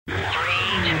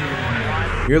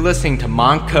You're listening to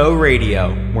Monco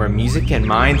Radio, where music and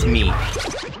minds meet.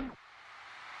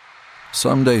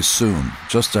 Someday soon,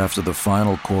 just after the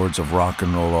final chords of Rock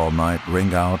and Roll All Night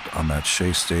ring out on that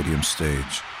Shea Stadium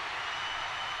stage,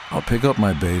 I'll pick up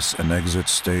my bass and exit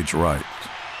stage right.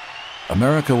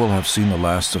 America will have seen the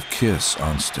last of Kiss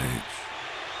on stage.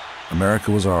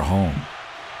 America was our home.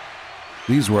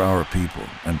 These were our people,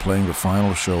 and playing the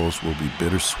final shows will be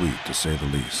bittersweet, to say the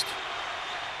least.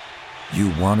 You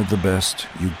wanted the best,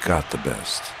 you got the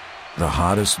best. The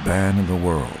hottest band in the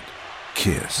world,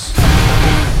 Kiss.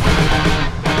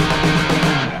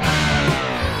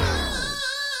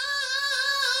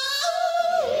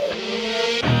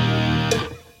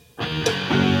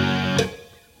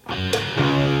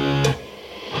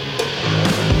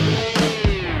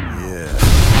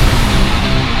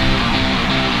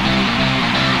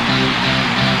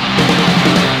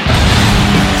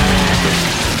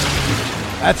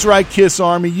 That's right, Kiss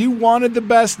Army. You wanted the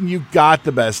best and you got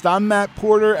the best. I'm Matt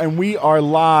Porter, and we are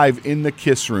live in the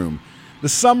Kiss Room. The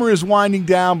summer is winding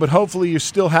down, but hopefully you're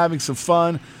still having some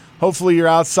fun. Hopefully you're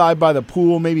outside by the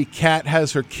pool. Maybe Kat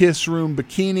has her Kiss Room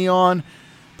bikini on.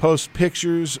 Post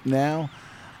pictures now.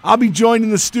 I'll be joined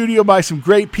in the studio by some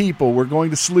great people. We're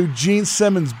going to salute Gene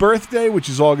Simmons' birthday, which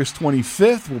is August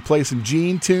 25th. We'll play some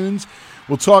Gene tunes.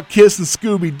 We'll talk Kiss and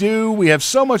Scooby-Doo. We have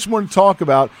so much more to talk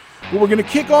about. But we're going to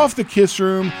kick off the Kiss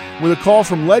Room with a call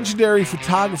from legendary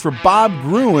photographer Bob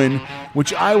Gruen,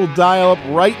 which I will dial up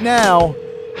right now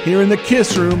here in the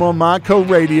Kiss Room on Monco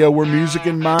Radio, where music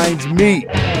and minds meet.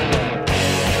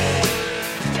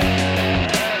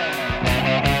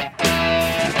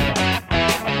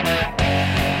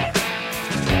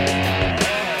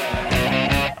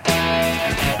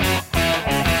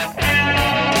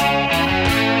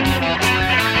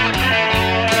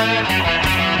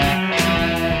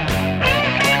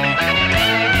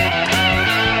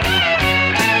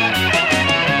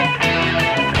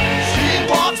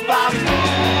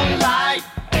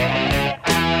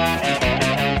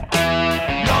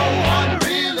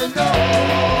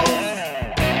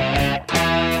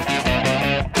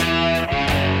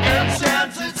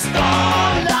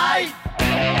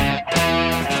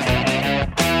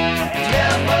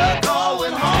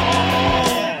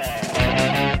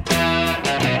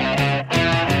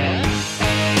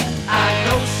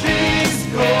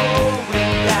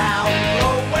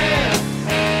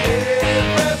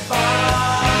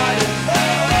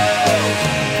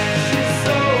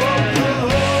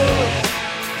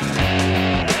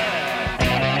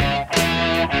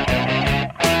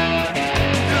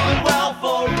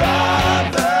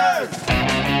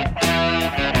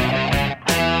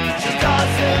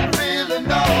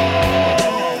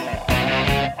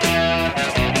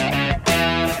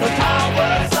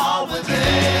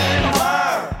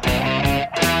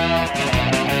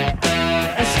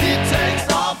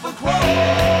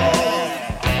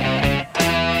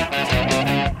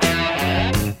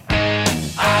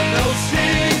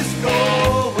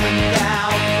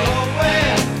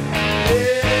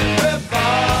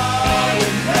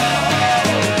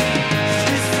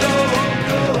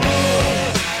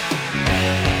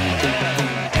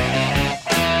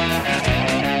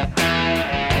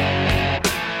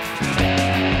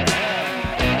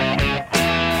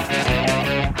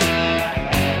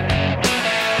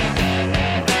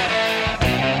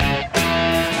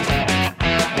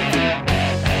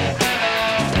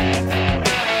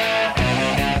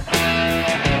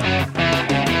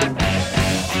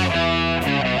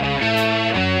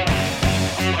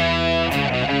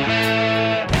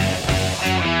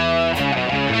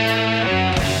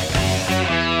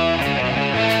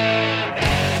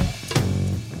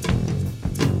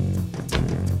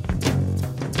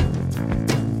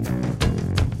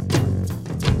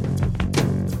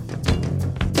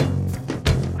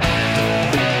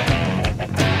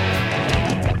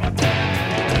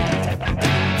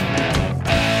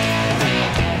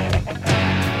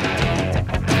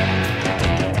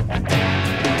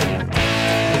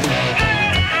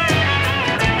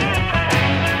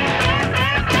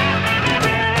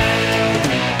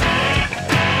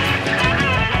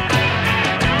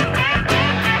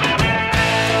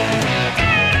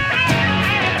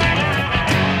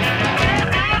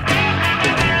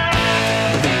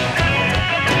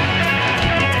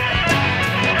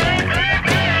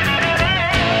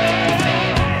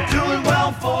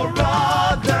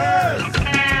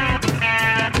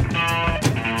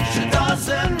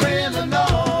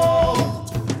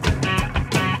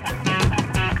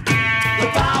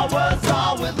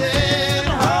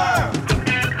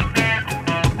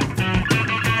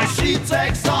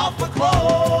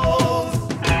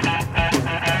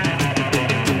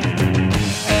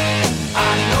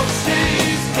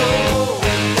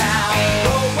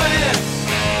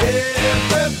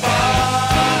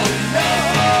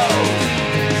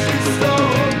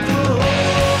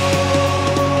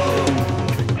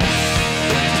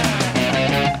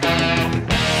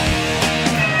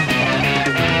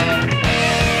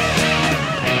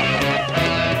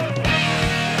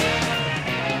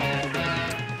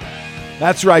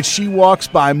 That's right. She Walks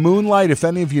by Moonlight. If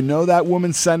any of you know that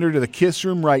woman, send her to the Kiss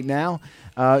Room right now.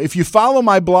 If you follow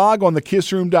my blog on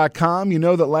thekissroom.com, you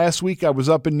know that last week I was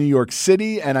up in New York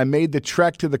City and I made the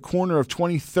trek to the corner of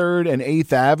 23rd and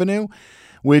 8th Avenue,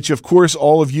 which, of course,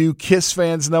 all of you Kiss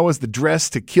fans know as the Dress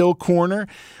to Kill corner,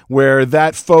 where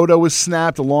that photo was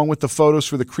snapped along with the photos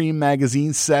for the Cream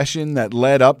magazine session that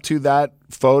led up to that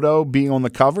photo being on the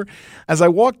cover. As I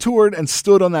walked toward and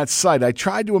stood on that site, I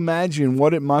tried to imagine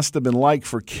what it must have been like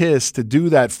for Kiss to do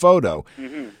that photo.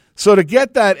 Mm-hmm. So to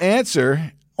get that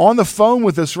answer, on the phone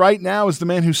with us right now is the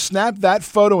man who snapped that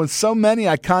photo and so many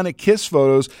iconic Kiss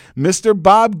photos, Mr.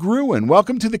 Bob Gruen.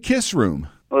 Welcome to the Kiss Room.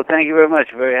 Well, thank you very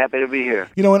much. Very happy to be here.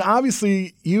 You know, and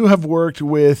obviously you have worked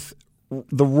with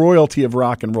the royalty of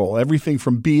rock and roll, everything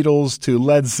from Beatles to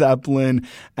Led Zeppelin.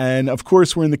 And of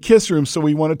course, we're in the Kiss Room, so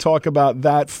we want to talk about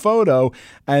that photo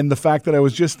and the fact that I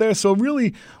was just there. So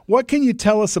really, what can you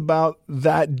tell us about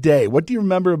that day? What do you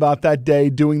remember about that day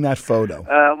doing that photo?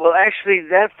 Well, actually,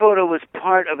 that photo was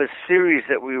part of a series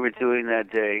that we were doing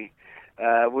that day.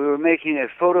 We were making a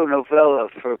photo novella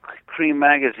for Cream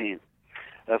magazine.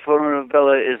 A photo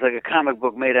novella is like a comic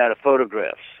book made out of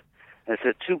photographs. It's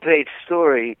a 2-page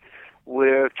story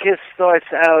where Kiss starts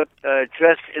out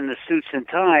dressed in the suits and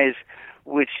ties,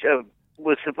 which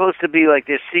was supposed to be like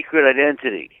their secret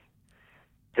identity.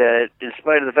 That in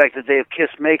spite of the fact that they have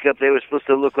Kiss makeup, they were supposed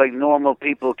to look like normal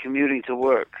people commuting to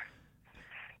work.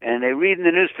 And they read in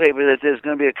the newspaper that there's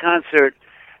going to be a concert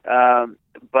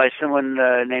by someone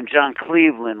named John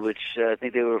Cleveland, which I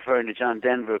think they were referring to John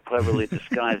Denver, cleverly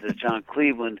disguised as John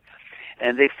Cleveland.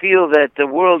 And they feel that the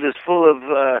world is full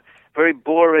of very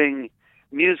boring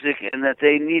music and that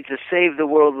they need to save the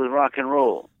world with rock and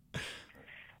roll.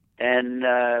 And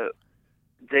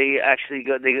they actually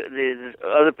go, there's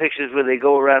other pictures where they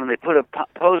go around and they put up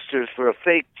posters for a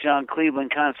fake John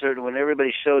Cleveland concert, and when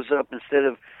everybody shows up, instead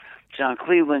of John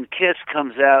Cleveland, Kiss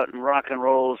comes out and rock and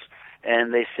rolls,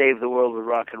 and they save the world with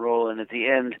rock and roll. And at the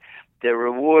end, they're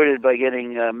rewarded by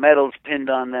getting medals pinned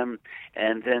on them,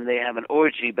 and then they have an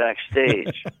orgy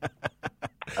backstage.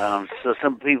 So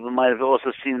some people might have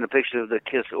also seen the picture of the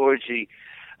Kiss orgy,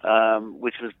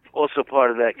 which was also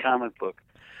part of that comic book.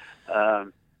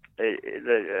 Not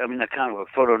comic book,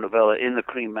 photo novella in the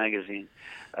Cream magazine.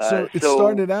 So it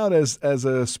started out as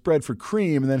a spread for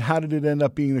Cream, and then how did it end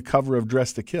up being the cover of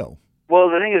Dress to Kill? Well,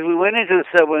 the thing is, we went into the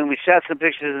subway and we shot some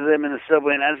pictures of them in the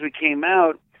subway, and as we came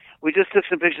out, we just took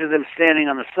some pictures of them standing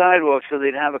on the sidewalk so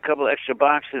they'd have a couple extra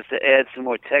boxes to add some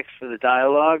more text for the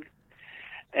dialogue.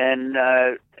 And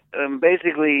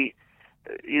basically,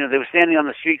 they were standing on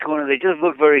the street corner. They just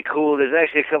looked very cool. There's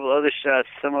actually a couple other shots.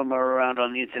 Some of them are around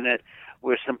on the internet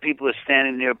where some people are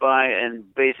standing nearby,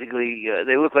 and basically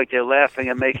they look like they're laughing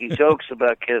and making jokes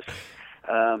about Kiss.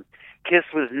 Kiss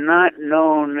was not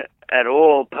known at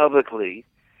all publicly.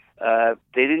 They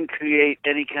didn't create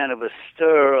any kind of a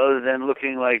stir other than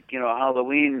looking like,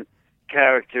 Halloween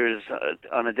characters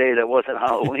on a day that wasn't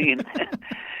Halloween.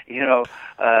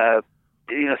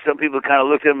 Some people kind of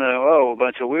looked at them and, a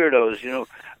bunch of weirdos,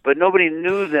 but nobody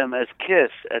knew them as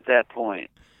Kiss at that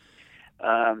point.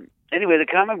 Anyway, the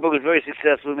comic book was very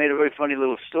successful. We made a very funny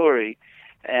little story,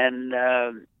 and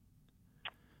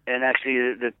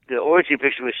actually the orgy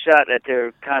picture was shot at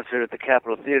their concert at the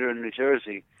Capitol Theater in New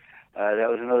Jersey. That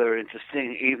was another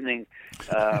interesting evening.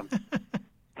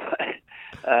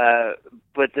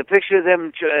 But the picture of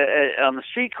them on the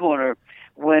street corner,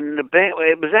 when the band,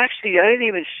 it was actually, I didn't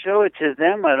even show it to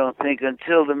them, I don't think,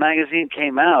 until the magazine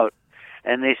came out,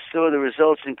 and they saw the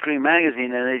results in Cream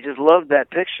magazine, and they just loved that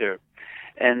picture.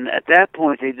 And at that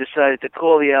point, they decided to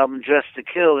call the album Dress to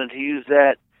Kill and to use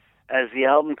that as the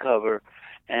album cover.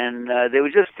 And they were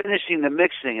just finishing the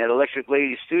mixing at Electric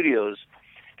Lady Studios.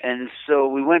 And so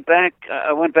we went back.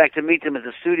 I went back to meet them at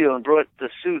the studio and brought the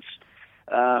suits.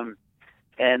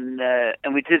 And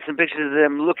we did some pictures of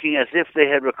them looking as if they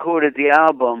had recorded the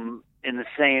album in the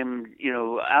same,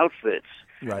 outfits.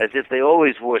 Right. As if they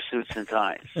always wore suits and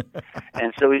ties.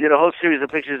 And so we did a whole series of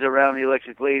pictures around the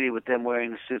Electric Lady with them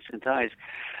wearing the suits and ties.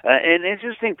 An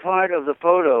interesting part of the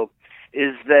photo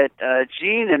is that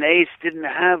Gene and Ace didn't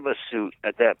have a suit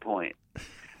at that point.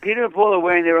 Peter and Paul are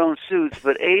wearing their own suits,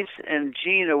 but Ace and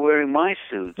Gene are wearing my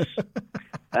suits.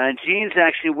 And Gene's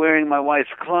actually wearing my wife's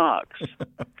clogs.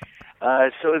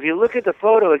 So if you look at the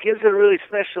photo, it gives it a really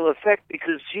special effect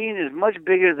because Gene is much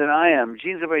bigger than I am.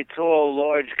 Gene's a very tall,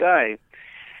 large guy.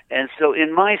 And so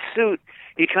in my suit,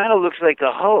 he kind of looks like the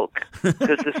Hulk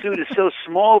because the suit is so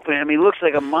small for him. He looks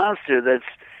like a monster that's,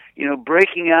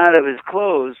 breaking out of his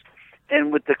clothes.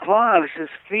 And with the clogs, his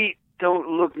feet don't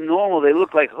look normal. They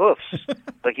look like hoofs,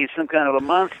 like he's some kind of a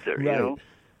monster, right.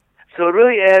 So it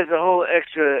really adds a whole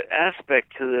extra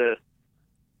aspect to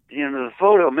the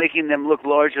photo, making them look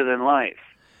larger than life.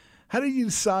 How did you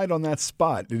decide on that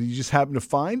spot? Did you just happen to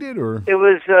find it, or? It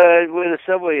was where the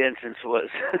subway entrance was.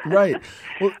 Right.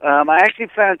 Well, I actually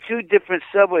found two different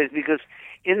subways because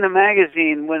in the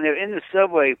magazine, when they're in the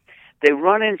subway, they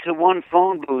run into one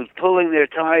phone booth pulling their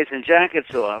ties and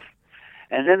jackets off,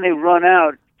 and then they run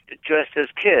out dressed as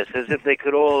Kiss, as if they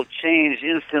could all change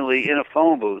instantly in a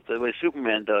phone booth, the way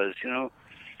Superman does,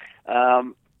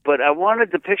 But I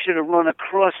wanted the picture to run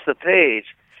across the page,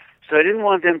 so I didn't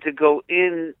want them to go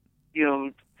in,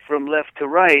 from left to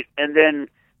right, and then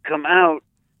come out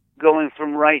going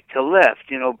from right to left,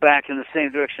 back in the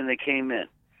same direction they came in.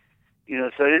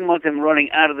 So I didn't want them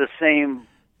running out of the same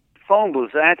phone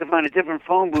booth. So I had to find a different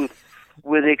phone booth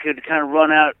where they could kind of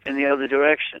run out in the other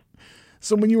direction.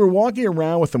 So when you were walking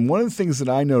around with them, one of the things that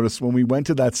I noticed when we went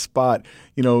to that spot,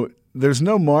 there's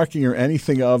no marking or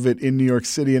anything of it in New York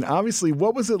City. And obviously,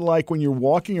 what was it like when you're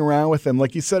walking around with them?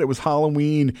 Like you said, it was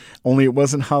Halloween, only it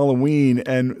wasn't Halloween.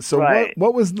 And so right.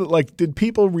 what was like, did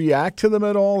people react to them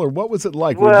at all? Or what was it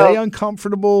like? Well, were they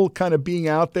uncomfortable kind of being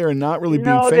out there and not really being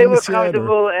famous yet? No, they were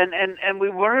comfortable, and we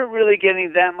weren't really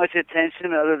getting that much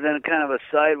attention other than kind of a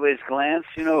sideways glance.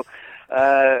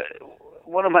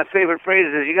 One of my favorite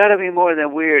phrases is, you got to be more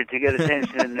than weird to get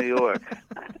attention in New York.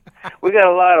 We got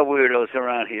a lot of weirdos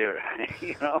around here,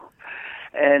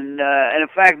 And in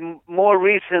fact, more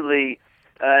recently,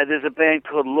 there's a band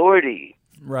called Lordi,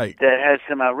 right, that has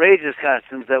some outrageous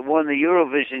costumes that won the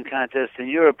Eurovision contest in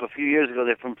Europe a few years ago.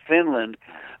 They're from Finland,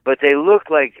 but they look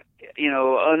like,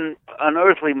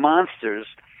 unearthly monsters.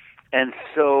 And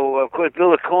so, of course,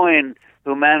 Bill Aucoin,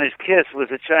 who managed Kiss, was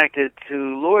attracted to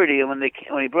Lordi, and when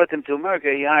he brought them to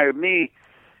America, he hired me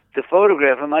to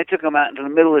photograph them. I took them out into the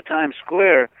middle of Times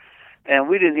Square, and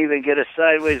we didn't even get a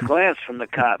sideways glance from the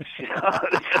cops.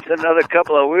 Just another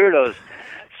couple of weirdos.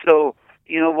 So,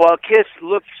 while Kiss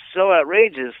looked so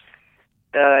outrageous,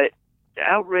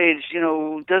 outrage,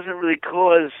 doesn't really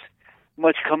cause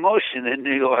much commotion in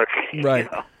New York. Right.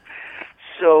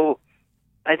 So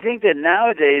I think that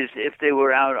nowadays, if they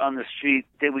were out on the street,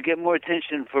 they would get more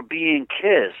attention for being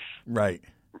Kiss. Right.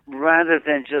 Rather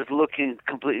than just looking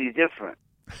completely different.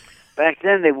 Back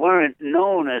then, they weren't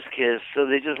known as Kiss, so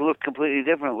they just looked completely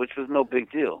different, which was no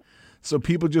big deal. So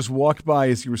people just walked by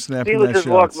as you were snapping People that just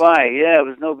shots. walked by. Yeah, it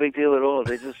was no big deal at all.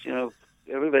 They just,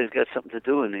 everybody's got something to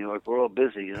do in New York. We're all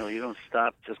busy. You don't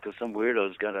stop just because some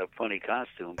weirdo's got a funny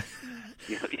costume.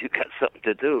 You got something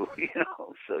to do,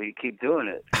 so you keep doing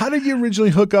it. How did you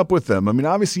originally hook up with them? I mean,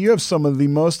 obviously you have some of the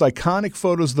most iconic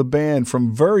photos of the band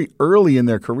from very early in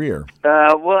their career.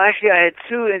 Well, actually, I had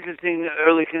two interesting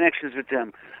early connections with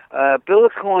them. Bill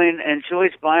Aucoin and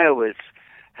Joyce Biowitz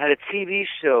had a TV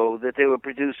show that they were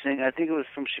producing. I think it was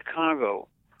from Chicago.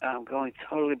 I'm going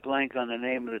totally blank on the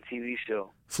name of the TV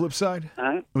show. Flipside?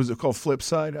 Huh? Was it called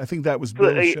Flipside? I think that was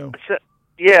Bill's show.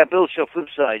 Yeah, Bill's show,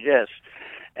 Flipside, yes.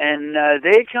 And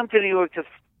they had come to New York to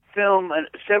film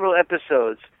several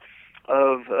episodes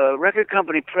of a record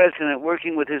company president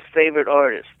working with his favorite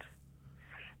artist.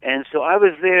 And so I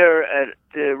was there at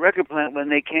the record plant when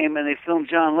they came and they filmed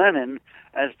John Lennon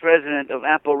as president of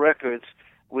Apple Records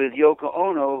with Yoko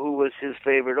Ono, who was his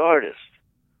favorite artist.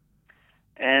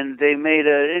 And they made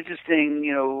an interesting,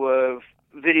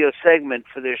 video segment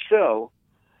for their show.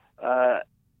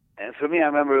 And for me, I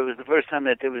remember it was the first time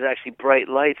that there was actually bright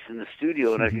lights in the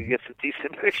studio and I could get some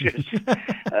decent pictures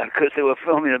because they were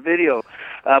filming a video.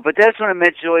 But that's when I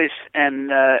met Joyce and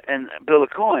Bill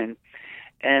Aucoin.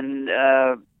 And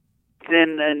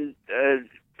then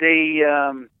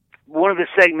one of the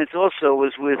segments also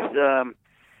was with the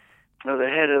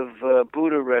head of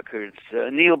Buddha Records,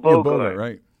 Neil Bogart. Bogart,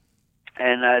 right.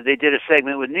 And they did a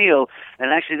segment with Neil,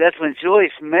 and actually that's when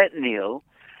Joyce met Neil,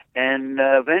 and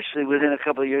eventually within a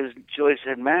couple of years, Joyce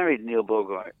had married Neil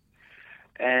Bogart.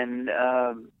 And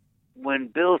when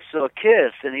Bill saw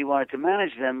Kiss and he wanted to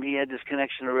manage them, he had this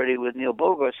connection already with Neil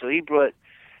Bogart, so he brought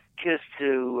Kiss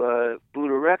to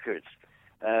Buddha Records,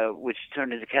 which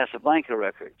turned into Casablanca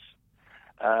Records.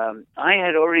 I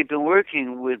had already been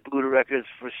working with Buddha Records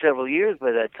for several years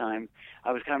by that time.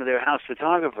 I was kind of their house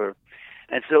photographer.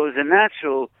 And so it was a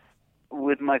natural,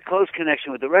 with my close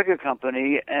connection with the record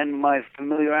company and my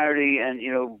familiarity and,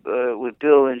 with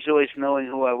Bill and Joyce knowing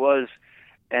who I was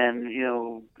and,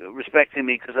 respecting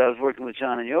me because I was working with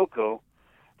John and Yoko,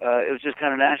 it was just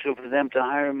kind of natural for them to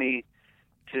hire me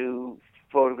to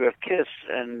photograph Kiss.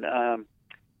 And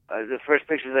the first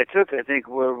pictures I took, I think,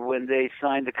 were when they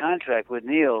signed the contract with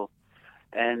Neil.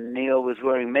 And Neil was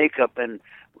wearing makeup and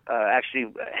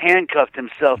actually handcuffed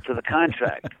himself to the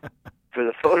contract for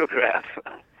the photograph.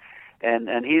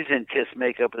 and he's in Kiss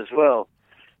makeup as well.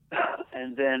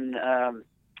 And then I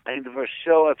think the first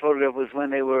show I photographed was when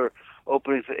they were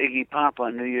opening for Iggy Pop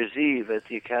on New Year's Eve at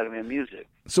the Academy of Music.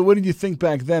 So what did you think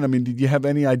back then? I mean, did you have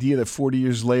any idea that 40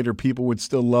 years later people would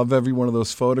still love every one of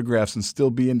those photographs and still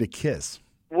be into Kiss?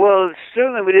 Well,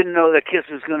 certainly we didn't know that Kiss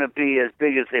was going to be as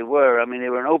big as they were. I mean, they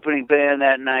were an opening band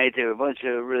that night. They were a bunch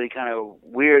of really kind of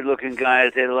weird-looking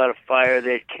guys. They had a lot of fire.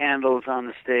 They had candles on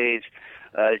the stage.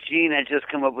 Gene had just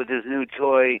come up with his new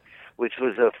toy, which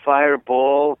was a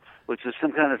fireball, which was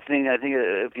some kind of thing. I think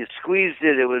if you squeezed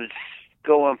it, it would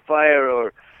go on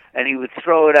fire, and he would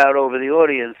throw it out over the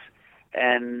audience.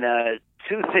 And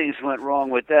two things went wrong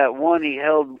with that. One, he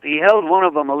held one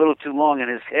of them a little too long, and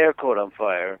his hair caught on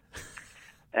fire.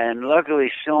 And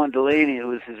luckily, Sean Delaney, who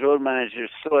was his road manager,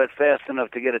 saw it fast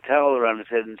enough to get a towel around his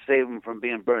head and save him from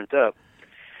being burnt up.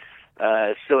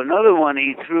 So another one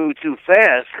he threw too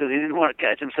fast because he didn't want to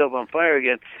catch himself on fire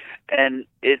again, and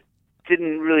it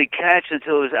didn't really catch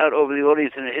until it was out over the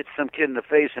audience and it hit some kid in the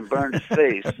face and burned his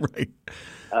face. Right.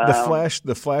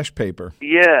 The flash paper.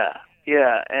 Yeah,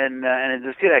 and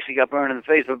this kid actually got burned in the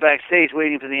face. But backstage,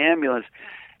 waiting for the ambulance,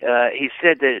 he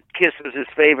said that Kiss was his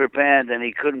favorite band, and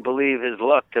he couldn't believe his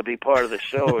luck to be part of the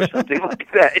show or something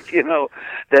like that. You know,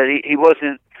 that he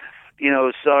wasn't,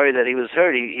 sorry that he was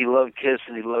hurt. He loved Kiss,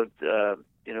 and he loved,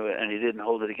 and he didn't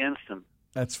hold it against him.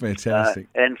 That's fantastic.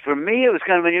 And for me, it was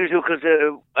kind of unusual because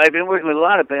I've been working with a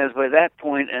lot of bands by that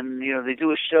point, and they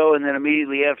do a show, and then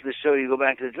immediately after the show, you go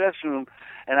back to the dressing room,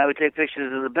 and I would take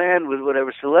pictures of the band with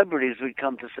whatever celebrities would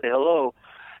come to say hello.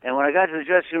 And when I got to the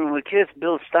dressing room with Kiss,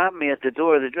 Bill stopped me at the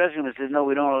door of the dressing room and said, "No,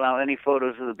 we don't allow any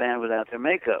photos of the band without their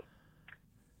makeup."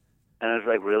 And I was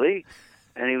like, "Really?"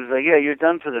 And he was like, "Yeah, you're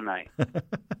done for the night." And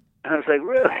I was like,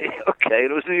 "Really? Okay."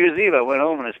 It was New Year's Eve. I went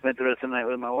home and I spent the rest of the night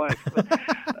with my wife.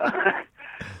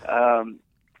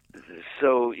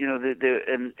 So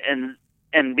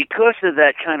and because of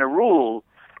that kind of rule,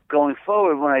 going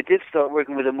forward, when I did start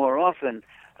working with them more often,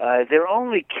 they're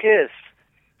only Kiss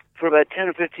for about 10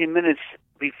 or 15 minutes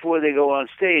before they go on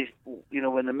stage.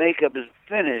 When the makeup is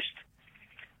finished,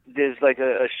 there's like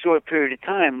a short period of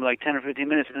time, like 10 or 15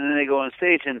 minutes, and then they go on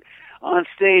stage. And on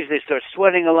stage, they start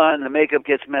sweating a lot, and the makeup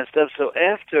gets messed up. So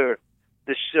after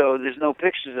the show, there's no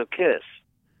pictures of Kiss.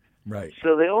 Right.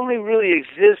 So they only really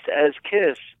exist as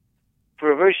Kiss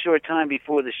for a very short time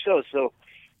before the show. So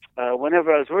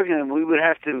whenever I was working with them, we would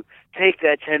have to take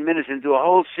that 10 minutes and do a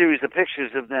whole series of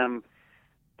pictures of them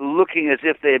looking as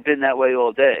if they had been that way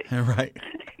all day. Right.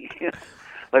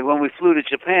 Like when we flew to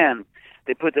Japan,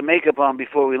 they put the makeup on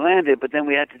before we landed, but then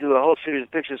we had to do a whole series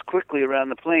of pictures quickly around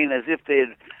the plane as if they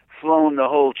had flown the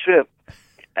whole trip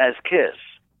as Kiss.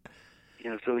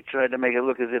 So we tried to make it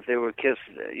look as if they were Kiss,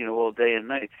 all day and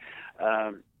night.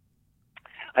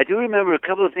 I do remember a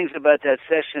couple of things about that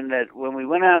session, that when we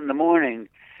went out in the morning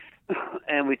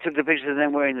and we took the pictures of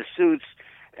them wearing the suits,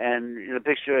 and the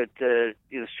picture at the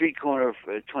street corner of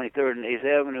 23rd and 8th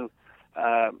Avenue,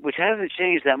 which hasn't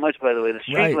changed that much, by the way. The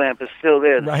street lamp is still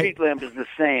there. The street lamp is the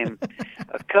same.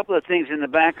 A couple of things in the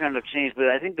background have changed, but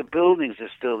I think the buildings are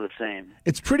still the same.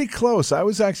 It's pretty close. I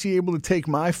was actually able to take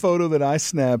my photo that I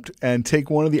snapped and take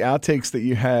one of the outtakes that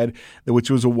you had, which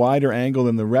was a wider angle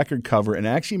than the record cover, and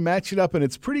actually match it up, and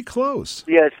it's pretty close.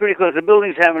 Yeah, it's pretty close. The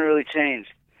buildings haven't really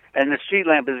changed, and the street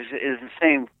lamp is the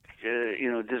same,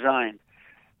 design.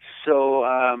 So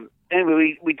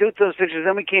anyway, we took those pictures.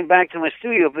 Then we came back to my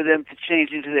studio for them to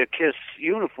change into their Kiss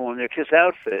uniform, their Kiss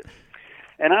outfit.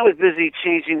 And I was busy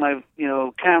changing my,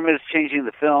 cameras, changing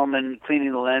the film, and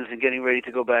cleaning the lens and getting ready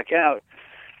to go back out.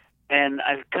 And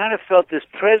I kind of felt this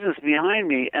presence behind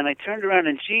me, and I turned around,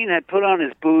 and Gene had put on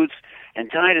his boots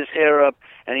and tied his hair up,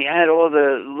 and he had all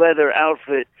the leather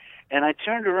outfit. And I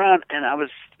turned around, and I was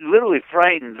literally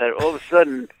frightened that all of a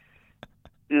sudden,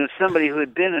 somebody who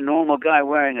had been a normal guy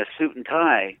wearing a suit and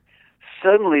tie,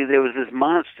 suddenly there was this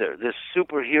monster, this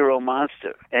superhero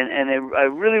monster. And I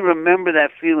really remember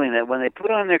that feeling, that when they put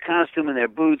on their costume and their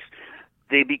boots,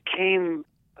 they became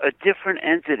a different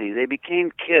entity. They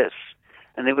became Kiss.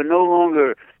 And they were no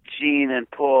longer Gene and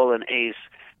Paul and Ace.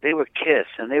 They were Kiss,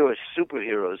 and they were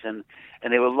superheroes, and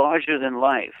they were larger than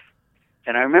life.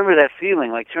 And I remember that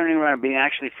feeling, like turning around and being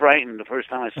actually frightened the first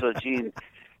time I saw Gene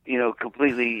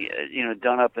completely,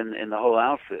 done up in the whole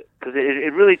outfit. Because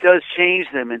it really does change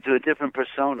them into a different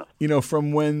persona.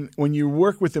 From when you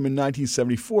worked with them in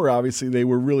 1974, obviously they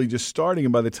were really just starting.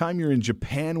 And by the time you're in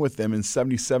Japan with them in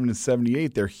 77 and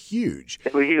 78, they're huge.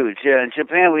 They were huge, yeah. In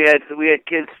Japan, we had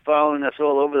kids following us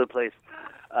all over the place.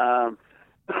 And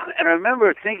I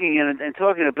remember thinking and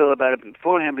talking to Bill about it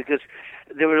beforehand, because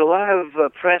there was a lot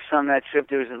of press on that trip.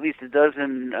 There was at least a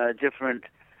dozen different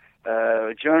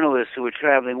journalists who were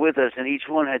traveling with us, and each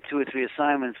one had 2 or 3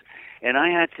 assignments, and I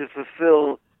had to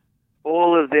fulfill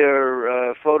all of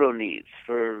their photo needs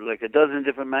for like a dozen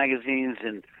different magazines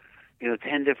and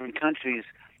 10 different countries,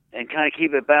 and kind of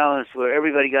keep it balanced where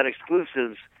everybody got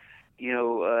exclusives.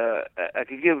 I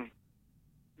could give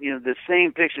the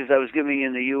same pictures I was giving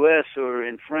in the U.S. or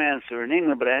in France or in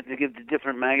England, but I had to give to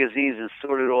different magazines and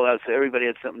sort it all out so everybody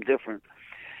had something different.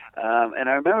 And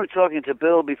I remember talking to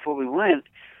Bill before we went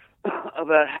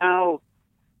about how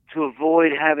to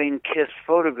avoid having Kiss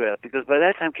photographed, because by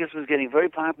that time Kiss was getting very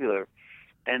popular,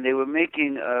 and they were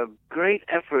making a great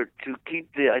effort to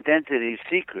keep the identity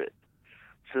secret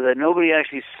so that nobody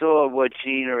actually saw what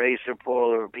Gene or Ace or Paul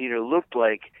or Peter looked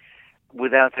like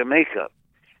without their makeup.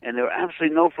 And there were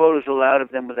absolutely no photos allowed of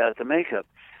them without the makeup.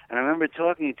 And I remember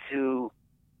talking to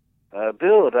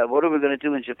Bill about what are we going to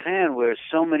do in Japan where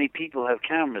so many people have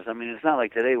cameras. I mean, it's not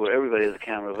like today where everybody has a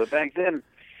camera, but back then,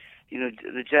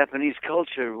 the Japanese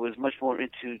culture was much more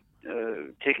into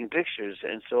taking pictures,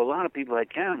 and so a lot of people had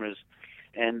cameras,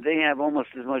 and they have almost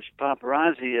as much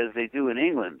paparazzi as they do in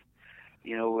England,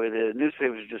 where the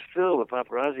newspapers are just filled with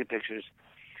paparazzi pictures.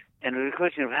 And it was a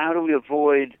question of how do we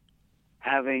avoid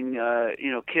having,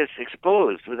 Kiss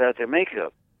exposed without their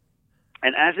makeup.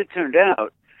 And as it turned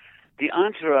out, the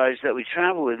entourage that we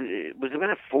traveled with, it was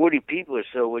about 40 people or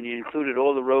so when you included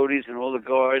all the roadies and all the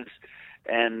guards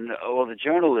and all the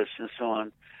journalists and so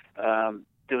on.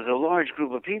 There was a large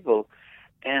group of people,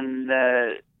 and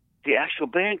the actual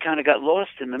band kind of got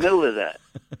lost in the middle of that.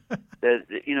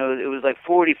 It was like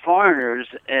 40 foreigners,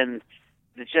 and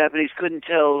the Japanese couldn't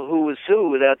tell who was who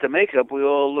without the makeup. We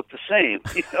all looked the same,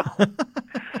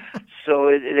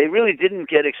 So they really didn't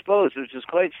get exposed, which was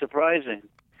quite surprising.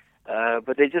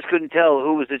 But they just couldn't tell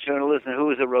who was the journalist and who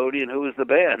was the roadie and who was the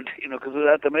band, because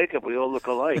without the makeup, we all look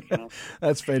alike.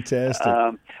 That's fantastic.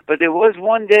 But there was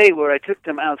one day where I took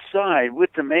them outside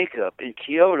with the makeup in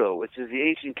Kyoto, which is the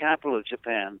ancient capital of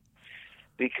Japan,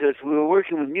 because we were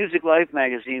working with Music Life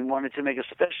magazine, wanted to make a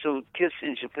special Kiss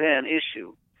in Japan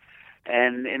issue.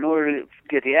 And in order to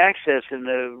get the access and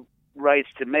the rights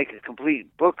to make a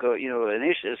complete book, a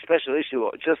special issue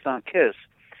just on Kiss,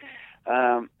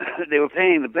 they were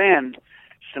paying the band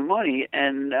some money,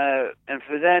 and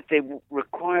for that they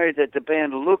required that the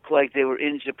band look like they were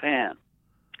in Japan.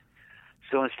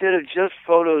 So instead of just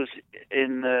photos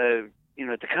in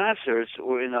at the concerts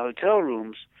or in the hotel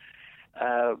rooms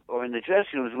or in the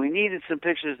dressing rooms, we needed some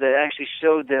pictures that actually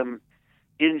showed them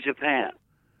in Japan.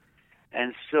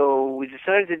 And so we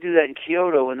decided to do that in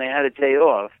Kyoto when they had a day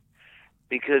off,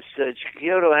 because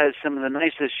Kyoto has some of the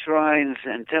nicest shrines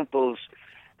and temples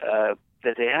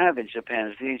that they have in Japan.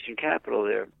 It's the ancient capital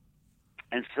there.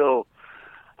 And so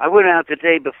I went out the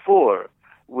day before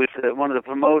with one of the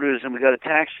promoters, and we got a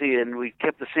taxi, and we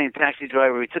kept the same taxi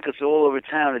driver. He took us all over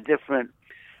town to different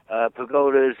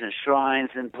pagodas and shrines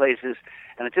and places,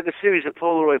 and I took a series of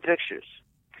Polaroid pictures.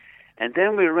 And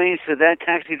then we arranged for that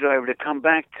taxi driver to come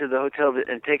back to the hotel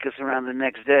and take us around the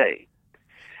next day.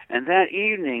 And that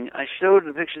evening, I showed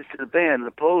the pictures to the band,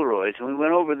 the Polaroids, and we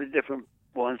went over the different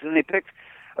ones, and they picked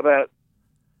about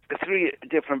 3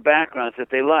 different backgrounds that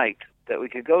they liked that we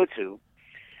could go to.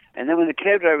 And then when the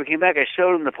cab driver came back, I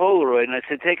showed him the Polaroid, and I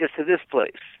said, take us to this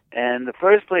place. And the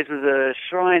first place was a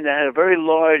shrine that had a very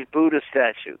large Buddha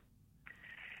statue.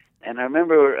 And I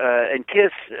remember in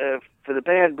Kiss, for the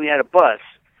band, we had a bus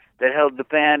that held the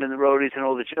band and the roadies and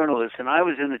all the journalists. And I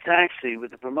was in the taxi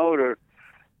with the promoter,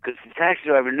 because the taxi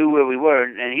driver knew where we were,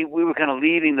 and we were kind of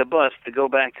leaving the bus to go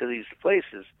back to these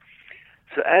places.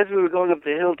 So as we were going up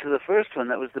the hill to the first one,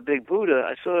 that was the big Buddha,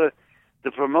 I saw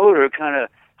the promoter kind of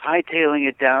hightailing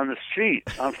it down the street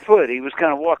on foot. He was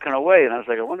kind of walking away, and I was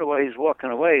like, I wonder why he's walking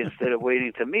away instead of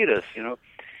waiting to meet us,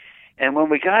 And when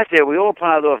we got there, we all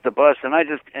piled off the bus, and I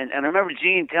remember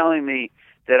Gene telling me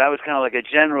that I was kind of like a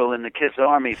general in the Kiss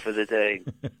Army for the day,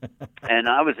 and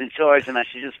I was in charge, and I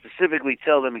should just specifically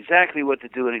tell them exactly what to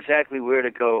do and exactly where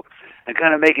to go, and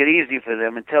kind of make it easy for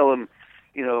them and tell them,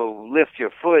 lift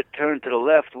your foot, turn to the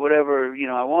left, whatever,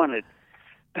 I wanted.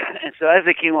 And so as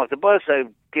they came off the bus, I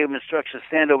gave them instructions,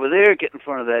 stand over there, get in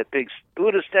front of that big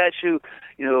Buddha statue,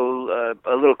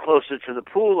 a little closer to the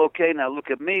pool, okay, now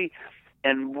look at me.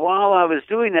 And while I was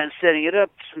doing that and setting it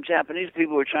up, some Japanese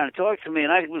people were trying to talk to me,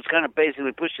 and I was kind of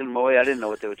basically pushing them away. I didn't know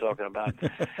what they were talking about.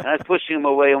 And I was pushing them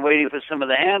away and waiting for some of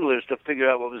the handlers to figure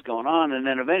out what was going on. And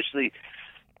then eventually,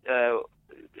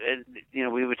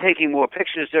 we were taking more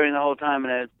pictures during the whole time,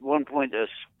 and at one point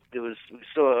we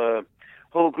saw a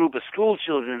whole group of school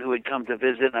children who had come to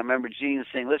visit. And I remember Gene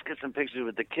saying, let's get some pictures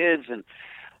with the kids, and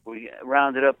we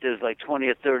rounded up, there's like 20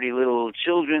 or 30 little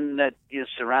children that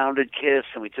surrounded Kiss,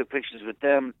 and we took pictures with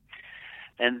them.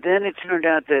 And then it turned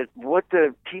out that what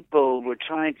the people were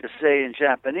trying to say in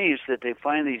Japanese, that they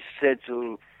finally said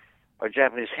to our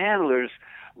Japanese handlers,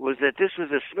 was that this was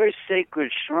a very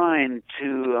sacred shrine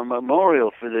to a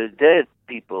memorial for the dead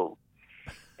people.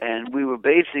 And we were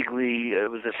basically,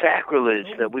 it was a sacrilege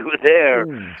that we were there,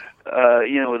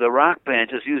 with a rock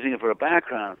band, just using it for a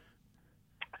background.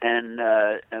 And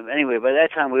anyway, by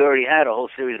that time, we already had a whole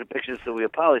series of pictures, so we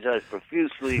apologized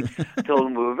profusely, told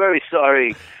them we were very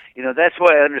sorry. That's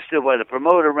why I understood why the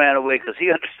promoter ran away, because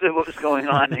he understood what was going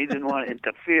on, and he didn't want to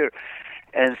interfere.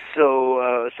 And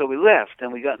so we left,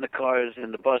 and we got in the cars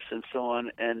and the bus and so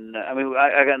on. And I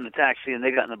got in the taxi, and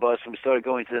they got in the bus, and we started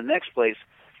going to the next place.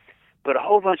 But a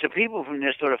whole bunch of people from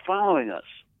there started following us.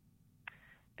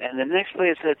 And the next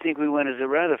place I think we went is a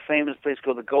rather famous place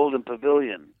called the Golden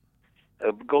Pavilion,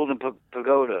 a Golden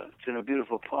Pagoda. It's in a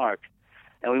beautiful park.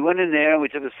 And we went in there, and we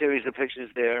took a series of pictures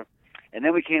there. And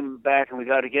then we came back, and we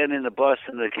got again in the bus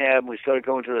and the cab, and we started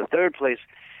going to the third place.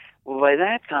 Well, by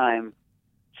that time,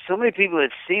 so many people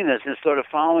had seen us and started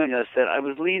following us that I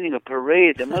was leading a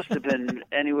parade. There must have been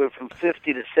anywhere from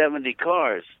 50 to 70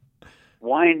 cars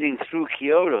winding through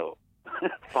Kyoto,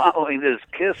 following this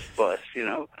KISS bus,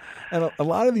 And a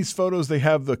lot of these photos, they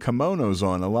have the kimonos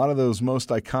on. A lot of those most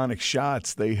iconic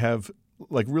shots, they have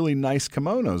like really nice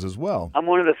kimonos as well. I'm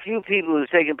one of the few people who's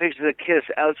taken pictures of KISS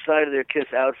outside of their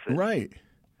KISS outfit. Right.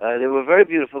 They were very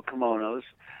beautiful kimonos.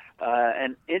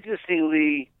 And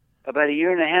interestingly, about a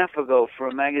year and a half ago, for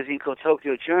a magazine called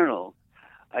Tokyo Journal,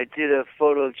 I did a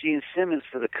photo of Gene Simmons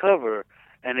for the cover.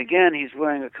 And again, he's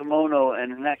wearing a kimono,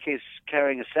 and in that case,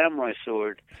 carrying a samurai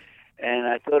sword. And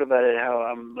I thought about it, how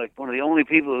I'm like one of the only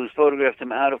people who's photographed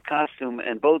him out of costume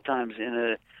and both times in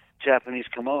a Japanese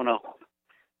kimono.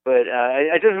 But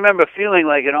I just remember feeling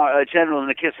like a general in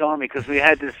the KISS Army, because we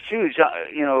had this huge,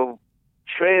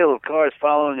 trail of cars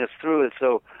following us through it.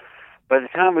 So by the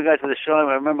time we got to the show,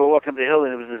 I remember walking up the hill,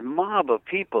 and there was this mob of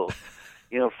people,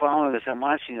 following us and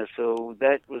watching us. So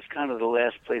that was kind of the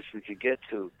last place we could get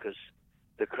to, because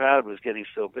the crowd was getting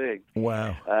so big.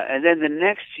 Wow. And then the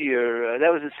next year,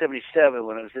 that was in 77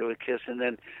 when I was there with KISS, and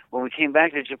then when we came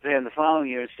back to Japan the following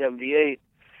year in 78,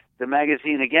 the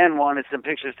magazine again wanted some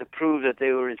pictures to prove that they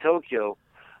were in Tokyo,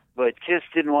 but KISS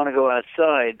didn't want to go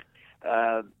outside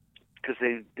because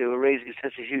they were raising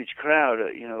such a huge crowd,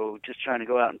 just trying to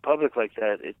go out in public like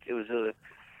that. It was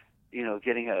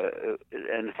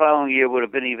and the following year would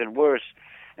have been even worse.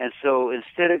 And so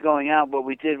instead of going out, what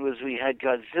we did was we had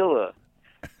Godzilla,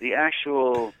 the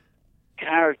actual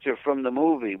character from the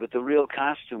movie, with the real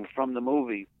costume from the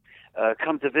movie,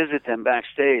 come to visit them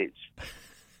backstage.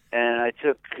 And I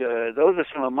took, those are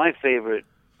some of my favorite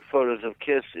photos of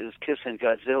KISS, is KISS and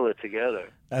Godzilla together.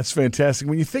 That's fantastic.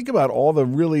 When you think about all the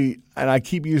really, and I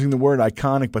keep using the word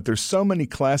iconic, but there's so many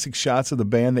classic shots of the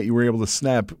band that you were able to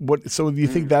snap. So do you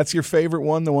think that's your favorite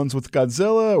one, the ones with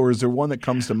Godzilla, or is there one that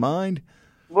comes to mind?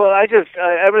 Well, I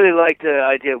really like the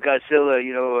idea of Godzilla,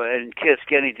 and KISS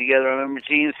getting together. I remember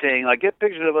Gene saying, like, get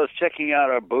pictures of us checking out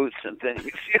our boots and things,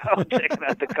 checking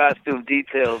out the costume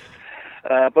details.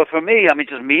 But for me,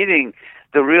 just meeting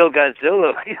the real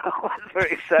Godzilla, was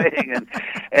very exciting.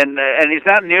 And he's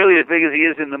not nearly as big as he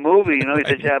is in the movie.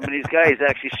 He's a Japanese guy. He's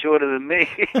actually shorter than me.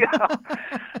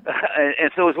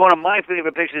 And so it's one of my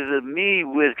favorite pictures of me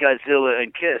with Godzilla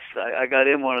and KISS. I got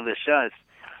in one of the shots.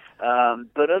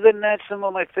 But other than that, some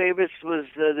of my favorites was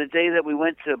the day that we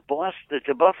went to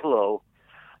Buffalo,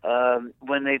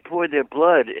 when they poured their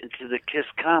blood into the KISS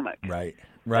comic. Right.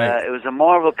 It was a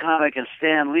Marvel comic, and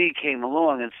Stan Lee came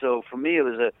along, and so for me it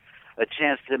was a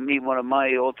chance to meet one of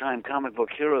my old-time comic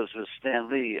book heroes, was Stan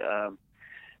Lee. I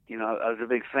was a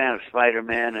big fan of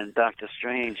Spider-Man and Doctor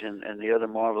Strange and the other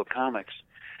Marvel comics.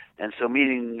 And so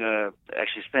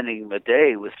actually spending a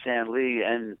day with Stan Lee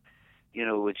and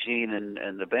with Gene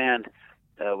and the band,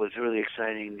 was a really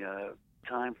exciting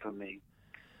time for me.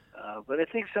 But I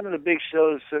think some of the big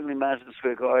shows, certainly Madison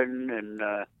Square Garden and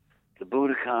the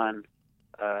Budokan,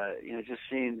 just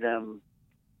seeing them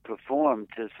perform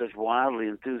to such wildly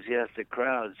enthusiastic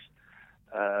crowds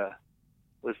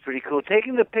was pretty cool.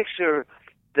 Taking the picture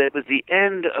that was the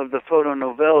end of the photo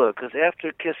novella, because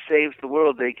after KISS saves the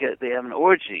world, they have an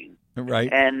orgy. Right.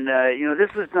 And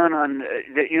this was done on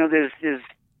there's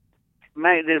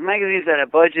magazines that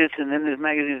have budgets, and then there's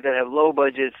magazines that have low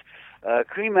budgets.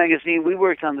 Cream magazine, we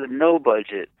worked on the no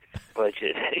budget.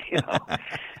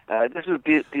 This was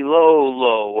below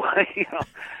low.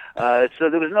 So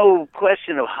there was no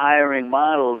question of hiring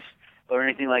models or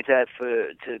anything like that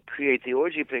to create the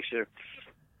orgy picture.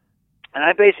 And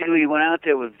I basically went out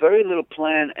there with very little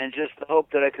plan and just the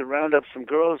hope that I could round up some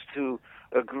girls to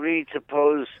agree to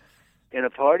pose in a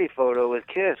party photo with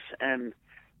KISS. And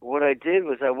what I did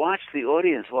was I watched the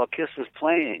audience while Kiss was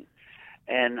playing,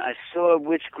 and I saw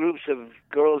which groups of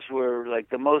girls were like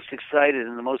the most excited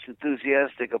and the most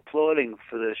enthusiastic, applauding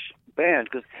for the band,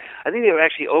 because I think they were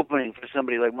actually opening for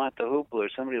somebody like Mott the Hoople or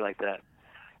somebody like that,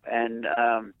 and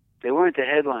they weren't the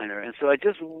headliner. And so I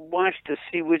just watched to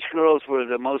see which girls were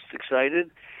the most excited.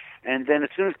 And then as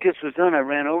soon as Kiss was done, I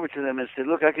ran over to them and said,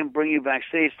 look, I can bring you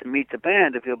backstage to meet the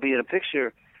band if you'll be in a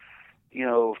picture, you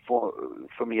know, for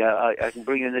me. I can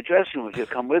bring you in the dressing room if you'll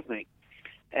come with me.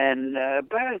 And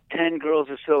about 10 girls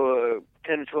or so,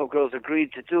 10 or 12 girls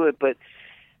agreed to do it, but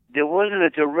there wasn't a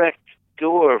direct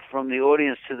door from the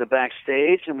audience to the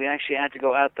backstage, and we actually had to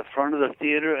go out the front of the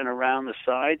theater and around the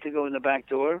side to go in the back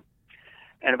door.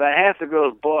 And about half the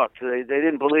girls balked. They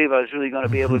didn't believe I was really going to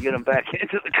be able to get them back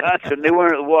into the concert. And they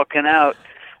weren't walking out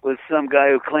with some guy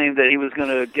who claimed that he was going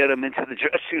to get them into the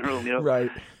dressing room, you know.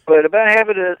 Right. But about half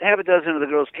a dozen of the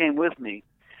girls came with me,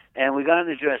 and we got in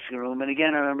the dressing room. And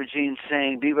again, I remember Gene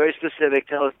saying, be very specific.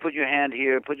 Tell us, put your hand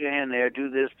here, put your hand there, do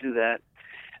this, do that.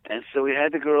 And so we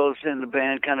had the girls in the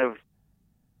band kind of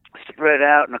spread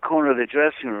out in the corner of the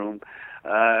dressing room.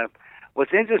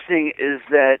 What's interesting is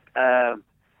that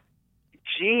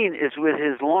Gene is with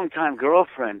his longtime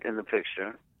girlfriend in the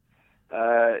picture.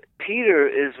 Peter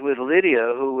is with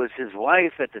Lydia, who was his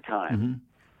wife at the time.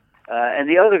 Mm-hmm. And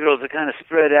the other girls are kind of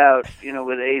spread out, you know,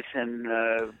 with Ace and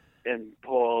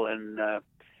Paul, and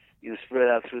you know, spread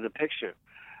out through the picture.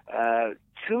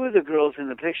 Two of the girls in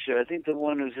the picture, I think the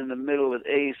one who's in the middle with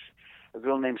Ace, a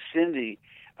girl named Cindy,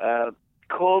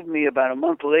 called me about a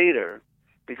month later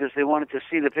because they wanted to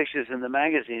see the pictures in the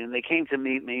magazine, and they came to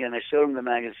meet me, and I showed them the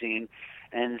magazine.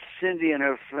 And Cindy and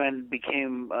her friend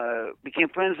became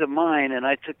friends of mine, and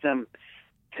I took them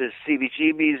to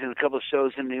CBGB's and a couple of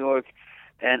shows in New York.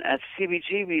 And at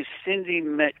CBGB's, Cindy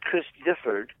met Chris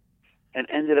Difford and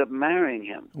ended up marrying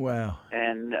him. Wow!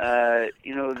 And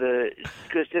you know,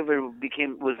 Chris Difford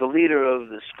was the leader of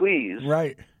the Squeeze,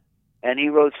 right? And he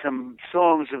wrote some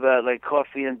songs about like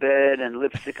coffee in bed and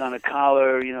lipstick on a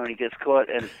collar, you know, and he gets caught,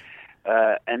 and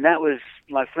that was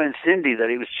my friend Cindy that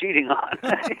he was cheating on.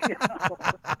 You know?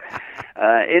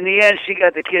 In the end, she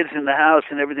got the kids in the house,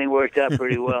 and everything worked out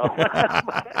pretty well.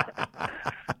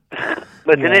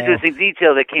 But an interesting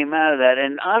detail that came out of that,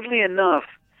 and oddly enough,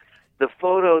 the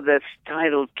photo that's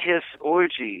titled Kiss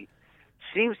Orgy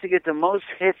seems to get the most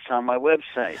hits on my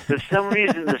website. For some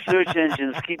reason, the search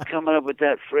engines keep coming up with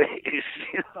that phrase.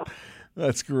 You know?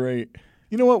 That's great.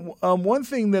 You know what? One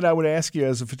thing that I would ask you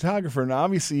as a photographer, and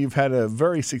obviously you've had a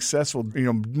very successful, you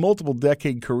know, multiple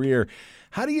decade career.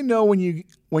 How do you know when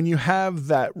you have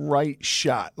that right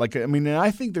shot? Like, I mean, and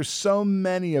I think there's so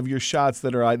many of your shots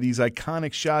that are these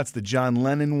iconic shots, the John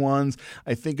Lennon ones.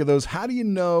 I think of those. How do you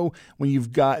know when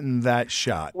you've gotten that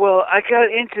shot? Well, I got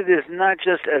into this not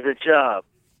just as a job.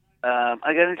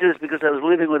 I got into this because I was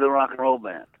living with a rock and roll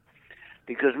band.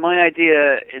 Because my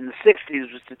idea in the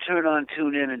 60s was to turn on,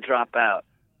 tune in, and drop out.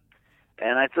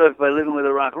 And I thought by living with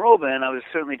a rock and roll band, I was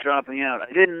certainly dropping out.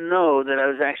 I didn't know that I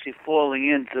was actually falling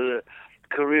into the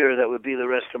career that would be the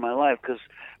rest of my life, because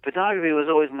photography was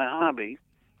always my hobby.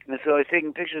 And so I was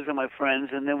taking pictures of my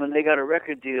friends, and then when they got a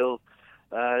record deal,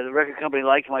 the record company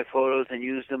liked my photos and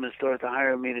used them and started to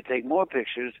hire me to take more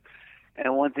pictures.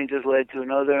 And one thing just led to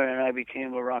another, and I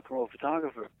became a rock and roll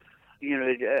photographer. You know,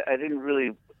 I didn't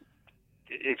really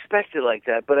expect it like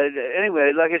that. But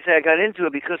anyway, like I said, I got into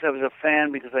it because I was a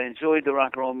fan, because I enjoyed the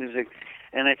rock and roll music.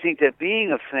 And I think that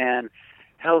being a fan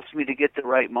helps me to get the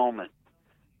right moment,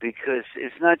 because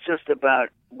it's not just about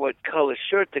what color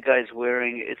shirt the guy's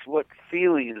wearing, it's what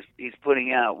feeling he's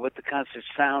putting out, what the concert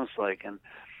sounds like. And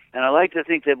I like to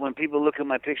think that when people look at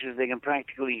my pictures, they can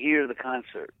practically hear the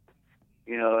concert,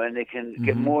 you know, and they can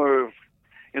get more,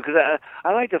 you know, because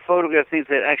I like to photograph things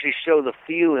that actually show the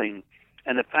feeling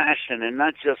and the passion, and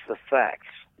not just the facts,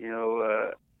 you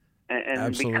know.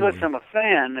 And because I'm a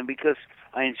fan, and because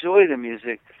I enjoy the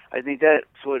music, I think that's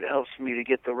what helps me to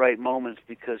get the right moments,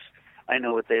 because I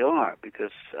know what they are, because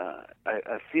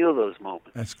I feel those moments.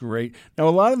 That's great. Now, a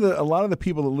lot of the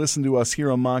people that listen to us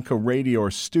here on Monco Radio are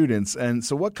students, and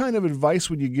so what kind of advice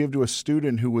would you give to a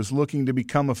student who was looking to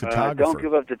become a photographer? Don't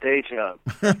give up the day job.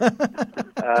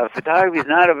 Photography is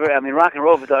not rock and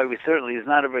roll photography certainly is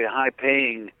not a very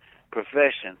high-paying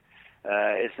profession.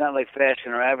 It's not like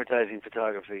fashion or advertising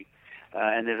photography,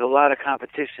 and there's a lot of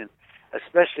competition,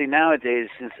 especially nowadays,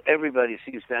 since everybody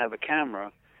seems to have a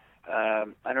camera.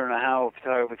 I don't know how a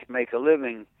photographer can make a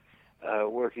living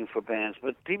working for bands,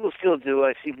 but people still do.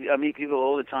 I meet people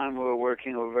all the time who are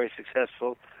working, who are very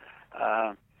successful.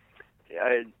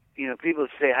 People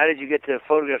say, "How did you get to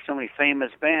photograph so many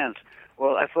famous bands?"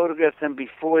 Well, I photographed them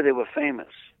before they were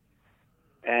famous.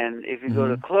 And if you go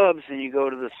to clubs and you go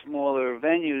to the smaller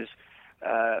venues,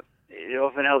 it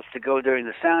often helps to go during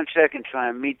the sound check and try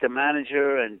and meet the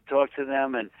manager and talk to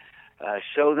them and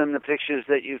show them the pictures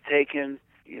that you've taken.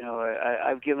 You know,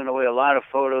 I've given away a lot of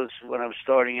photos when I was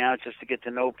starting out just to get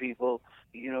to know people.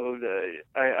 You know,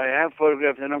 I have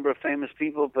photographed a number of famous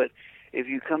people, but if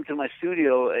you come to my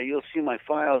studio, you'll see my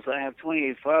files. I have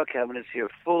 28 file cabinets here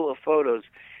full of photos,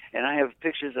 and I have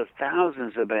pictures of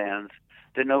thousands of bands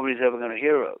that nobody's ever going to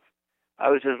hear of. I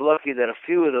was just lucky that a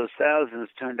few of those thousands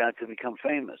turned out to become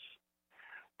famous.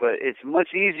 But it's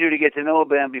much easier to get to know a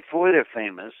band before they're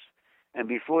famous and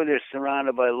before they're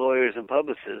surrounded by lawyers and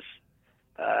publicists,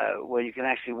 where you can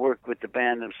actually work with the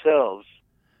band themselves.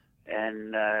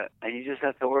 And you just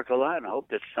have to work a lot and hope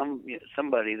that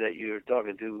somebody that you're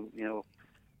talking to,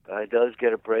 does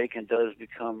get a break and does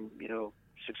become,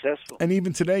 successful. And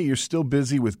even today, you're still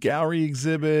busy with gallery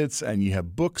exhibits, and you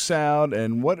have books out.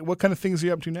 And what kind of things are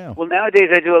you up to now? Well, nowadays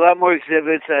I do a lot more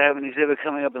exhibits. I have an exhibit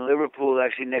coming up in Liverpool.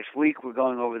 Actually, next week we're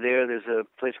going over there. There's a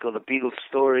place called the Beatles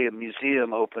Story, a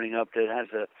museum opening up that has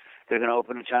they're going to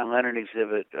open a John Lennon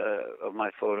exhibit of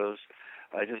my photos.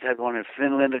 I just had one in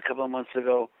Finland a couple of months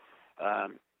ago. I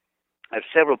have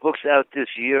several books out this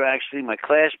year, actually. My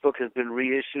Clash book has been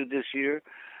reissued this year.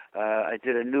 I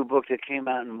did a new book that came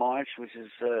out in March, which is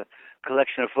a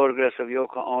collection of photographs of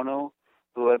Yoko Ono,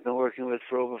 who I've been working with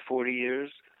for over 40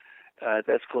 years.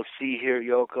 That's called See, Hear,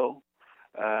 Yoko.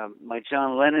 My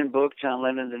John Lennon book, John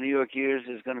Lennon, The New York Years,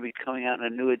 is going to be coming out in a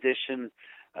new edition.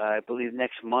 I believe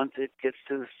next month it gets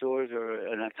to the stores, or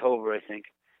in October, I think.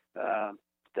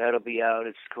 That'll be out.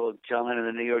 It's called John Lennon,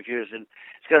 The New York Years, and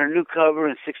it's got a new cover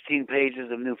and 16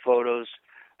 pages of new photos.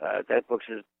 That book's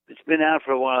it's been out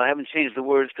for a while. I haven't changed the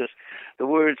words because the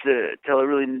words tell a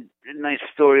really nice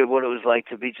story of what it was like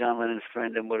to be John Lennon's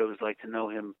friend and what it was like to know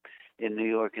him in New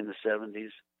York in the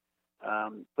 70s.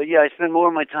 But yeah, I spend more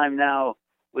of my time now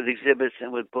with exhibits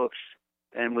and with books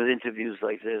and with interviews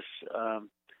like this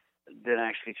than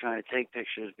actually trying to take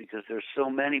pictures, because there's so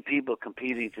many people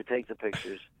competing to take the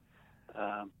pictures.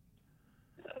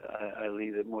 I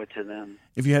leave it more to them.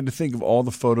 If you had to think of all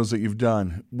the photos that you've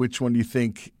done, which one do you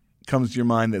think comes to your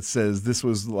mind that says this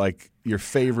was like your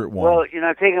favorite one? Well,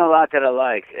 I've taken a lot that I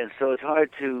like, and so it's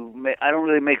hard to I don't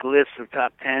really make lists of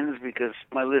top 10s because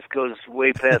my list goes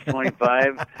way past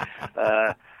 25.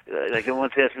 Like they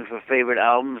once asked me for favorite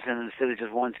albums, and instead of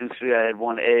just 1, 2, 3, I had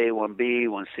 1A, 1B,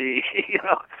 1C,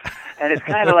 And it's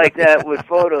kind of like that with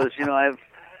photos.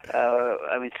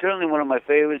 Certainly one of my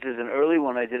favorites is an early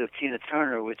one I did of Tina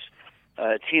Turner, which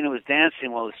Tina was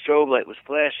dancing while the strobe light was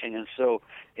flashing, and so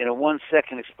in a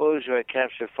 1-second exposure, I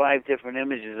captured 5 different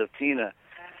images of Tina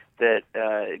that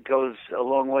goes a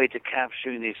long way to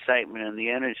capturing the excitement and the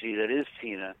energy that is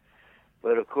Tina.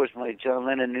 But of course, my John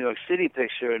Lennon New York City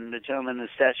picture and the John Lennon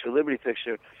Statue of Liberty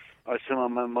picture are some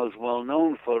of my most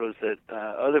well-known photos that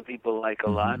other people like a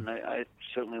lot, and I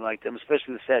certainly like them,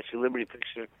 especially the Statue of Liberty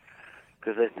picture,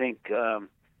 because I think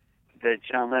that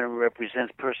John Lennon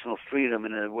represents personal freedom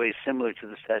in a way similar to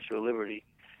the Statue of Liberty.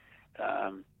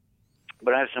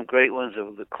 But I have some great ones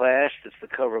of The Clash. That's the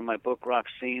cover of my book, Rock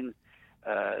Scene.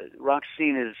 Rock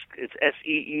Scene it's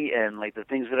SEEN, like the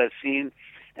things that I've seen,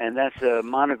 and that's a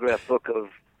monograph book of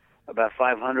about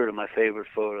 500 of my favorite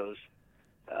photos.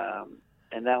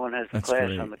 And that one has The Clash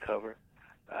great. On the cover.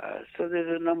 So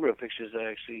there's a number of pictures I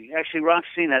actually Rock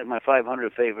Scene has my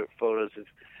 500 favorite photos if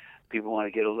people want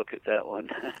to get a look at that one.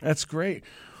 That's great.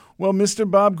 Well, Mr.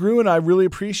 Bob Gruen, I really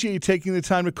appreciate you taking the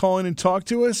time to call in and talk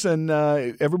to us. And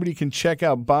everybody can check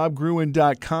out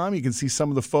bobgruen.com. You can see some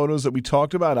of the photos that we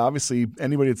talked about. Obviously,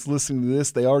 anybody that's listening to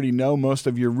this, they already know most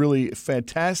of your really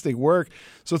fantastic work.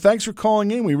 So thanks for calling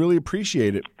in. We really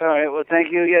appreciate it. All right. Well,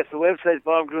 thank you. Yes, the website is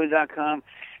bobgruen.com.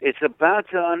 It's about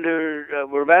to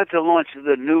we're about to launch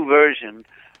the new version.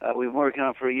 We've been working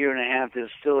on it for a year and a half. There's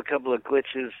still a couple of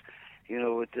glitches,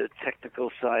 with the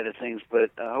technical side of things, but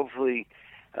hopefully,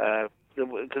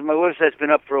 because my website's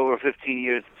been up for over 15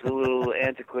 years, it's a little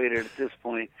antiquated at this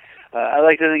point. I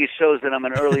like to think it shows that I'm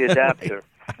an early adapter,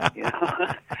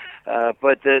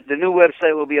 But the new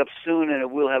website will be up soon, and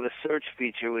it will have a search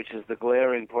feature, which is the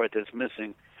glaring part that's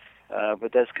missing.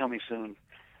 But that's coming soon.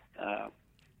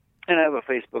 And I have a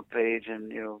Facebook page,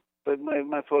 and but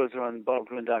my photos are on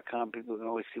bobgruen.com. People can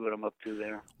always see what I'm up to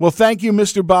there. Well, thank you,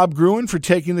 Mr. Bob Gruen, for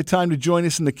taking the time to join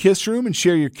us in the Kiss Room and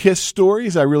share your Kiss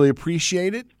stories. I really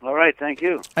appreciate it. All right, thank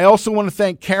you. I also want to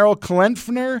thank Carol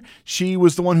Klempfner. She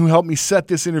was the one who helped me set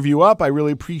this interview up. I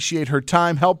really appreciate her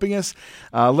time helping us.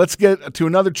 Let's get to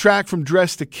another track from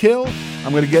Dress to Kill.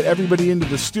 I'm going to get everybody into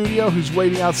the studio who's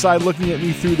waiting outside looking at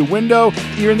me through the window.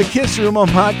 You're in the Kiss Room on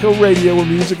Hot Co Radio, where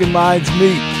music and minds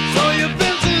meet. So you've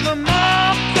been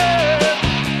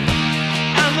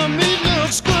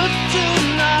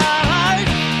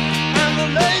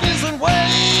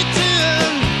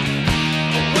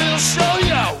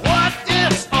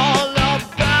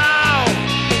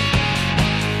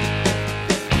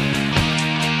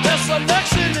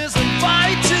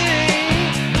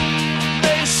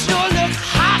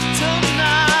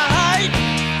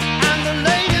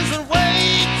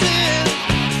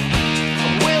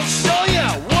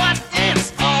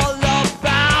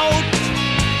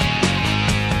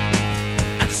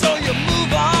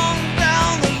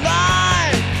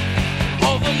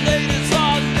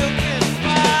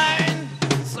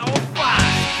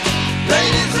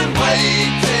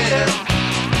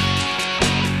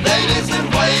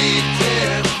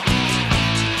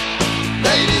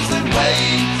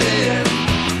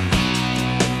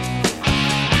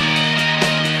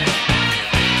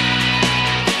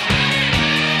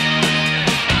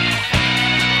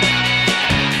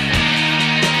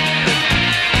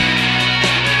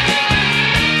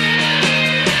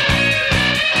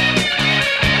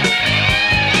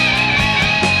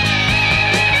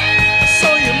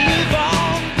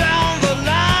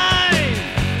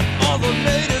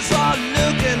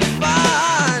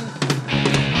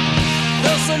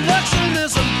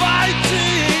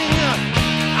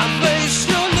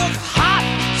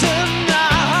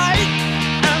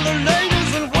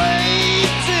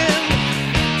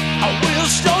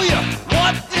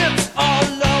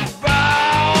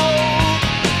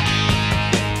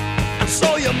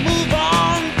move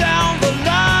on down the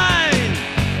line.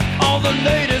 All the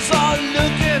ladies are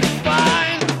looking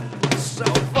fine, so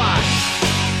fine.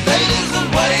 Ladies in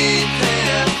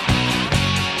waiting,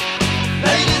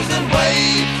 ladies in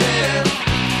waiting,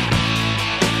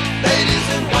 ladies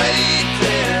in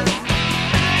waiting,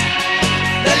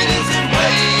 ladies in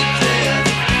waiting,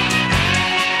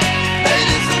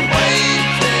 ladies in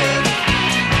waiting,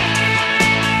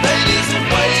 ladies in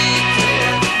waiting,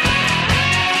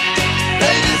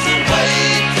 ladies in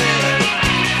waiting,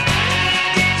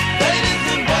 ladies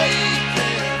in waiting.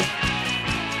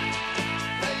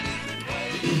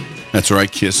 That's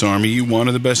right, Kiss Army. You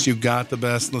wanted the best, you got the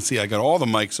best. Let's see, I got all the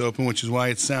mics open, which is why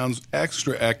it sounds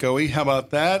extra echoey. How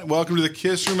about that? Welcome to the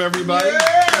Kiss Room, everybody. Yeah!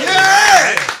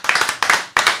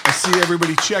 I see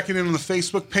everybody checking in on the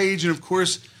Facebook page, and of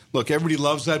course, look, everybody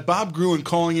loves that. Bob Gruen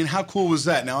calling in. How cool was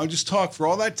that? Now, I just talked for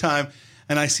all that time,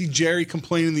 and I see Jerry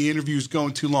complaining the interview's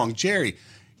going too long. Jerry,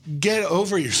 get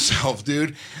over yourself,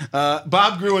 dude.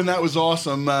 Bob Gruen, that was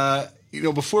awesome.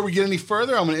 Before we get any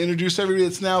further, I'm going to introduce everybody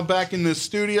that's now back in the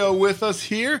studio with us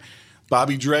here.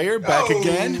 Bobby Dreyer, back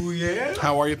again. Oh, yeah.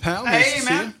 How are you, pal? Nice to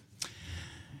see you.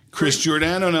 Chris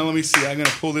Giordano. Now, let me see. I'm going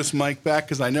to pull this mic back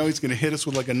because I know he's going to hit us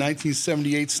with like a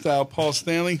 1978-style Paul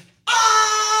Stanley. All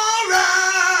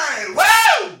right.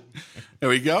 Woo! There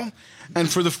we go. And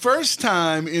for the first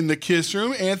time in the Kiss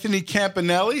Room, Anthony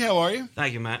Campanelli. How are you?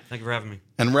 Thank you, Matt. Thank you for having me.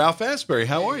 And Ralph Asbury.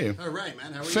 How are you? All right,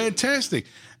 man. How are you? Fantastic.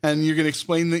 And you're going to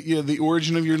explain the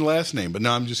origin of your last name. But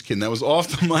no, I'm just kidding. That was off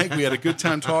the mic. We had a good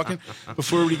time talking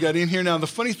before we got in here. Now, the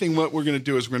funny thing, what we're going to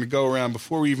do is we're going to go around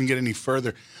before we even get any further.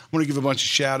 I want to give a bunch of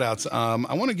shout-outs.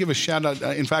 I want to give a shout-out.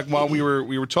 In fact, while we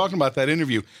were talking about that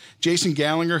interview, Jason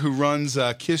Gallinger, who runs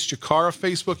Kiss Chikara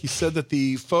Facebook, he said that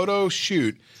the photo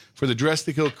shoot for the Dress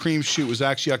to Kill Cream shoot was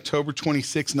actually October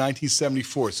 26,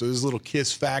 1974. So there's a little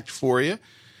Kiss fact for you.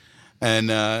 And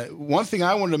one thing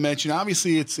I wanted to mention,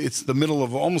 obviously it's the middle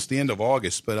of almost the end of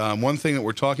August, but one thing that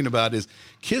we're talking about is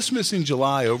Kissmas in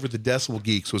July over at the Decibel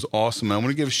Geeks was awesome. I want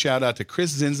to give a shout out to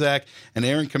Chris Zinzak and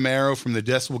Aaron Camaro from the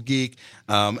Decibel Geek,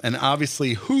 and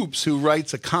obviously Hoops, who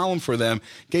writes a column for them,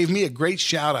 gave me a great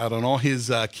shout out on all his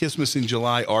Kissmas in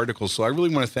July articles. So I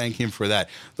really want to thank him for that.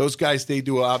 Those guys, they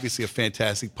do obviously a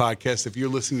fantastic podcast. If you're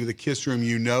listening to the Kiss Room,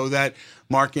 you know that.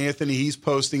 Mark Anthony, he's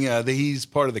posting, he's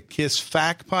part of the Kiss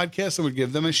Fact podcast. I would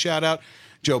give them a shout out.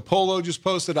 Joe Polo just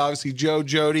posted. Obviously, Joe,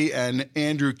 Jody, and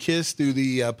Andrew Kiss do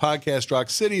the podcast Rock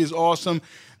City is awesome.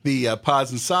 The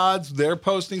Pods and Sods, they're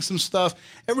posting some stuff.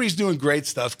 Everybody's doing great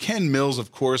stuff. Ken Mills,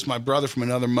 of course, my brother from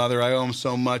another mother. I owe him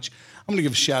so much. I'm going to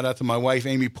give a shout out to my wife,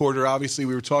 Amy Porter. Obviously,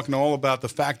 we were talking all about the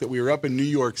fact that we were up in New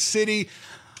York City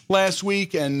last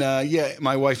week, and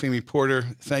my wife, Amy Porter,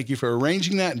 thank you for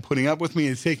arranging that and putting up with me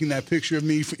and taking that picture of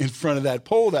me in front of that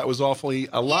pole. That was awfully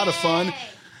a lot of fun.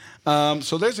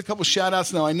 So there's a couple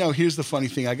shout-outs. Now, I know, here's the funny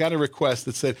thing. I got a request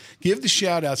that said, give the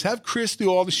shout-outs. Have Chris do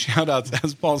all the shout-outs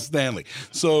as Paul Stanley.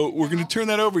 So we're going to turn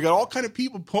that over. We got all kind of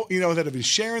people, that have been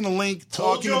sharing the link,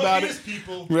 talking about it.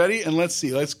 People. Ready? And let's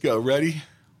see. Let's go. Ready?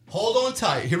 Hold on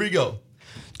tight. Here we go.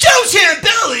 Joe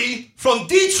Ciambelli from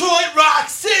Detroit Rock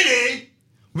City.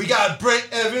 We got Brent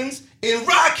Evans in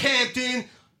Rockhampton,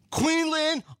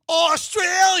 Queensland,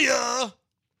 Australia.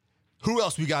 Who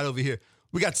else we got over here?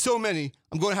 We got so many.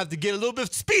 I'm going to have to get a little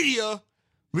bit speedier.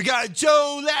 We got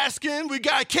Joe Laskin. We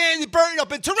got Candy Burton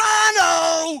up in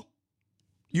Toronto.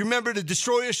 You remember the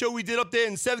Destroyer show we did up there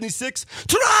in 76?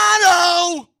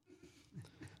 Toronto!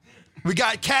 We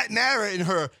got Kat Mara in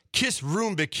her Kiss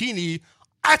Room bikini.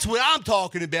 That's what I'm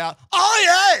talking about.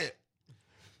 Oh, yeah!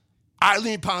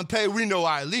 Eileen Pompey, we know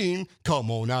Eileen.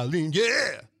 Come on, Eileen,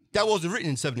 yeah. That wasn't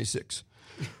written in 76.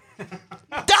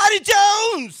 Dottie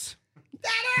Jones!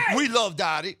 Dottie! We love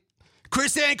Dottie.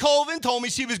 Chris Ann Colvin told me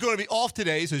she was going to be off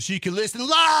today so she could listen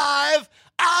live.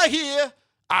 I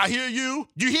hear you.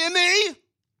 You hear me?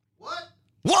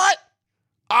 What?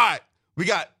 All right, we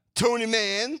got Tony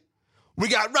Mann. We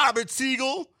got Robert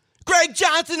Siegel. Greg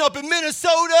Johnson up in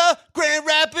Minnesota. Grand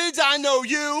Rapids, I know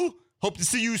you. Hope to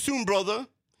see you soon, brother.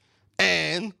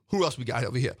 And who else we got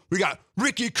over here? We got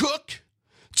Ricky Cook,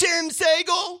 Jim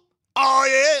Sagal, oh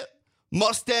yeah,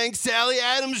 Mustang Sally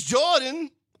Adams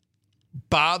Jordan,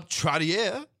 Bob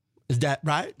Trottier, is that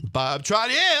right? Bob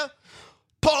Trottier,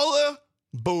 Paula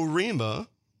Borima,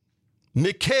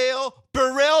 Mikhail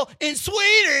Burrell in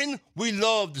Sweden. We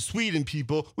love the Sweden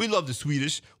people. We love the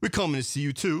Swedish. We're coming to see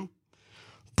you too.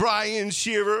 Brian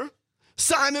Shearer,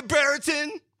 Simon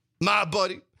Brereton, my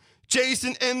buddy,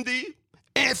 Jason MD,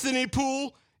 Anthony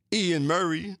Poole, Ian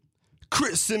Murray,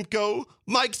 Chris Simcoe,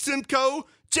 Mike Simcoe,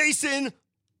 Jason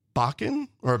Bakken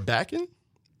or Bakken?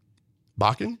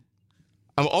 Bakken?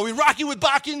 Are we rocking with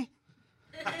Bakken?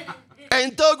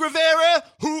 And Doug Rivera,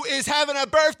 who is having a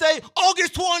birthday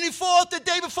August 24th, the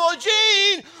day before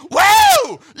Gene.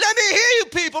 Woo! Let me hear you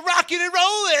people rocking and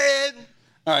rolling.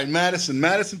 All right,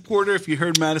 Madison Porter, if you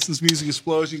heard Madison's Music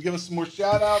Explosion, give us some more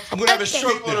shout-outs. I'm going to have a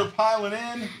stroke People that now. are piling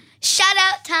in.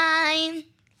 Shout-out time.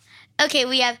 Okay,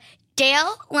 we have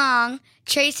Dale Long,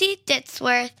 Tracy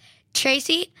Ditzworth,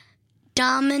 Tracy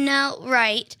Domino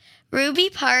Wright, Ruby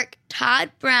Park,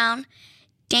 Todd Brown,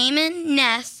 Damon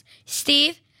Ness,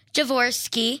 Steve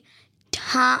Jaworski,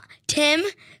 Tim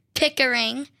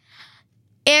Pickering,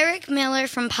 Eric Miller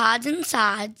from Pods and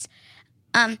Sods,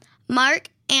 Mark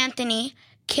Anthony,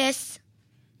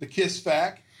 The Kiss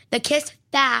Fact the Kiss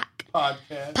Back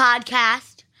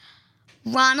podcast,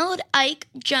 Ronald Ike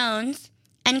Jones,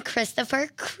 and Christopher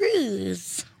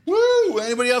Cruz. Woo!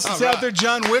 Anybody else that's out there?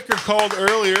 John Wicker called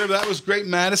earlier. That was great,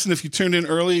 Madison. If you tuned in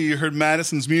earlier, you heard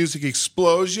Madison's Music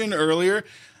Explosion earlier.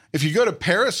 If you go to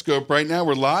Periscope right now,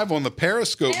 we're live on the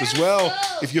Periscope as well.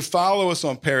 If you follow us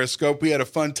on Periscope, we had a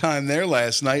fun time there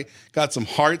last night. Got some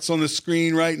hearts on the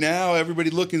screen right now. Everybody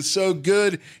looking so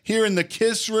good here in the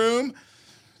Kiss Room.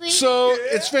 So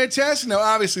it's fantastic. Now,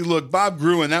 obviously, look, Bob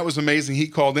Gruen, that was amazing. He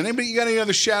called in. Anybody, you got any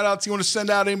other shout-outs you want to send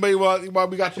out? Anybody while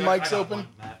we got the mics open?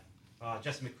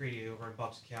 Jesse McCready over in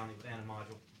Bucks County with Anna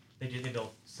Module. They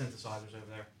build synthesizers over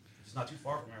there. It's not too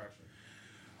far from there, actually.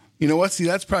 You know what? See,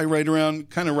 that's probably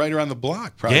kind of right around the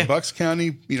block. Probably Yeah. Bucks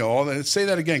County. You know, all that. Say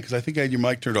that again, because I think I had your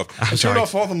mic turned off. I turned sorry.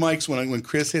 off all the mics when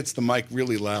Chris hits the mic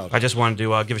really loud. I just wanted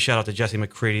to give a shout out to Jesse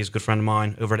McCready. He's a good friend of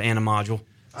mine over at Anna Module.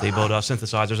 They build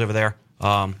synthesizers over there.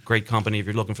 Great company if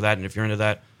you're looking for that and if you're into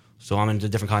that. So I'm into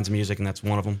different kinds of music, and that's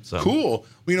one of them. So Cool. Well,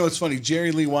 you know, it's funny.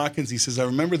 Jerry Lee Watkins, he says, I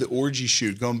remember the orgy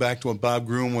shoot, going back to what Bob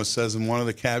Gruen says, and one of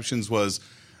the captions was,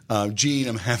 Gene,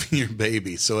 I'm having your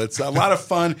baby. So it's a lot of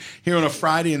fun here on a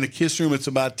Friday in the Kiss Room. It's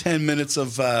about 10 minutes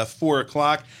of 4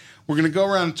 o'clock. We're going to go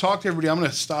around and talk to everybody. I'm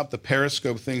going to stop the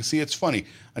Periscope thing. See, it's funny.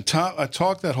 I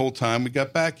talked that whole time. We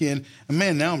got back in, and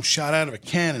man, now I'm shot out of a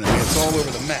cannon. I mean, it's all over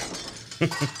the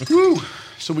map. Woo!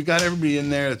 So we got everybody in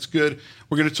there. That's good.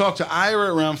 We're going to talk to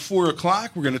Ira around 4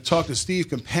 o'clock. We're going to talk to Steve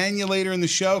Campagna later in the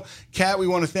show. Kat, we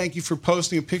want to thank you for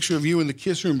posting a picture of you in the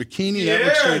Kiss Room bikini. That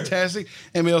looks fantastic.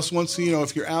 Anybody else wants to,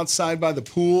 if you're outside by the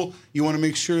pool, you want to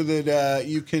make sure that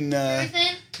you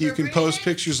can post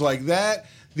pictures like that.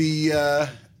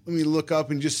 Let me look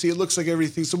up and just see. It looks like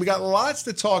everything. So we got lots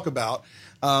to talk about.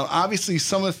 Obviously,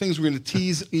 some of the things we're going to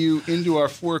tease you into our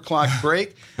 4 o'clock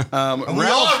break. We are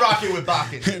rocking with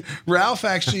Bakken. Ralph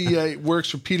actually works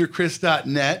for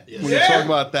PeterChris.net. We're going to talk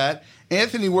about that.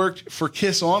 Anthony worked for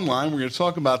Kiss Online. We're going to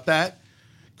talk about that.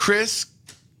 Chris,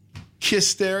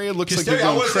 Kissteria, looks like you're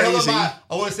going crazy. I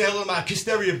want to say hello to my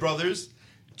Kissteria brothers,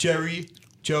 Jerry,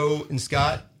 Joe, and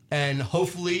Scott. And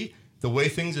hopefully, the way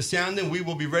things are sounding, we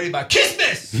will be ready by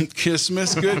Kissmas!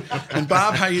 Kissmas, good. And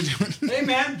Bob, how you doing? Hey,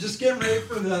 man, just getting ready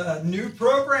for the new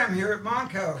program here at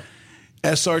Monco.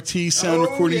 SRT sound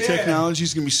recording technology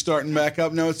is going to be starting back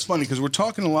up. Now, it's funny because we're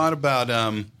talking a lot about,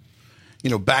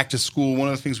 back to school. One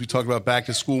of the things we talk about back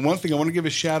to school. One thing I want to give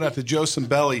a shout out to Joe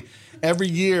Cimbelli. Every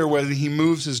year, whether he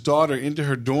moves his daughter into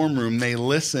her dorm room, they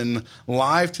listen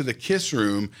live to the Kiss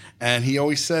Room, and he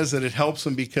always says that it helps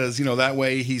him because that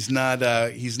way he's not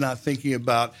thinking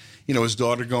about his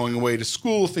daughter going away to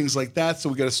school, things like that. So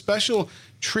we got a special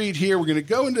treat here. We're going to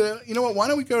go into why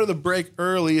don't we go to the break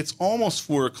early? It's almost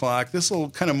 4 o'clock. This will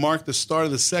kind of mark the start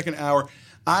of the second hour.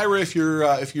 Ira, if you're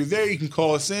there, you can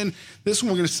call us in. This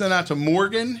one we're going to send out to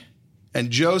Morgan and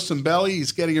Joe Cimbelli.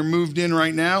 He's getting her moved in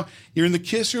right now. You're in the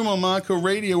Kiss Room on Monco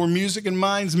Radio, where music and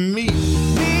minds meet.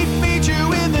 Meet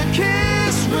you in the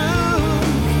Kiss Room.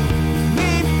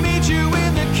 Meet you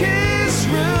in the Kiss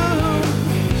Room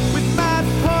with Matt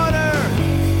Porter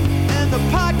and the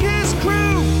Podcast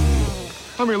Crew.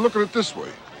 I mean, look at it this way.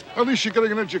 At least you're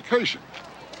getting an education.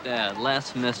 Dad,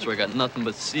 last semester I got nothing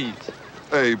but C's.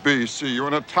 A, B, C, you're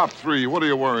in the top 3. What are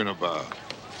you worrying about?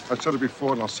 I said it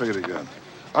before and I'll say it again.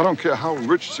 I don't care how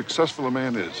rich, successful a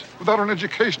man is. Without an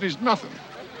education, he's nothing.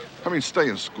 I mean, stay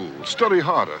in school, study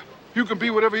harder. You can be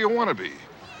whatever you want to be.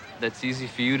 That's easy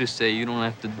for you to say. You don't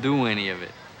have to do any of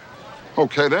it.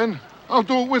 Okay, then. I'll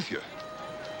do it with you.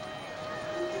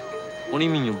 What do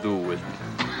you mean you'll do it with me?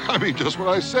 I mean, just what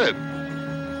I said.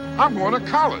 I'm going to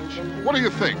college. What do you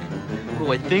think? What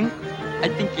do I think? I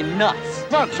think you're nuts.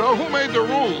 Nuts, so who made the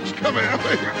rules? Come here. I'm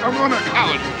going to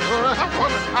college. All right, I'm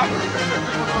going to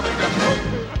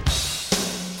college.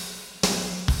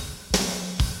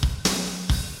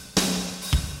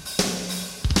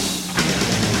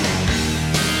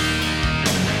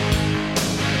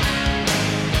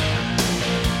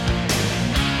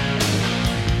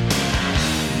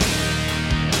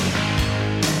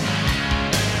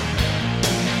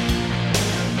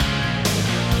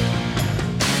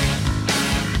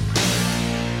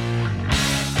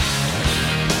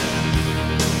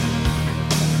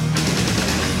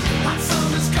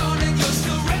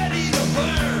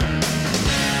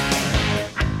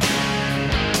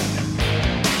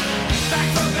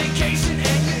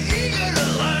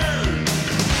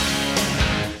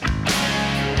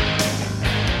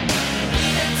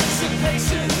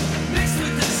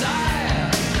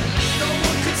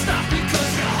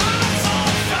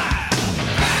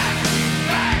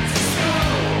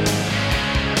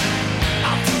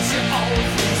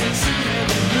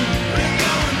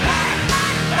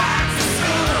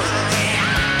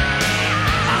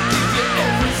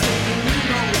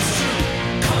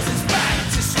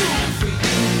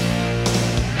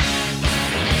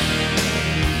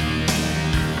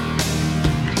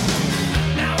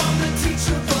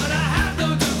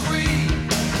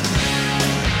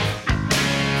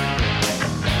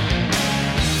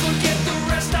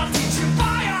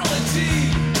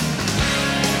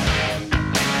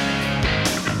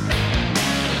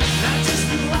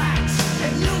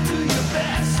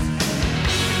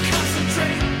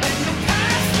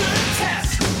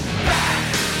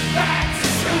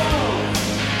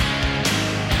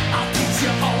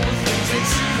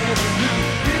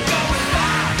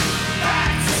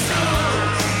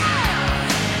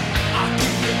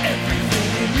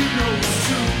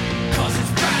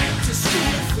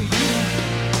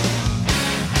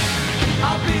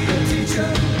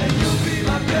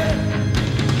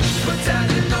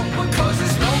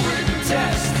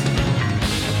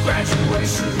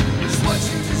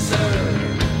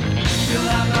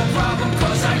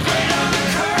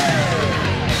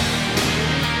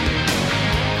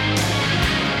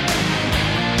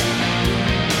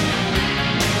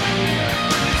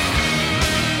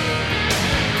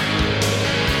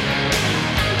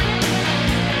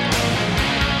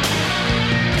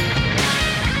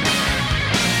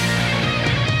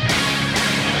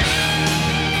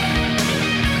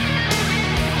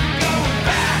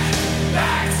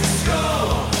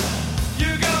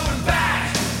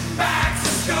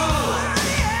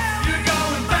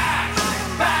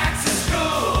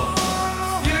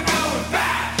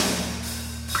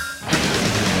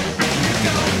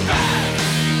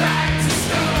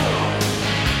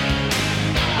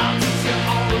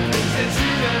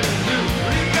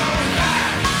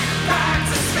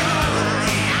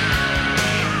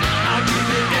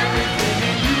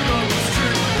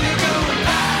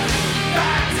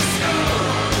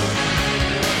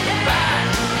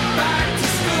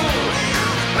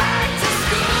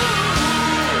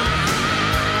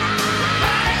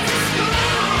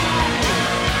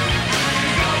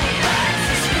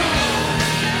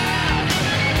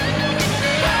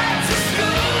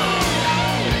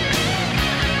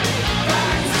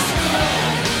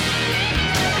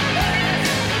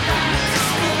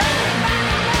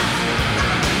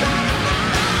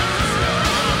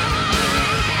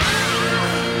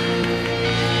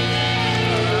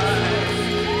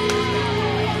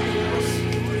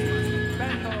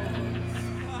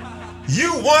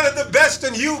 wanted the best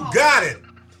and you got it.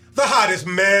 The hottest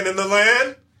man in the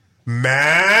land,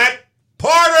 Matt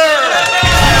Porter!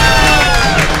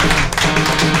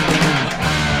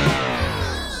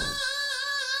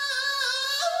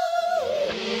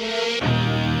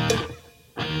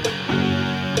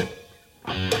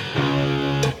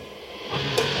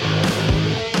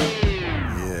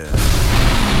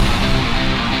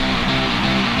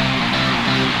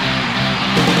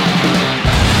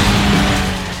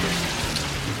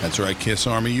 That's right, Kiss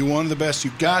Army. You wanted the best.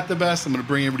 You got the best. I'm going to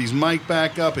bring everybody's mic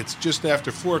back up. It's just after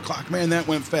 4 o'clock. Man, that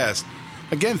went fast.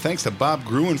 Again, thanks to Bob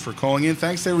Gruen for calling in.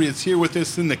 Thanks to everybody that's here with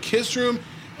us in the Kiss Room.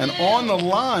 And on the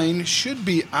line should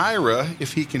be Ira,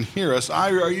 if he can hear us.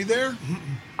 Ira, are you there?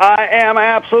 I am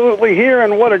absolutely here,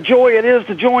 and what a joy it is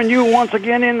to join you once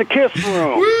again in the Kiss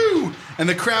Room. Woo! And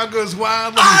the crowd goes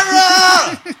wild.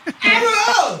 Ira!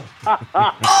 Ira!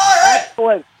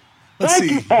 Excellent.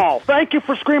 Thank you, Paul. Thank you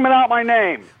for screaming out my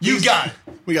name. You got it.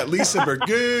 We got Lisa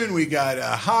Burgoon. We got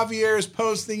Javier's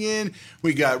posting in.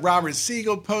 We got Robert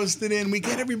Siegel posted in. We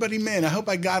got everybody, man. I hope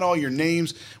I got all your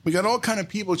names. We got all kind of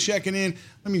people checking in.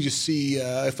 Let me just see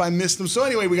if I missed them. So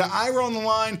anyway, we got Ira on the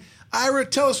line. Ira,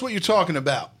 tell us what you're talking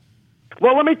about.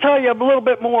 Well, let me tell you a little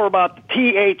bit more about the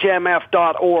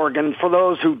thmf.org. And for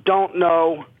those who don't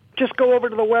know, just go over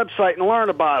to the website and learn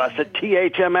about us at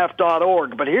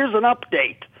thmf.org. But here's an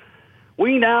update.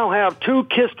 We now have 2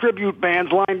 KISS tribute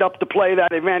bands lined up to play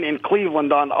that event in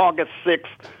Cleveland on August 6th,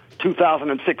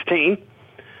 2016.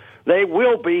 They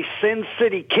will be Sin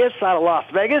City Kiss out of Las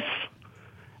Vegas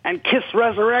and Kiss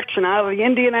Resurrection out of the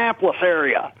Indianapolis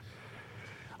area.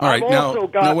 All right,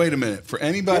 now wait a minute. For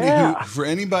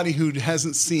anybody who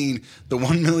hasn't seen the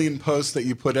 1 million posts that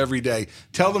you put every day,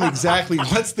 tell them exactly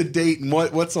what's the date and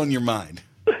what's on your mind.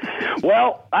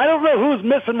 Well, I don't know who's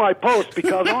missing my post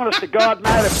because, honest to God,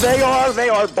 Matt, if they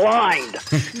are blind.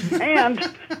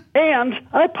 And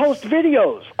I post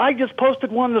videos. I just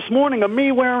posted one this morning of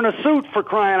me wearing a suit, for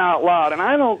crying out loud, and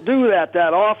I don't do that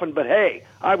often, but hey,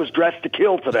 I was dressed to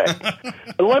kill today.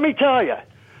 But let me tell you,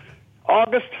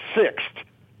 August 6th,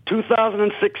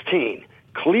 2016,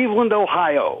 Cleveland,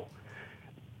 Ohio,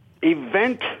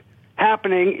 event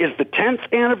happening is the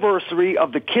 10th anniversary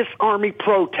of the KISS Army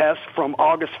protest from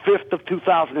August 5th of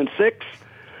 2006.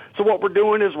 So what we're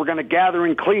doing is we're going to gather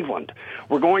in Cleveland.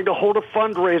 We're going to hold a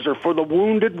fundraiser for the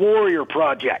Wounded Warrior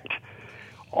Project.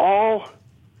 All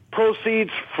proceeds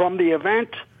from the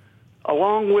event,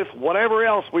 along with whatever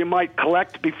else we might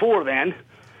collect before then,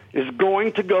 is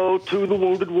going to go to the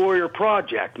Wounded Warrior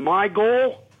Project. My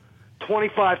goal,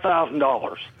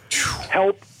 $25,000.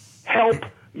 Help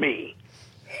me.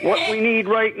 What we need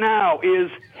right now is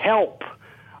help.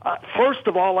 First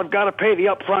of all, I've got to pay the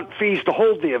upfront fees to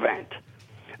hold the event.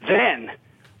 Then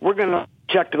we're going to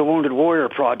check to the Wounded Warrior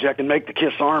Project and make the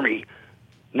KISS Army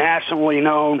nationally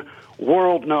known,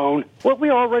 world known, what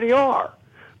we already are.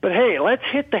 But hey, let's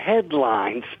hit the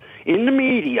headlines in the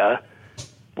media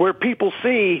where people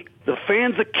see the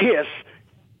fans of KISS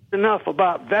enough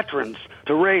about veterans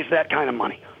to raise that kind of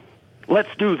money.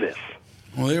 Let's do this.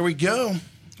 Well, there we go.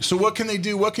 So what can they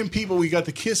do? What can people, we got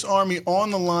the KISS Army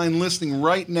on the line listening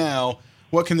right now.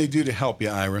 What can they do to help you,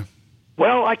 Ira?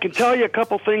 Well, I can tell you a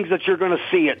couple things that you're going to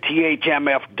see at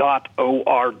thmf.org.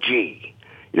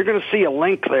 You're going to see a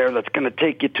link there that's going to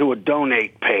take you to a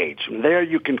donate page. From there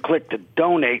you can click to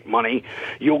donate money.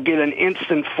 You'll get an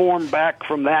instant form back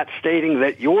from that stating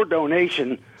that your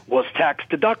donation was tax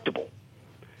deductible.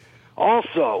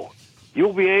 Also,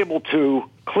 you'll be able to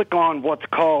click on what's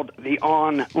called the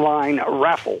online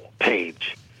raffle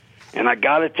page. And I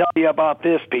got to tell you about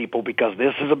this, people, because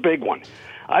this is a big one.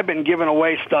 I've been giving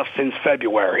away stuff since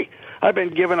February. I've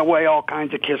been giving away all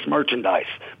kinds of KISS merchandise,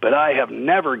 but I have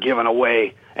never given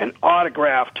away an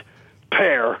autographed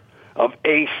pair of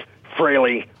Ace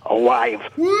Frehley Alive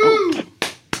boots.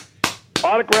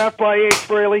 Autographed by Ace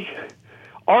Frehley,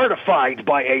 artified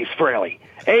by Ace Frehley.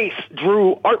 Ace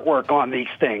drew artwork on these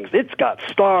things. It's got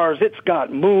stars, it's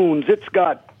got moons, it's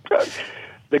got...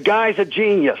 The guy's a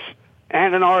genius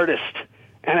and an artist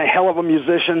and a hell of a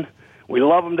musician. We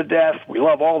love him to death. We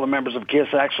love all the members of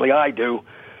KISS. Actually, I do.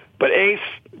 But Ace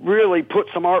really put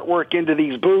some artwork into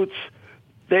these boots.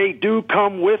 They do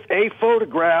come with a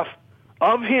photograph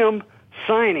of him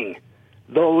signing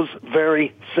those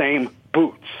very same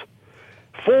boots.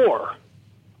 For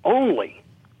only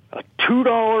a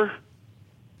 $2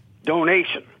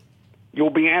 donation,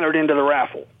 you'll be entered into the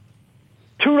raffle.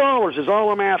 $2 is all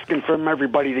I'm asking from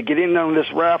everybody to get in on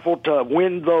this raffle to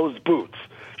win those boots.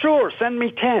 Sure, send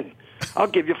me 10. I'll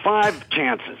give you 5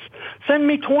 chances. Send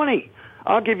me 20.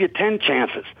 I'll give you 10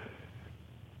 chances.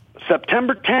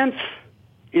 September 10th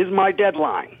is my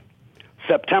deadline.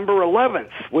 September 11th,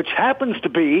 which happens to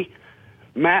be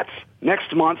Matt's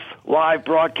next month's live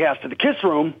broadcast of the Kiss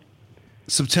Room.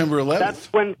 September 11th.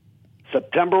 That's when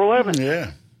September 11th.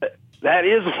 Yeah. That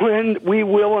is when we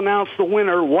will announce the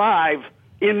winner live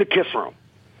in the Kiss Room.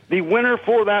 The winner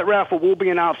for that raffle will be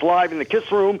announced live in the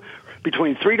Kiss Room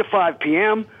between 3 to 5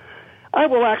 p.m. I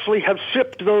will actually have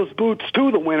shipped those boots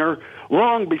to the winner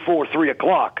long before 3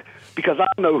 o'clock because I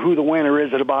know who the winner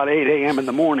is at about 8 a.m. in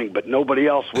the morning, but nobody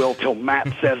else will till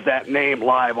Matt says that name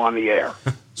live on the air.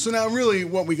 So now really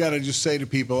what we got to just say to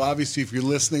people, obviously if you're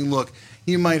listening, look,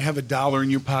 you might have $1 in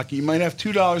your pocket. You might have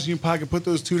 $2 in your pocket. Put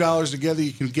those $2 together.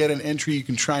 You can get an entry. You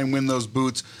can try and win those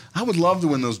boots. I would love to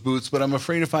win those boots, but I'm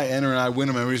afraid if I enter and I win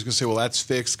them, everybody's going to say, well, that's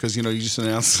fixed because, you just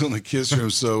announced it on the Kiss Room.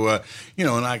 So,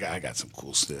 and I got some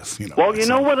cool stuff. Well, you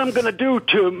know what I'm going to do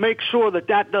to make sure that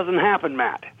doesn't happen,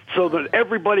 Matt, so that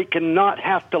everybody cannot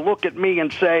have to look at me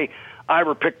and say,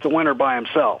 Ira picked the winner by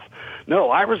himself. No,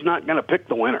 Ira's not going to pick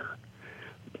the winner.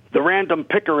 The random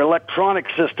picker electronic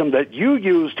system that you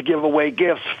use to give away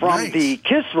gifts from the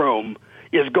Kiss Room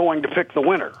is going to pick the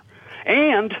winner.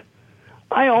 And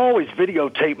I always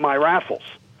videotape my raffles.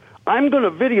 I'm going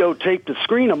to videotape the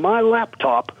screen of my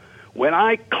laptop when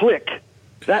I click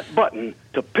that button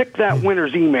to pick that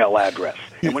winner's email address.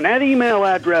 And when that email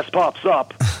address pops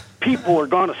up, people are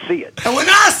going to see it. And when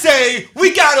I say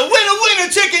we got a winner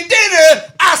chicken dinner,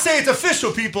 I say it's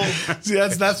official, people. See,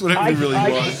 that's what everybody really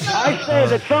wants. I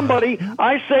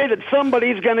say that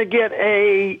somebody's going to get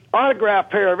a autographed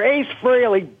pair of Ace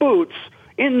Frehley boots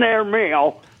in their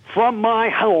mail from my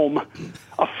home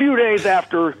a few days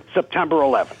after September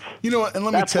 11th. You know what? And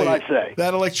let me tell you, that's what I say.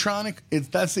 That electronic,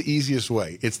 that's the easiest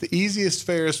way. It's the easiest,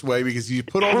 fairest way because you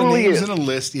put all the Truly names is. in a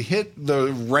list, you hit the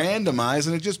randomize,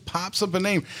 and it just pops up a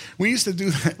name. We used to do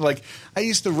that. Like, I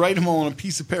used to write them all on a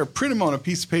piece of paper, print them on a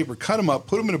piece of paper, cut them up,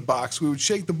 put them in a box. We would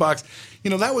shake the box.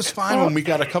 That was fine when we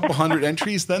got a couple hundred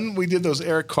entries. Then we did those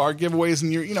Eric Carr giveaways,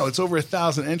 and it's over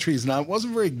 1,000 entries. Now, it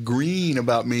wasn't very green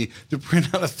about me to print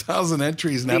out 1,000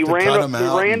 entries and have to cut them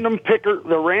out.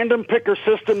 The random picker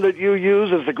system that you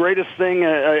use is the greatest thing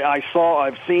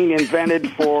I've seen invented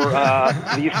for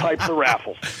these types of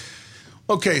raffles.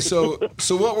 Okay, so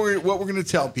what we're going to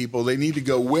tell people, they need to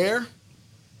go where?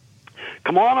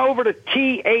 Come on over to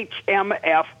thmf.org.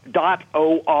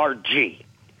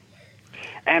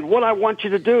 And what I want you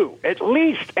to do, at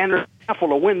least enter the raffle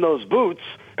to win those boots.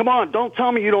 Come on, don't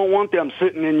tell me you don't want them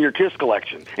sitting in your Kiss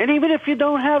collection. And even if you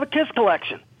don't have a Kiss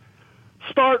collection,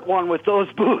 start one with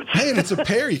those boots. Hey, and it's a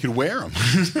pair. You can wear them.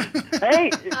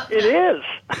 Hey, it is.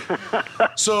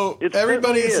 So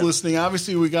everybody that's listening,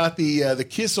 obviously we got the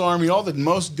Kiss Army, all the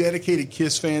most dedicated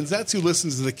Kiss fans. That's who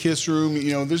listens to the Kiss Room.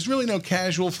 There's really no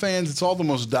casual fans. It's all the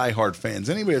most diehard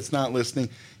fans. Anybody that's not listening,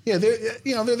 they're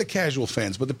the casual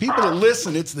fans. But the people that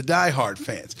listen, it's the diehard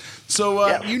fans.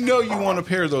 So you want a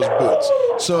pair of those boots.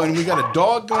 So, and we got a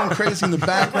dog going crazy in the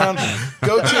background.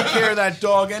 Go take care of that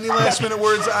dog. Any last minute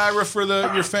words, Ira, for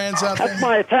your fans out there? That's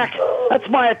my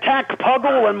attack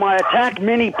Puggle and my attack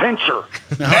Mini Pincher.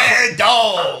 Mad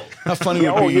dog. How funny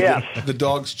would it be if the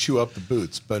dogs chew up the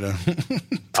boots? But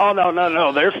Oh,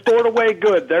 no. They're stored away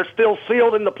good. They're still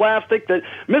sealed in the plastic.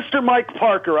 Mr. Mike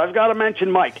Parker, I've got to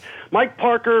mention Mike. Mike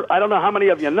Parker, I don't know how many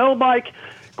of you know Mike.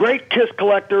 Great Kiss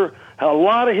collector. A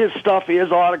lot of his stuff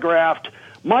is autographed.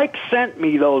 Mike sent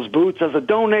me those boots as a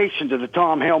donation to the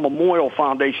Tom Hale Memorial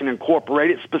Foundation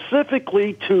Incorporated,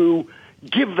 specifically to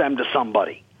give them to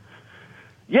somebody.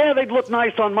 Yeah, they'd look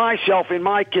nice on my shelf in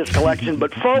my Kiss collection,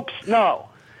 but folks, no.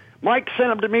 Mike sent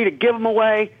them to me to give them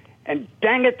away, and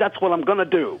dang it, that's what I'm going to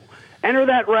do. Enter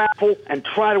that raffle and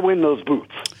try to win those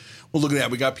boots. Well, look at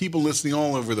that. We got people listening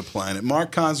all over the planet.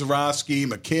 Mark Konzarowski,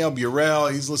 Mikhail Burrell,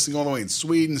 he's listening all the way in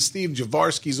Sweden. Steve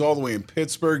Javarski's all the way in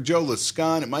Pittsburgh. Joe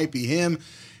Lascon, it might be him.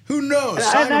 Who knows?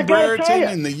 Simon Brereton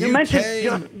in the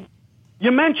UK.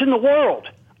 You mentioned the world.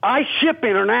 I ship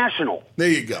international. There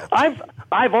you go.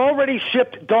 I've already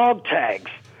shipped dog tags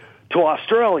to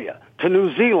Australia, to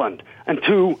New Zealand, and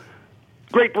to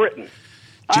Great Britain.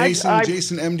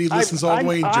 Jason MD listens all the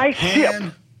way in Japan. I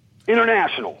ship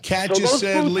international. Kat just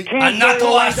said,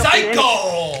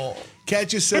 Kat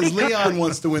just says Leon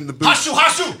wants to win the boots.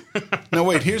 Hashu! Now,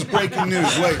 wait, here's breaking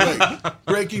news. Wait.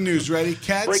 Breaking news, ready?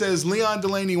 Kat says Leon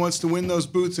Delaney wants to win those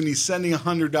boots, and he's sending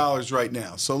 $100 right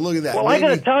now. So look at that. Well, I got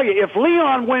to tell you, if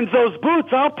Leon wins those boots,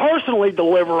 I'll personally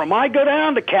deliver them. I go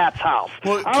down to Kat's house.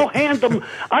 I'll hand them.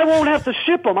 I won't have to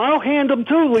ship them. I'll hand them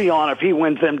to Leon if he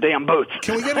wins them damn boots.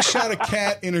 Can we get a shot of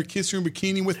Kat in her Kiss Room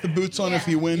bikini with the boots on if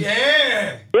you win?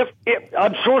 Yeah. If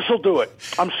I'm sure she'll do it.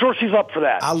 I'm sure she's up for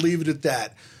that. I'll leave it at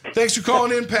that. Thanks for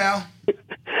calling in, pal.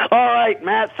 All right,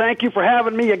 Matt, thank you for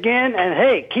having me again. And,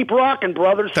 hey, keep rocking,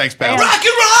 brothers. Thanks, pal. Rock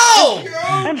and roll!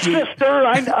 And sister,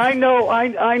 I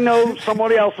know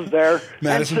somebody else is there.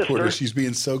 Madison and Porter, she's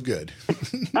being so good.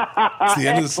 It's the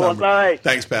end of the summer. All right.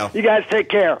 Thanks, pal. You guys take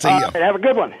care. See ya. All right, have a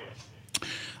good one.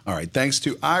 All right, thanks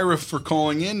to Ira for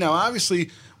calling in. Now,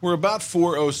 obviously, we're about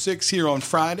 4:06 here on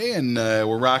Friday, and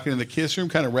we're rocking in the Kiss Room,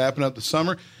 kind of wrapping up the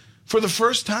summer. For the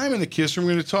first time in the Kiss Room,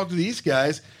 we're going to talk to these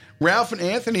guys. Ralph and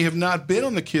Anthony have not been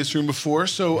on the Kiss Room before,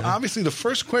 so obviously the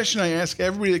first question I ask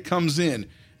everybody that comes in,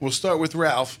 we'll start with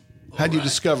Ralph. How'd you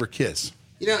discover Kiss?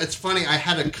 You know, it's funny. I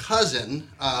had a cousin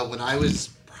when I was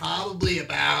probably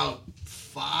about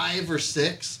 5 or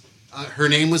 6. Her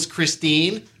name was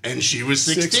Christine, and she was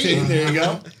 16. There you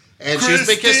go. And she was a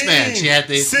big Kiss fan. She had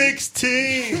the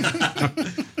 16.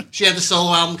 She had the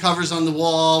solo album covers on the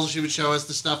walls. She would show us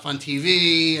the stuff on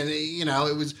TV, and you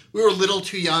know, we were a little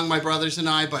too young, my brothers and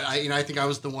I. But I think I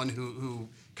was the one who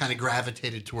kind of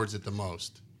gravitated towards it the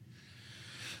most.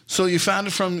 So you found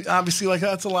it from, obviously, like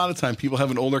that's a lot of time. People have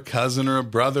an older cousin or a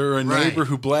brother or a neighbor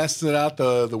who blasted it out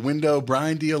the window.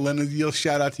 Brian Deal, Leonard Deal,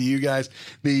 shout out to you guys.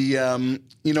 And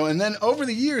then over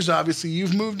the years, obviously,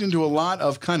 you've moved into a lot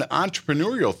of kind of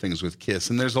entrepreneurial things with Kiss,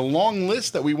 and there's a long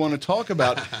list that we want to talk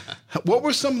about. What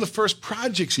were some of the first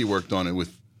projects you worked on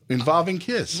involving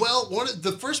Kiss? Well,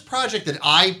 the first project that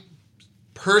I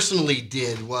personally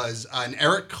did was an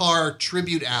Eric Carr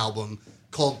tribute album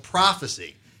called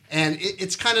Prophecy. And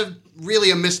it's kind of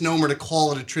really a misnomer to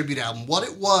call it a tribute album. What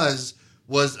it was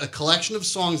a collection of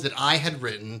songs that I had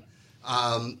written.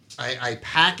 I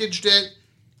packaged it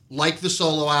like the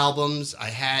solo albums. I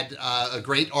had a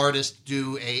great artist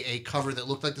do a cover that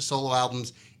looked like the solo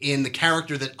albums in the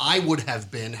character that I would have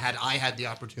been had I had the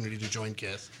opportunity to join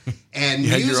Kiss. And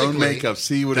you had your own makeup.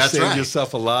 See, you would have saved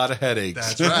yourself a lot of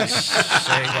headaches. That's right.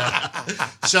 There you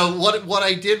go. So what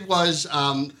I did was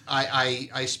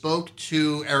I spoke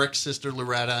to Eric's sister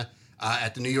Loretta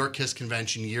at the New York Kiss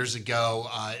convention years ago.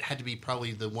 It had to be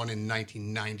probably the one in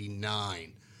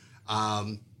 1999.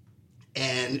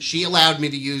 And she allowed me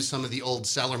to use some of the old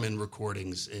Sellerman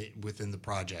recordings within the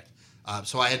project.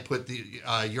 So I had put the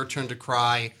Your Turn to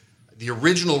Cry, the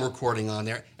original recording on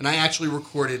there, and I actually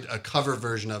recorded a cover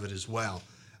version of it as well.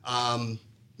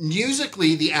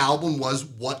 Musically, the album was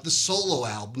what the solo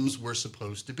albums were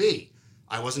supposed to be.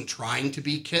 I wasn't trying to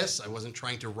be Kiss. I wasn't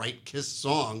trying to write Kiss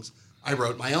songs. I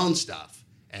wrote my own stuff,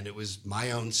 and it was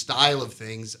my own style of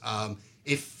things.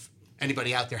 If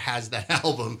anybody out there has that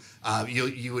album,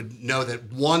 you would know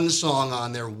that one song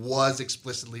on there was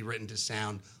explicitly written to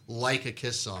sound like a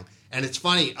Kiss song. And it's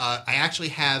funny, I actually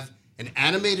have an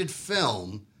animated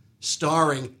film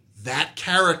starring that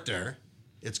character.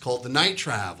 It's called The Night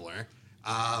Traveler.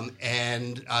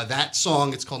 And that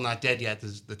song, it's called Not Dead Yet,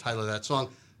 the title of that song,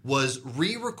 was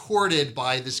re-recorded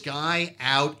by this guy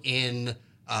out in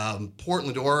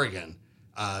Portland, Oregon.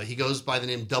 He goes by the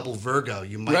name Double Virgo.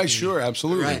 You might sure,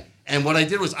 absolutely. Right. And what I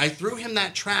did was I threw him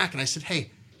that track and I said,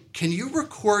 hey, can you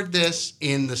record this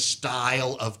in the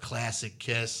style of classic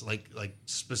Kiss, like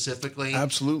specifically?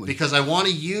 Absolutely. Because I want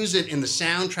to use it in the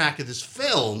soundtrack of this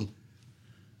film,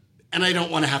 and I don't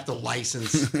want to have to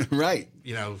license, right?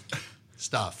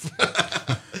 Stuff.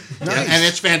 Nice. And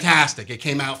it's fantastic. It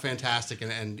came out fantastic,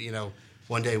 and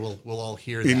one day we'll all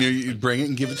hear that. You bring it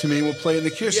and give it to me, and we'll play it in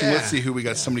the Kiss. And let's see who we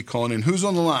got. Somebody calling in. Who's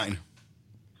on the line?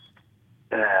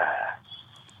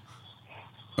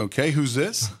 Okay, who's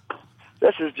this?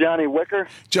 This is Johnny Wicker.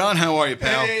 John, how are you,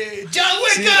 pal? Hey, John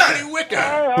Wicker! Johnny Wicker!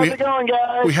 Hey, how's it going,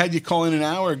 guys? We had you call in an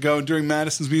hour ago during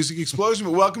Madison's Music Explosion,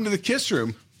 but welcome to the Kiss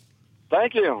Room.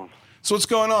 Thank you. So what's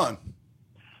going on?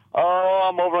 Oh,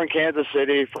 I'm over in Kansas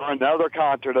City for another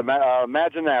concert.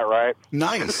 Imagine that, right?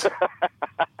 Nice.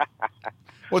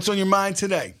 What's on your mind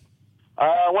today?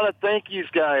 I want to thank you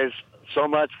guys so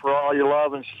much for all your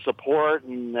love and support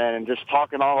and just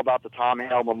talking all about the Tommy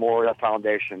Hale Memorial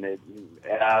Foundation.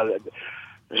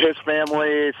 His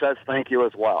family says thank you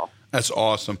as well. That's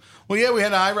awesome. Well, yeah, we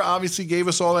had Ira obviously gave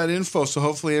us all that info, so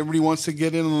hopefully everybody wants to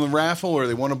get in on the raffle or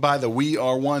they want to buy the We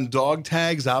Are One dog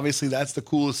tags. Obviously, that's the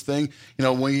coolest thing. We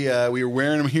were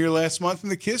wearing them here last month in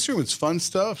the Kiss Room. It's fun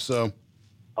stuff. So.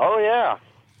 Oh, yeah.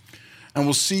 And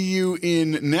we'll see you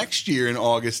in next year in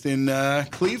August in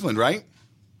Cleveland, right?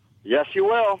 Yes, you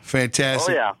will.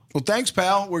 Fantastic. Oh, yeah. Well, thanks,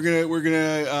 pal. We're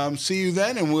gonna see you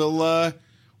then, and we'll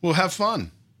have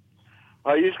fun.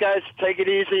 You guys take it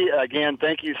easy. Again,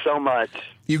 thank you so much.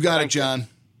 You got it, John.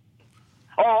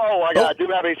 I do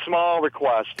have a small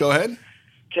request. Go ahead.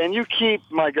 Can you keep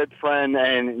my good friend,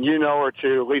 and you know her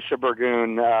too, Lisa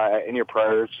Burgoon, in your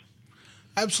prayers?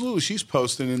 Absolutely. She's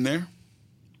posting in there.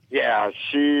 Yeah,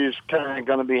 she's kind of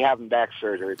going to be having back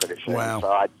surgery pretty soon. Wow.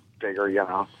 So I figure,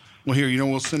 Well, here,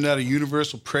 we'll send out a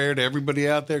universal prayer to everybody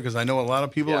out there because I know a lot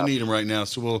of people that need them right now.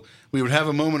 So we would have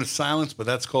a moment of silence, but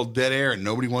that's called dead air, and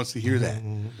nobody wants to hear that.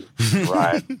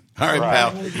 Right. All right, pal.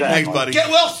 Exactly. Thanks, buddy. Get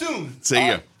well soon. See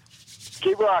ya.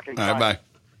 Keep rocking. All right, bye.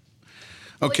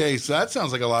 Okay, so that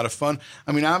sounds like a lot of fun.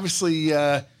 I mean, obviously,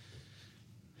 that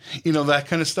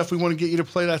kind of stuff. We want to get you to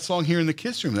play that song here in the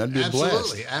Kiss Room. That'd be a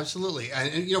blast. Absolutely.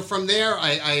 And from there,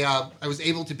 I was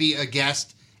able to be a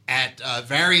guest at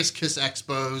various Kiss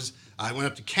expos. I went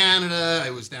up to Canada. I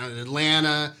was down in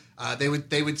Atlanta. They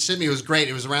would send me. It was great.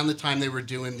 It was around the time they were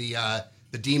doing the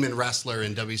Demon Wrestler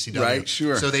in WCW. Right,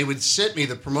 sure. So they would sit me.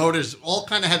 The promoters all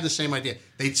kind of had the same idea.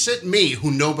 They'd sit me,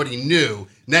 who nobody knew,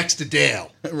 next to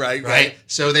Dale. Right.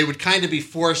 So they would kind of be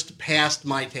forced past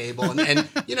my table, and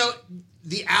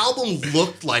the album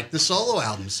looked like the solo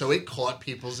album, so it caught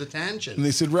people's attention. And they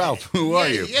said, "Ralph, who are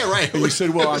you?" Yeah, right. And you said,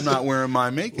 "Well, I'm not wearing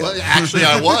my makeup." Well, actually,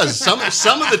 I was. Some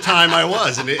of the time I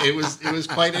was, and it was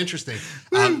quite interesting.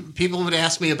 People would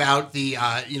ask me about the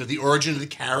the origin of the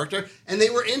character, and they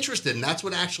were interested, and that's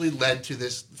what actually led to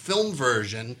this film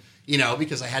version.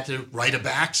 Because I had to write a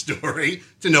backstory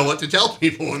to know what to tell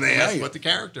people when they asked what the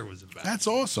character was about. That's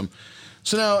awesome.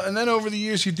 So now, and then over the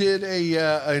years, you did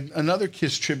another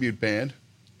Kiss tribute band,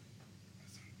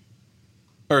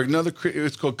 or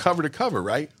it's called Cover to Cover,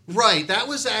 right? Right. That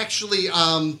was actually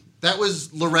that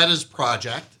was Loretta's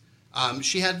project.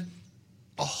 She had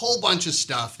a whole bunch of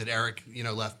stuff that Eric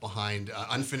left behind,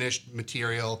 unfinished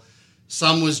material.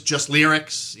 Some was just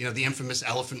lyrics, the infamous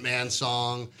Elephant Man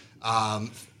song,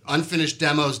 unfinished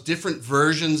demos, different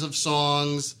versions of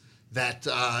songs that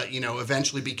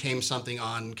eventually became something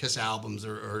on Kiss albums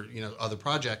or other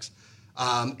projects.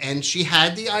 And she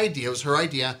had the idea, it was her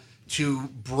idea, to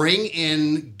bring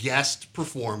in guest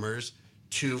performers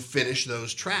to finish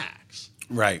those tracks.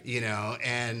 Right.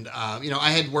 And I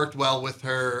had worked well with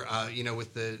her,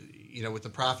 with the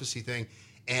Prophecy thing,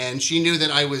 and she knew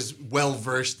that I was well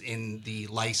versed in the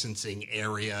licensing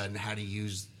area and how to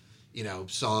use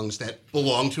songs that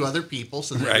belong to other people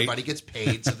so that everybody gets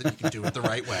paid so that you can do it the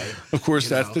right way. Of course,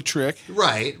 that's the trick.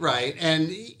 Right. And,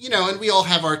 and we all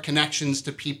have our connections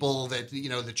to people that,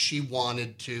 that she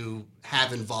wanted to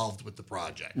have involved with the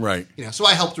project. Right. So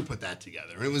I helped her put that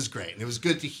together, and it was great. And it was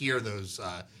good to hear those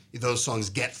songs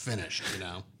get finished,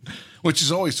 Which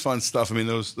is always fun stuff. I mean,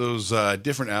 those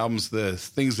different albums, the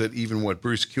things that even what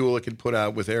Bruce Kulick had put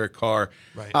out with Eric Carr,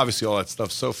 obviously all that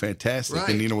stuff's so fantastic. Right.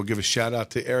 And, we'll give a shout out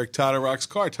to Eric Todd of Rock's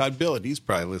Car, Todd Billett. He's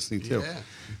probably listening too.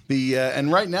 Yeah.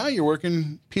 And right now you're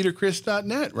working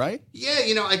PeterChris.net, right?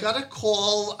 Yeah, I got a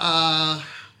call,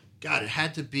 it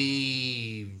had to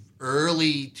be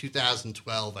early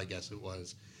 2012, I guess it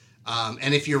was.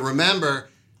 And if you remember,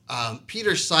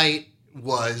 Peter's site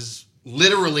was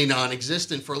literally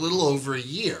non-existent for a little over a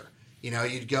year.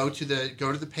 You'd go to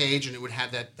the page and it would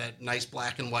have that nice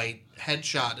black and white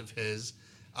headshot of his,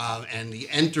 and the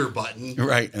enter button.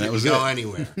 Right, and that was go it.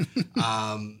 Anywhere.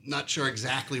 Not sure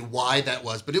exactly why that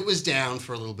was, but it was down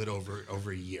for a little bit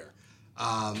over a year.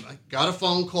 I got a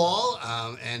phone call,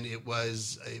 and it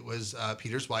was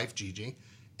Peter's wife, Gigi,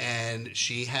 and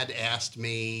she had asked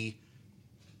me,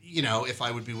 if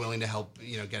I would be willing to help,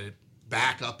 get it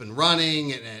back up and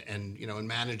running and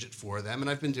manage it for them.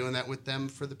 And I've been doing that with them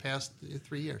for the past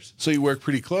 3 years. So you work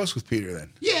pretty close with Peter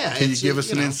then? Yeah. Can you give us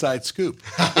an inside scoop?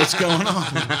 What's going on?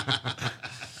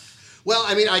 Well,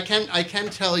 I mean, I can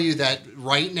tell you that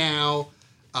right now,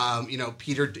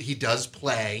 Peter, he does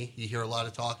play. You hear a lot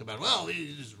of talk about, well,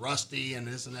 he's rusty and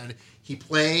this and that. He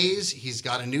plays. He's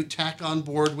got a new tech on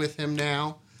board with him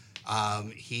now.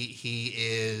 He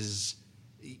is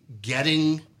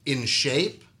getting in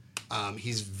shape.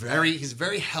 He's a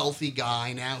very healthy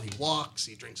guy now. He walks,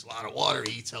 he drinks a lot of water,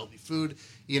 he eats healthy food,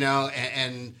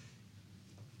 and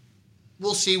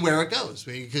we'll see where it goes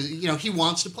because, he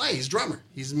wants to play. He's a drummer.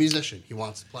 He's a musician. He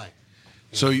wants to play.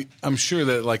 So I'm sure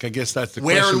that, I guess that's the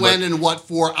where question. Where and when and what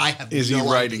for, I have no idea. Is he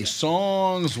writing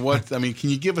songs? What? I mean, can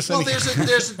you give us any? Well,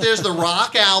 there's the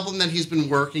rock album that he's been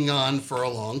working on for a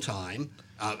long time.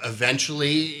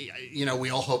 Eventually, we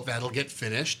all hope that'll get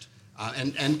finished.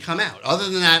 And come out. Other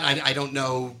than that, I don't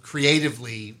know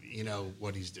creatively,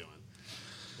 what he's doing.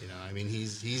 I mean,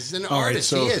 he's an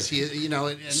artist. Right, he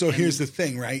is. So here's the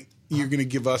thing, right? You're going to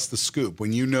give us the scoop.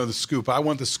 When you know the scoop, I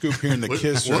want the scoop here in the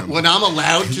Kiss Room. When I'm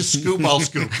allowed to scoop, I'll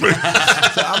scoop. So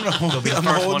I'm going to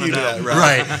hold you to that,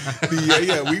 right?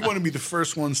 We want to be the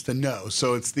first ones to know.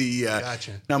 So it's the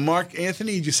gotcha. Now Mark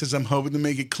Anthony just says I'm hoping to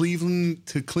make it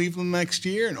to Cleveland next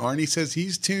year, and Arnie says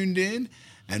he's tuned in.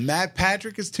 And Matt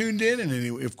Patrick is tuned in,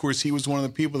 and of course, he was one of the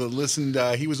people that listened.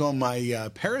 He was on my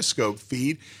Periscope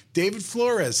feed. David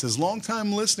Flores says,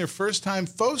 longtime listener, first-time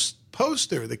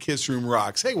poster, The Kiss Room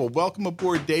rocks. Hey, well, welcome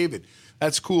aboard, David.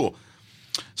 That's cool.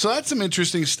 So that's some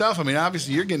interesting stuff. I mean,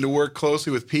 obviously, you're getting to work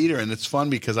closely with Peter, and it's fun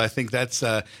because I think that's,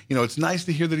 it's nice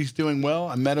to hear that he's doing well.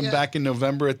 I met him back in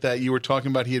November at that. You were talking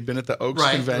about he had been at the Oaks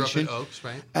convention. Grew up at Oaks,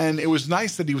 right. And it was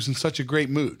nice that he was in such a great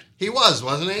mood. He was,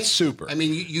 wasn't he? Super. I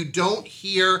mean, you don't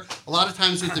hear a lot of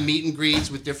times with the meet and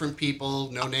greets with different people,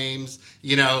 no names,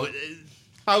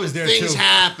 I was there things too.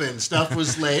 happen. Stuff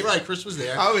was late. Right, Chris was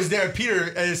there. I was there.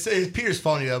 Peter, Peter's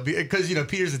funny though because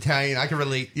Peter's Italian. I can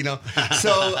relate.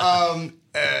 So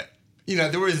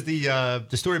there was the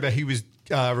story about he was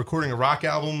recording a rock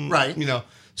album. Right.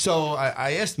 So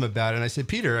I asked him about it, and I said,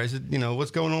 Peter,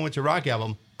 what's going on with your rock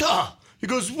album? Duh. He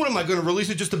goes, what am I going to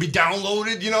release it just to be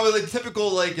downloaded? Like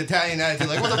typical Italian attitude,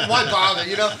 like why bother?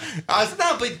 I said,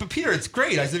 no, but Peter, it's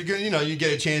great. I said, you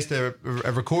get a chance to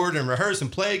record and rehearse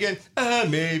and play again.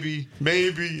 Maybe.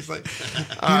 He's like,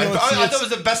 I thought it was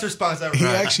the best response ever.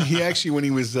 He actually, when he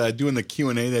was doing the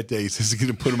Q&A that day, he says he's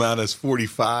going to put them out as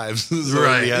 45s, so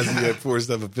right. he hasn't yet forced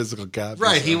to have a physical copy.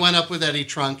 Right. So. He went up with Eddie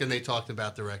Trunk, and they talked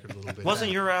about the record a little bit.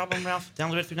 Wasn't your album, Ralph,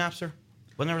 downloaded through Napster?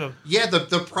 Yeah,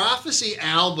 the Prophecy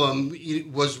album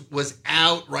was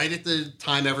out right at the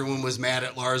time everyone was mad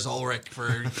at Lars Ulrich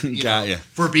for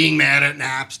for being mad at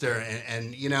Napster,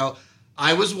 and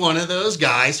I was one of those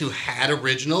guys who had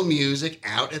original music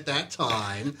out at that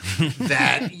time.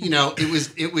 That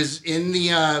it was in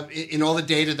the in all the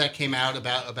data that came out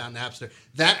about Napster.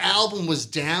 That album was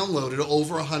downloaded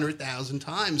over 100,000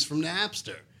 times from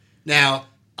Napster. Now,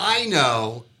 I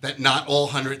know that not all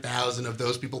 100,000 of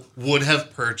those people would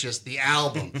have purchased the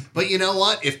album. But you know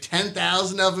what? If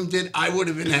 10,000 of them did, I would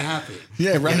have been happy.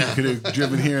 Yeah, right. You could have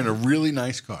driven here in a really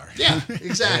nice car. Yeah,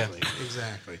 exactly.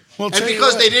 Exactly. Well, and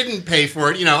because they didn't pay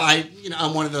for it,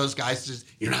 I'm one of those guys who says,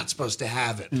 you're not supposed to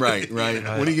have it. Right.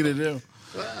 What are you going to do?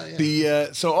 Well,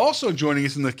 yeah. So also joining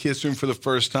us in the Kiss Room for the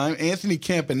first time, Anthony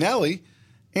Campanelli.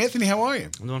 Anthony, how are you?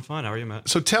 I'm doing fine. How are you, Matt?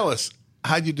 So tell us,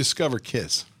 how'd you discover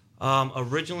Kiss?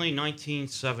 Originally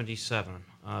 1977.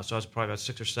 So I was probably about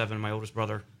 6 or 7. My oldest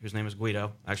brother, whose name is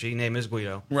Guido, actually his name is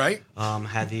Guido, right?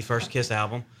 Had the first Kiss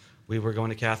album. We were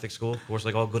going to Catholic school, of course,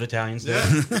 like all good Italians do. Yeah.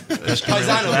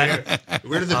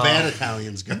 Where did the bad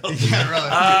Italians go? Yeah, really.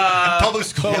 Public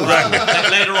school.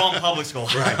 Later on, public school.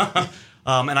 Right.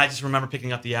 And I just remember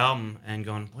picking up the album and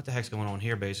going, what the heck's going on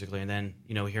here, basically? And then,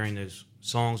 hearing those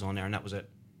songs on there, and that was it.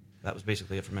 That was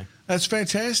basically it for me. That's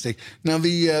fantastic. Now,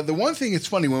 the one thing, it's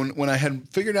funny, when I had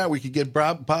figured out we could get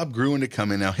Bob Gruen to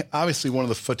come in, now, obviously one of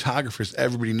the photographers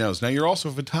everybody knows. Now, you're also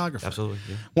a photographer. Absolutely,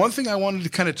 yeah. One thing I wanted to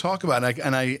kind of talk about,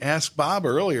 and I asked Bob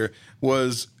earlier,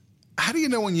 was how do you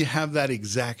know when you have that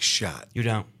exact shot? You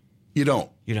don't. You don't?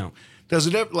 You don't. Does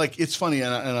it ever, it's funny,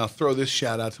 and I'll throw this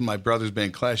shout out to my brother's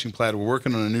band, Clashing Plaid. We're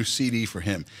working on a new CD for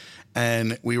him,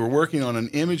 and we were working on an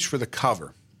image for the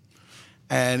cover.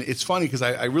 And it's funny because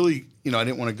I really, I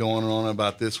didn't want to go on and on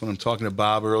about this when I'm talking to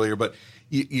Bob earlier, but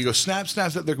you go snap. There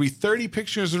could be 30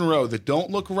 pictures in a row that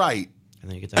don't look right. And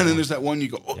then you get that. And then there's that one you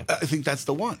go, I think that's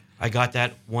the one. I got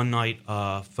that one night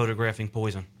photographing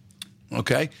Poison.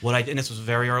 Okay. And this was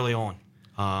very early on.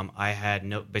 I had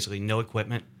basically no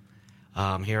equipment.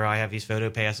 Here I have these photo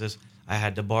passes. I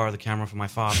had to borrow the camera from my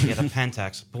father. He had a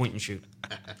Pentax, point and shoot.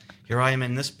 Here I am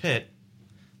in this pit.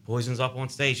 Poison's up on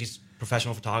stage. These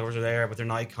professional photographers are there with their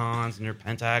Nikons and their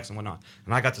Pentax and whatnot.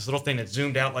 And I got this little thing that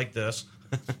zoomed out like this.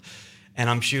 And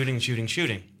I'm shooting.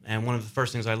 And one of the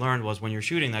first things I learned was when you're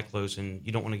shooting that close and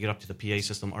you don't want to get up to the PA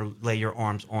system or lay your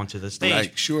arms onto the stage.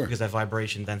 Right, sure. Because that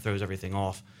vibration then throws everything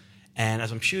off. And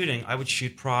as I'm shooting, I would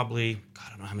shoot probably, I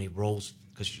don't know how many rolls,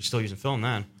 because you're still using film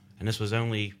then. And this was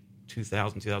only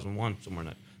 2000, 2001, somewhere in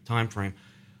that time frame.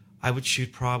 I would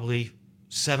shoot probably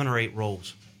 7 or 8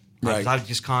 rolls. Right. I would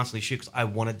just constantly shoot because I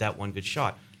wanted that one good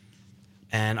shot.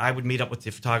 And I would meet up with the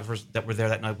photographers that were there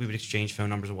that night. We would exchange phone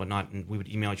numbers and whatnot, and we would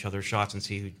email each other shots and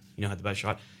see who had the best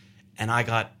shot. And I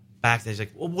got back there. He's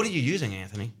like, well, what are you using,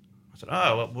 Anthony? I said,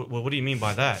 oh, well, what do you mean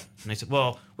by that? And they said,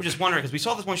 well, we're just wondering because we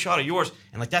saw this one shot of yours,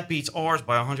 and that beats ours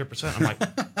by 100%. I'm like,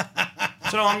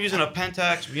 so no, I'm using a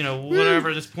Pentax,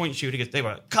 whatever, just point and shoot. They were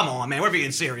like, come on, man, we're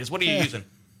being serious. What are you using?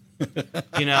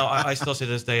 I still say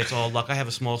to this day, it's all luck. I have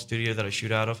a small studio that I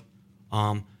shoot out of.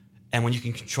 And when you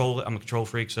can control it, I'm a control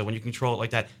freak, so when you control it like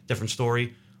that, different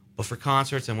story. But for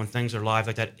concerts and when things are live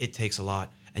like that, it takes a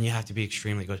lot. And you have to be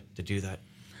extremely good to do that.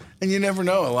 And you never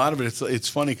know. A lot of it, it's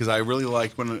funny because I really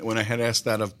liked when I had asked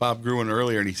that of Bob Gruen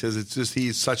earlier, and he says it's just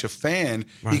he's such a fan,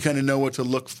 Right. you kind of know what to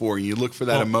look for, and you look for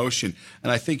that Well- emotion.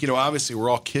 And I think obviously we're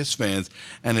all Kiss fans,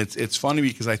 and it's funny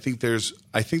because I think there's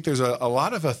a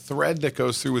lot of a thread that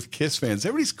goes through with Kiss fans.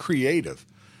 Everybody's creative.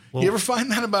 Well- You ever find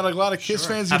that about a lot of Kiss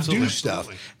fans who Absolutely. do stuff?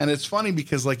 And it's funny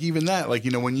because even that,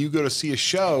 when you go to see a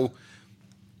show,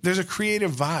 there's a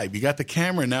creative vibe. You got the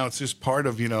camera now; it's just part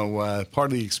of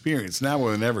part of the experience now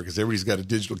more than ever because everybody's got a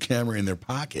digital camera in their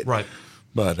pocket. Right.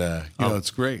 But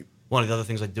it's great. One of the other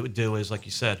things I would do is, like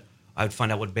you said, I would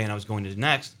find out what band I was going to do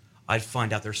next. I'd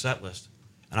find out their set list,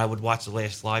 and I would watch the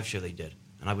last live show they did,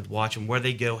 and I would watch them where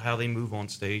they go, how they move on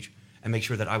stage, and make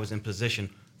sure that I was in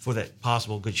position for that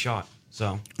possible good shot.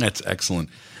 So That's excellent.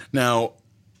 Now,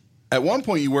 at one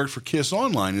point, you worked for Kiss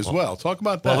Online as well. Talk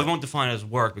about that. Well, we won't define it as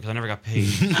work because I never got paid.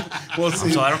 Well,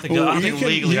 see, so I don't think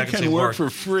legally I can say work work. for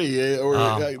free.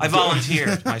 I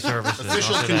volunteered my services.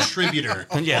 Official I'll say that. contributor.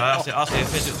 Yeah, I'll say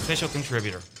official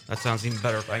contributor. That sounds even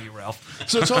better. Thank you, Ralph.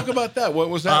 So talk about that. What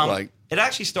was that like? It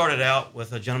actually started out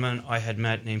with a gentleman I had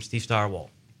met named Steve Steyerwalt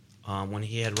when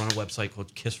he had run a website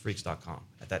called KissFreaks.com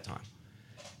at that time.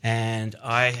 And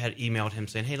I had emailed him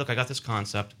saying, hey, look, I got this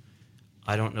concept.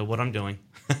 I don't know what I'm doing,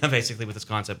 basically, with this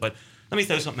concept, but let me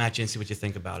throw something at you and see what you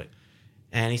think about it.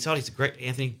 And he thought,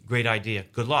 Anthony, great idea.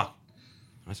 Good luck.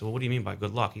 I said, well, what do you mean by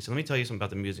good luck? He said, let me tell you something about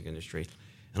the music industry.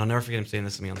 And I'll never forget him saying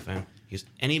this to me on the phone. He goes,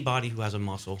 anybody who has a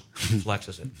muscle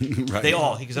flexes it. Right. They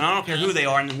all. He goes, and I don't care who they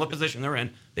are and in what position they're in,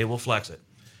 they will flex it.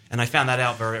 And I found that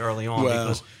out very early on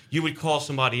because you would call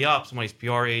somebody up, somebody's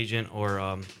PR agent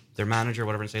or their manager or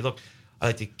whatever, and say, look, I'd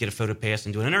like to get a photo pass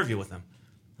and do an interview with them.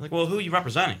 They're like, well, who are you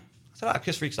representing? I said,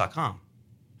 KissFreaks.com.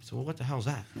 I said, well, what the hell is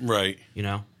that? Right.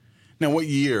 Now, what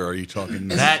year are you talking?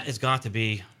 That has got to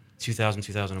be 2000,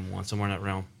 2001, somewhere in that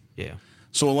realm. Yeah.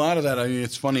 So a lot of that,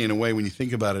 it's funny in a way when you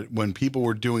think about it, when people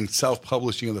were doing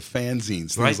self-publishing of the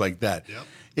fanzines, things like that. Yep.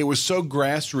 It was so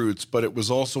grassroots, but it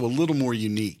was also a little more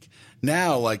unique.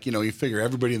 Now, you figure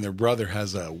everybody and their brother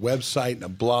has a website and a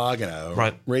blog and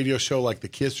a radio show like the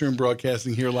Kiss Room,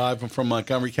 broadcasting here live from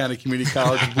Montgomery County Community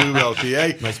College in Bluebell, PA.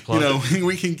 Nice plug.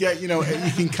 We can get, you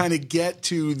can kind of get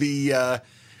to the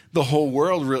whole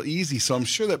world real easy. So I'm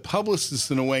sure that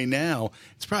publicists, in a way now,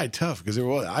 it's probably tough because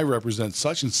I represent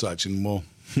such and such, and well,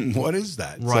 what is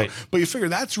that? Right. So, but you figure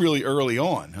that's really early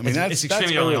on. I mean, it's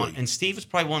extremely early on. And Steve was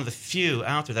probably one of the few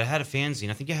out there that had a fanzine.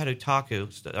 I think you had Otaku,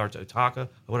 or Otaka, or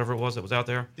whatever it was that was out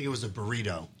there. I think it was a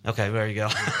burrito. Okay, there you go.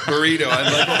 Burrito, I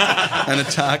like it. And a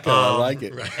taco, I like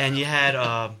it. And you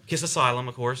had Kiss Asylum,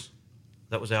 of course,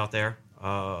 that was out there.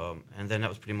 And then that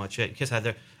was pretty much it. Kiss had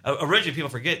their originally, people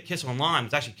forget, Kiss Online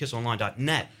was actually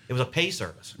KissOnline.net. It was a pay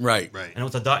service, right? And it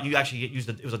was you actually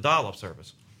it was a dial-up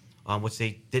service, which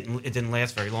it didn't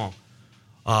last very long.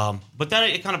 But then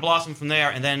it kind of blossomed from there.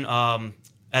 And then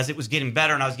as it was getting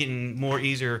better and I was getting more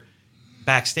easier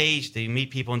backstage to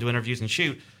meet people and do interviews and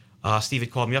shoot, Steve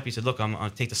had called me up. He said, "Look, I'm going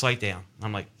to take the site down."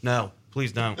 I'm like, "No,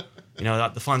 please don't.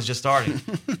 The fun's just starting."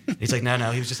 He's like, "No."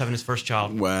 He was just having his first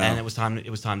child, and it was time to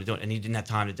do it, and he didn't have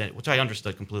time to do it, which I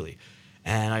understood completely.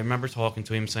 And I remember talking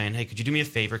to him saying, "Hey, could you do me a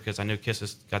favor? Because I know Kiss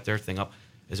has got their thing up.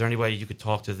 Is there any way you could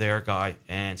talk to their guy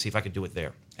and see if I could do it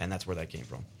there?" And that's where that came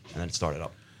from, and then it started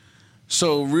up.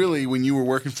 So really, when you were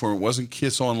working for it, wasn't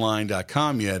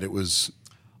KissOnline.com yet? It was.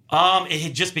 It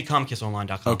had just become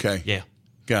KissOnline.com. Okay. Yeah.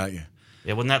 Got you.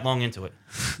 Yeah, wasn't that long into it.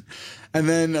 And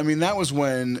then, that was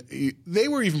when they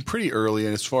were even pretty early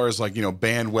as far as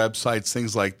band websites,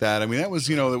 things like that. That was,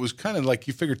 it was kind of like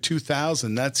you figure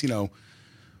 2000. That's,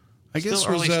 I guess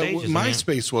Still was early stages,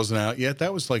 MySpace wasn't out yet.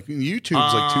 That was YouTube's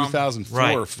like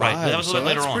 2004 or 5. Right. That was a little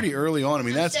later that's on. pretty early on.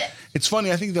 It's funny.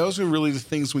 I think those are really the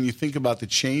things when you think about the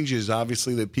changes,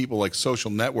 obviously, that people like social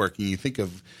networking, you think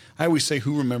of, I always say,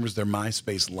 who remembers their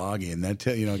MySpace login? That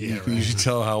you can usually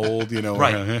tell how old,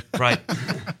 Right.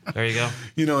 There you go.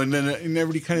 And then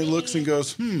everybody kind of looks and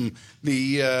goes,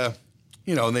 they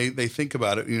think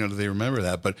about it, do they remember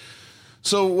that? But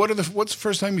so what's the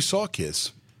first time you saw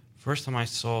Kiss? First time I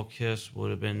saw Kiss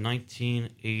would have been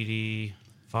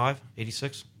 1985,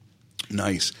 86.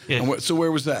 Nice. Yeah. And so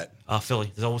where was that?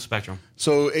 Philly, the old Spectrum.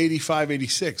 So 85,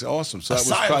 86. Awesome. So that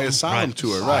was probably Asylum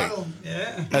tour, right?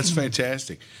 Yeah. That's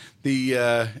fantastic.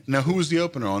 Now who was the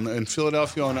opener in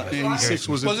Philadelphia on 86?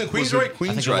 Was it Queensryche?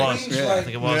 Queensryche. Yeah, I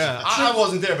think it was. Yeah, I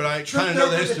wasn't there, but I kind of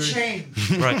know the history.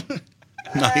 Right.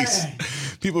 Nice.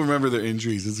 People remember their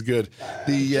injuries. It's good.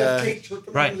 Right.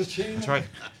 That's right.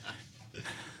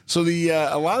 So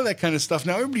a lot of that kind of stuff.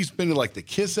 Now everybody's been to like the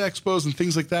Kiss Expos and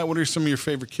things like that. What are some of your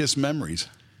favorite Kiss memories?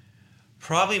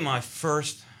 Probably my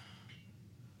first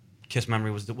Kiss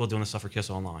memory was while doing the stuff for Kiss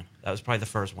Online. That was probably the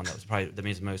first one. That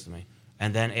means the most to me.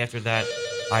 And then after that,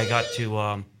 I got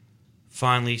to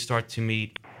finally start to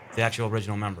meet the actual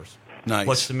original members. Nice.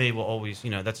 Which to me will always,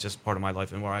 that's just part of my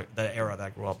life and the era that I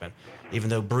grew up in. Even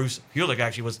though Bruce Kulick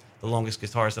actually was the longest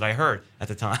guitarist that I heard at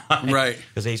the time. Right.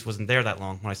 Because Ace wasn't there that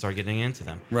long when I started getting into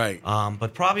them. Right.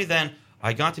 But probably then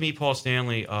I got to meet Paul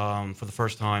Stanley for the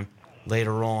first time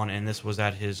later on, and this was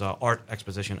at his art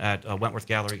exposition at Wentworth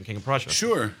Gallery in King of Prussia.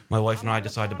 Sure. My wife and I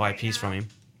decided to buy a piece from him.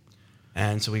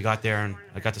 And so we got there, and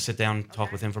I got to sit down and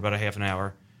talk with him for about a half an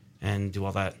hour and do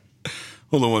all that.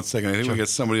 Hold on one second. I think we got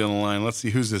somebody on the line. Let's see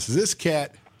who's this. Is this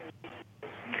Kat?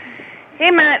 Hey,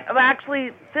 Matt. Well,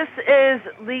 actually, this is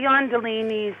Leon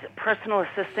Delaney's personal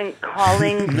assistant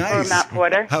calling for Matt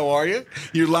Porter. How are you?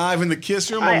 You're live in the Kiss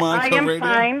Room on I Monaco am Radio.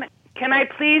 fine. Can I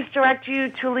please direct you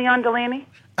to Leon Delaney?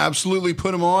 Absolutely,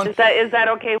 put him on. Is that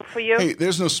okay for you? Hey,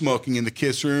 there's no smoking in the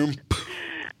Kiss Room.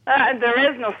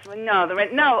 There is no.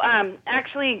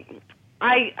 Actually,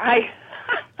 I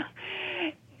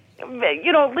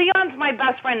Leon's my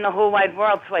best friend in the whole wide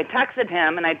world, so I texted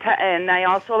him, and I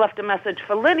also left a message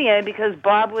for Lydia because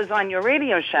Bob was on your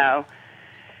radio show.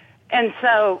 And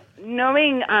so,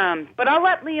 but I'll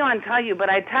let Leon tell you, but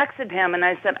I texted him, and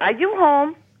I said, are you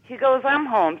home? He goes, I'm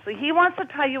home. So he wants to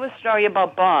tell you a story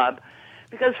about Bob,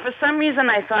 because for some reason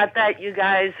I thought that you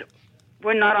guys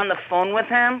were not on the phone with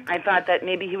him. I thought that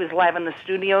maybe he was live in the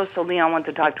studio, so Leon wanted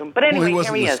to talk to him. But anyway, he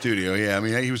wasn't here he in the is. studio. Yeah, I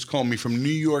mean, he was calling me from New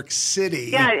York City.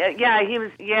 Yeah, he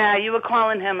was. Yeah, you were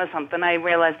calling him or something. I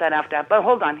realized that after. But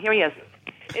hold on, here he is.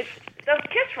 It's the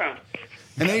Kiss Room.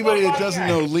 And anybody that doesn't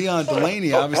know Leon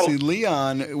Delaney, obviously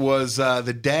Leon was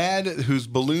the dad whose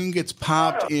balloon gets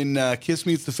popped in Kiss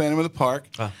Meets the Phantom of the Park.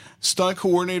 Stunt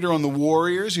coordinator on the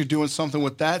Warriors. You're doing something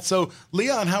with that. So,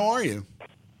 Leon, how are you?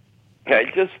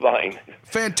 Okay, just fine.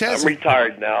 Fantastic.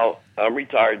 I'm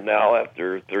retired now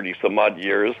after 30-some-odd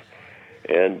years,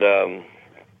 and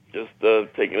just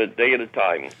taking it a day at a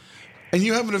time. And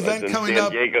you have an event in coming San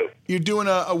up. Diego. You're doing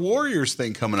a Warriors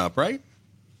thing coming up, right?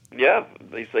 Yeah,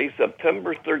 they say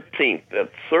September 13th at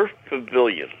Surf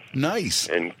Pavilion. Nice.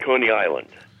 In Coney Island.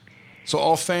 So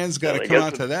all fans got to come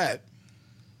out to that.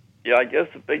 Yeah, I guess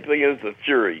the big thing is the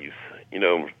Furies.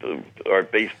 Our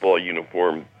baseball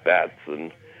uniform, bats,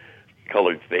 and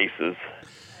colored faces.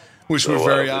 Which were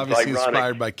very it's obviously ironic.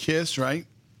 inspired by Kiss, right?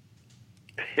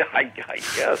 Yeah, I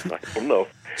guess. I don't know.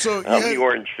 So How the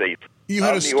orange face. You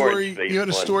had How a the story. orange face You had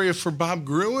a one. story for Bob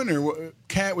Gruen, or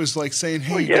Kat was like saying,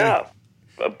 "Hey, Well, you yeah. gotta-"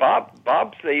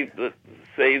 Bob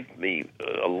saved me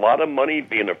a lot of money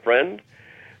being a friend.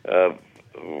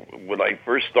 When I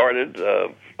first started,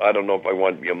 I don't know if I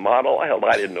wanted to be a model. Hell,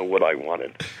 I didn't know what I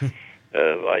wanted.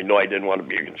 I know I didn't want to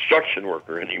be a construction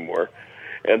worker anymore.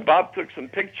 And Bob took some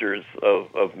pictures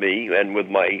of me and with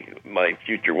my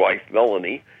future wife,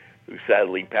 Melanie, who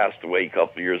sadly passed away a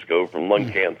couple of years ago from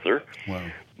lung cancer. Wow.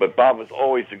 But Bob was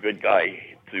always a good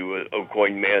guy to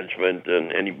Aucoin Management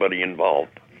and anybody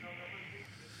involved.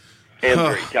 And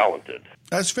very talented.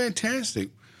 That's fantastic.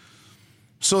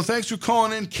 So thanks for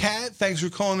calling in, Kat. Thanks for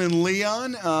calling in,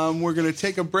 Leon. We're going to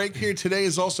take a break here. Today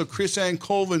is also Chris Ann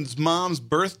Colvin's mom's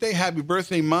birthday. Happy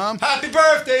birthday, Mom. Happy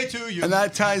birthday to you. And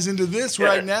that ties into this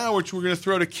right now, which we're going to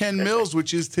throw to Ken Mills,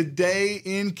 which is Today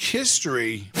in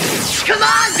History. Come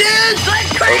on, dudes,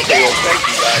 let's crank Okay, it! well, thank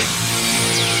you, guys.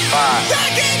 5,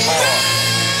 4,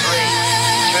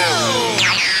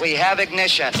 3, 2. We have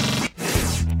ignition.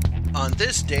 On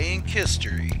This Day in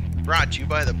History, brought to you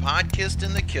by the Podcast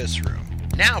in the Kiss Room.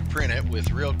 Now print it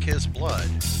with real Kiss blood.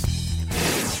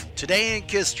 Today in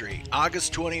History,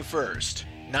 August 21st,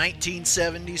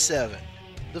 1977.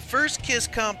 The first Kiss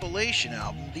compilation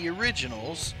album, The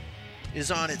Originals,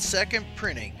 is on its second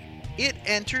printing. It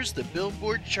enters the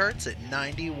Billboard charts at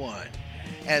 91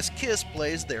 as Kiss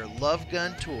plays their Love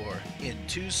Gun Tour in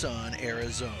Tucson,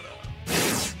 Arizona.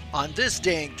 On This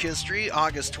Day in History,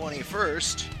 August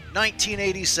 21st,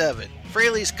 1987,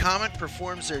 Fraley's Comet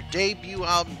performs their debut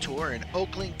album tour in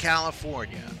Oakland,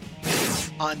 California.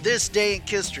 On This Day in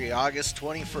History, August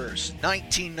 21st,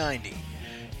 1990,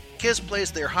 Kiss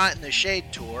plays their Hot in the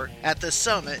Shade tour at the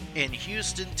Summit in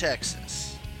Houston,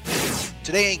 Texas.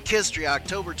 Today in History,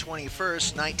 October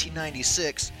 21st,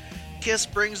 1996, Kiss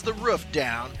brings the roof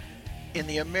down in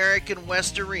the American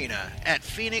West Arena at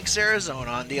Phoenix,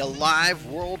 Arizona on the Alive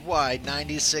Worldwide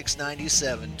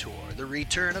 96-97 tour, The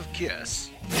Return of Kiss.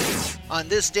 On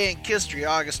This Day in History,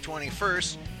 August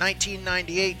 21st,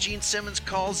 1998, Gene Simmons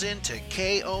calls in to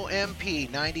KOMP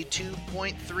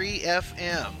 92.3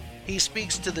 FM He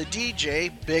speaks to the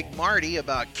DJ, Big Marty,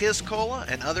 about Kiss Cola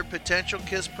and other potential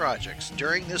Kiss projects.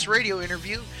 During this radio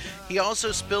interview, he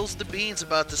also spills the beans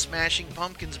about the Smashing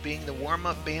Pumpkins being the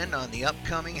warm-up band on the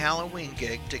upcoming Halloween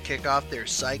gig to kick off their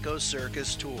Psycho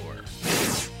Circus tour.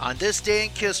 On this day in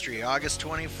history, August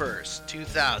 21st,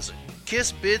 2000,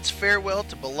 Kiss bids farewell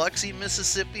to Biloxi,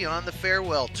 Mississippi on the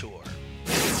farewell tour.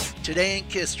 Today in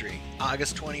history,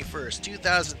 August 21st,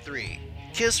 2003,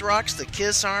 Kiss rocks the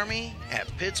Kiss Army at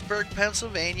Pittsburgh,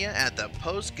 Pennsylvania at the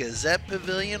Post-Gazette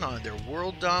Pavilion on their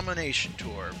World Domination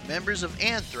Tour. Members of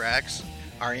Anthrax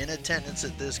are in attendance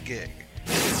at this gig.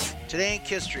 Today in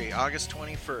history, August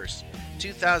 21st,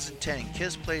 2010,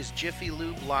 Kiss plays Jiffy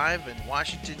Lube live in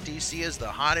Washington, D.C. as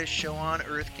the hottest show on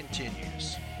earth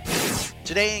continues.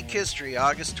 Today in history,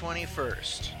 August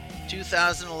 21st,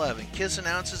 2011, Kiss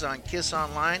announces on Kiss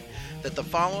Online that the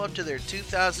follow-up to their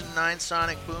 2009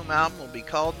 Sonic Boom album will be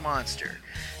called Monster.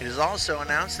 It is also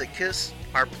announced that Kiss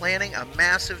are planning a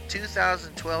massive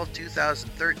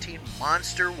 2012-2013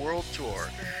 Monster World Tour,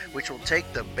 which will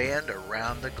take the band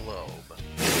around the globe.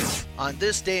 On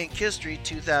this day in history,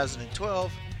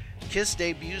 2012, Kiss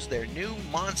debuts their new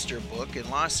Monster book in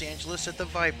Los Angeles at the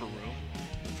Viper Room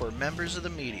for members of the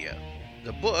media.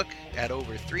 The book, at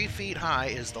over 3 feet high,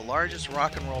 is the largest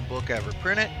rock and roll book ever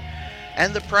printed,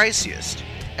 and the priciest.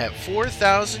 At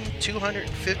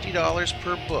 $4,250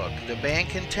 per book, the band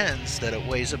contends that it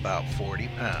weighs about 40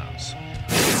 pounds.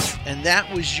 And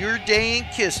that was your day in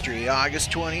history, August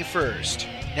 21st.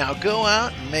 Now go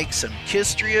out and make some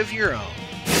history of your own.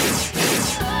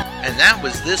 And that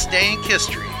was This Day in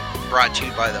History, brought to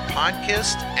you by the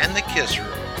Podkist and the Kiss Room.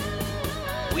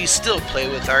 We still play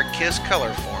with our Kiss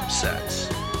color form sets.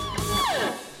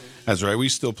 That's right. We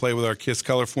still play with our Kiss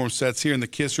color form sets here in the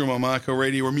Kiss Room on Monaco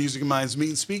Radio, where music and minds meet.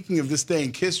 And speaking of This Day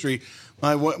in History,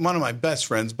 one of my best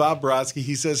friends, Bob Brodsky,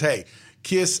 he says, hey,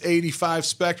 Kiss 85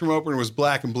 Spectrum opener was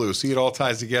black and blue. See, it all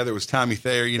ties together. It was Tommy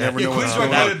Thayer. You never know what's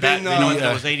going on.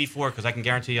 It was 84, because I can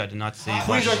guarantee you I did not see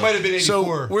Queensrÿche might have been 84.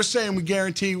 So we're saying we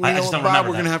guarantee, Bob,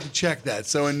 we're going to have to check that.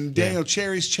 So, and Daniel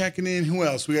Cherry's checking in. Who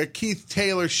else? We got Keith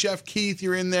Taylor, Chef Keith,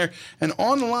 you're in there. And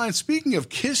on the line, speaking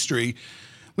of history,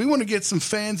 we want to get some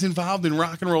fans involved in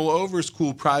Rock and Roll Over's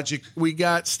cool project. We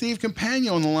got Steve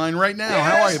Campagno on the line right now.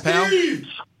 How are you, pal?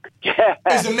 Yeah.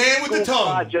 He's the man with the tongue.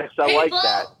 Projects, I like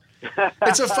that.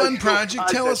 It's a fun project.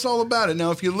 Tell us all about it. Now,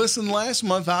 if you listened last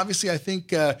month, obviously, I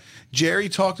think Jerry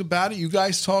talked about it. You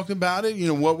guys talked about it. You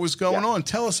know, what was going on.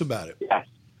 Tell us about it. Yes.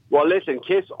 Well, listen,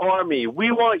 Kiss Army,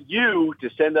 we want you to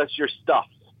send us your stuff.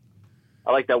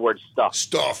 I like that word, stuff.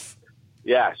 Stuff.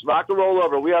 Yes, Rock and Roll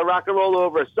Over. We are Rock and Roll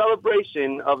Over, a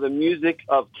celebration of the music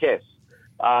of Kiss.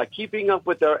 Keeping up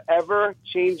with our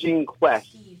ever-changing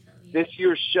quest, this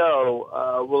year's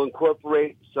show will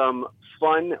incorporate some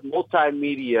fun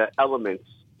multimedia elements,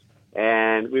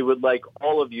 and we would like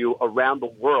all of you around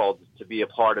the world to be a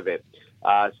part of it.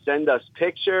 Send us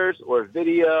pictures or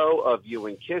video of you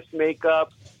in Kiss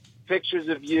makeup, pictures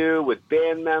of you with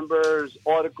band members,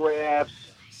 autographs,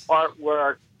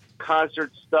 artwork,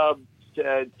 concert stubs,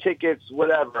 tickets,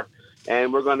 whatever,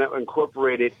 and we're going to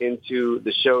incorporate it into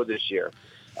the show this year.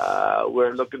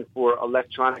 We're looking for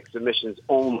electronic submissions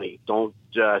only. Don't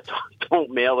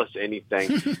mail us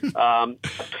anything. A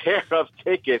pair of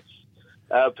tickets.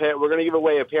 We're going to give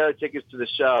away a pair of tickets to the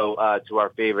show to our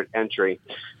favorite entry.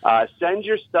 Send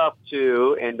your stuff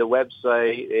to, and the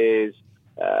website is,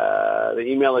 the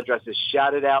email address is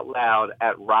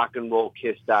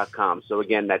shoutitoutloud@rockandrollkiss.com. So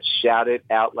again, that's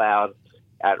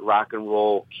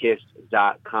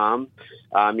shoutitoutloud@rockandrollkiss.com.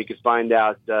 You can find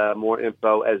out more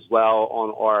info as well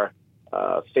on our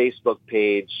Facebook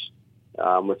page,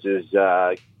 which is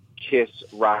Kiss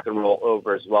Rock and Roll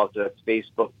Over as well. So that's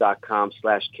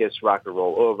facebook.com/Kiss Rock and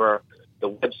Roll Over.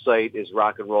 The website is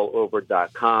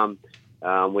rockandrollover.com.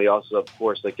 We also, of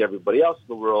course, like everybody else in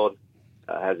the world,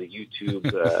 has a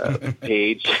YouTube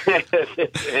page,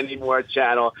 Any More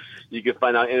channel. You can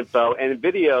find out info and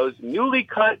videos, newly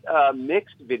cut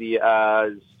mixed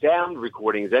video sound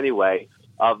recordings anyway,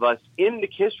 of us in the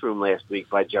Kiss Room last week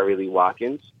by Jerry Lee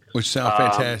Watkins. Which sound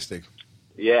fantastic.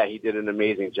 Yeah, he did an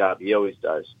amazing job. He always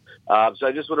does. So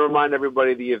I just want to remind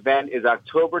everybody the event is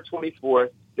October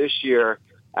 24th this year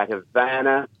at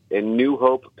Havana in New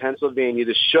Hope, Pennsylvania.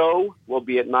 The show will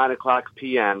be at 9 o'clock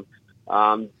p.m.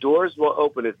 Doors will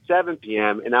open at 7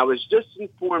 p.m. And I was just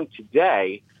informed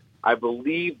today, I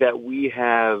believe that we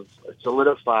have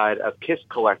solidified a Kiss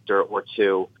collector or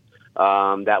two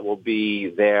that will be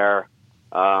there.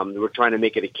 We're trying to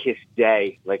make it a Kiss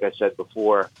day, like I said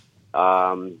before,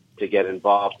 to get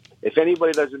involved. If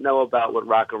anybody doesn't know about what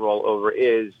Rock and Roll Over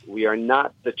is, we are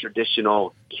not the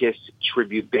traditional Kiss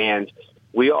tribute band.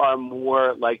 We are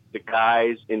more like the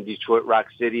guys in Detroit Rock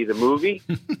City, the movie.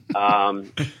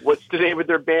 What's the name of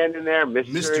their band in there?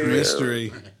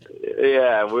 Mystery.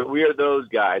 Yeah, we are those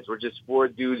guys. We're just four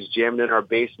dudes jamming in our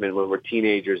basement when we're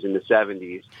teenagers in the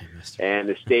 70s. And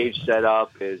the stage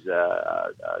setup is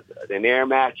an air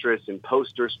mattress and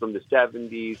posters from the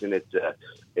 70s, and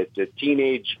it's a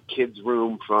teenage kid's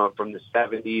room from the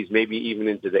 70s, maybe even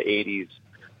into the 80s.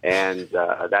 And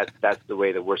that's the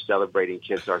way that we're celebrating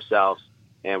Kiss ourselves.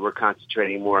 And we're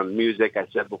concentrating more on the music. I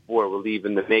said before, we're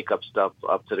leaving the makeup stuff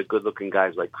up to the good-looking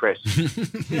guys like Chris.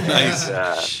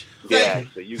 Nice. And,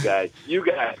 so you guys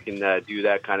can do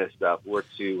that kind of stuff. We're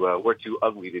too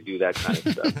ugly to do that kind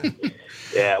of stuff.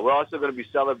 Yeah, we're also going to be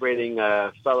celebrating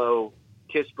fellow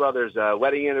Kiss brothers'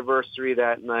 wedding anniversary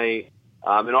that night,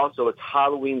 and also it's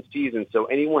Halloween season. So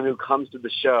anyone who comes to the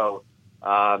show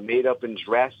made up and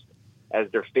dressed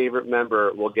as their favorite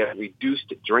member will get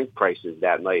reduced drink prices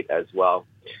that night as well.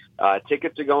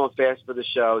 Tickets are going fast for the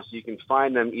show, so you can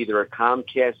find them either at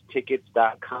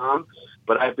ComcastTickets.com,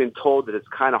 but I've been told that it's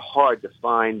kind of hard to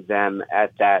find them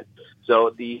at that.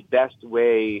 So the best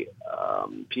way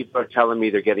people are telling me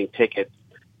they're getting tickets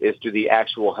is through the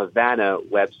actual Havana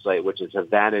website, which is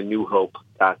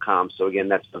HavanaNewHope.com. So again,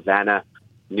 that's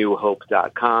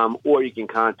HavanaNewHope.com, or you can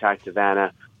contact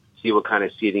Havana, see what kind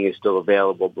of seating is still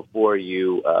available before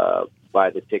you buy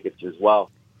the tickets as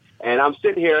well. And I'm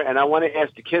sitting here, and I want to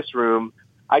ask the Kiss Room,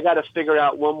 I got to figure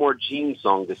out one more Gene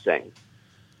song to sing.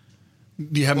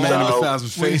 Do you have Man of a Thousand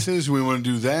Faces? We want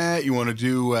to do that. You want to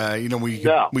do,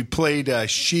 we played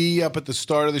She up at the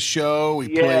start of the show. We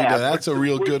played, that's a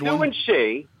real good one. We're doing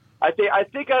She. I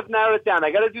think I've narrowed it down.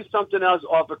 I got to do something else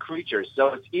off of Creatures. So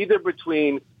it's either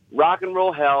between Rock and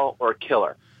Roll Hell or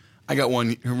Killer. I got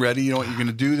one ready. You know what? You're going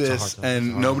to do this,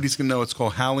 and nobody's going to know. It's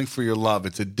called Howling for Your Love.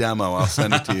 It's a demo. I'll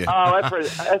send it to you. I've heard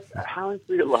it. Howling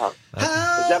for Your Love. Is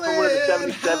that from one of the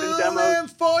 77 demos? Howling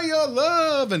for Your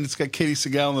Love. And it's got Katie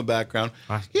Segal in the background.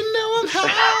 You know I'm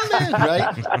howling,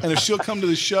 right? And if she'll come to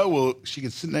the show, she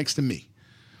can sit next to me.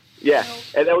 Yeah,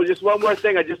 and there was just one more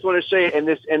thing I just want to say in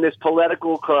this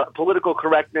political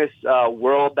correctness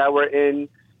world that we're in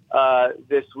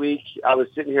this week. I was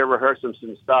sitting here rehearsing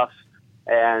some stuff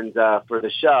and for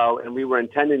the show, and we were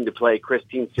intending to play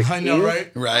Christine 16. I know, right?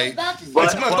 Right.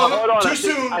 But hold on. Too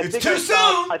soon. It's too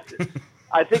soon.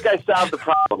 I think I solved the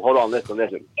problem. Hold on,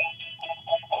 listen.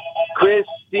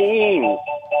 Christine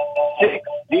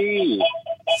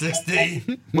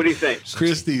 60. What do you think?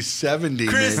 Christy's 70.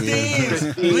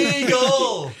 Christine's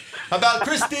legal. About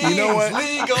Christine's you know what?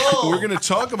 legal. We're going to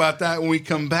talk about that when we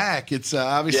come back. It's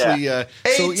obviously 18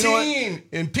 so you know what?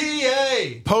 in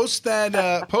PA. Post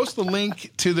that. Post the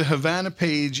link to the Havana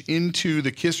page into the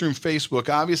Kiss Room Facebook.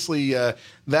 Obviously,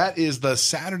 that is the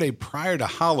Saturday prior to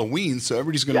Halloween, so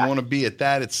everybody's going to want to be at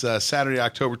that. It's Saturday,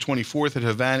 October 24th at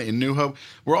Havana in New Hope.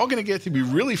 We're all going to get to be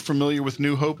really familiar with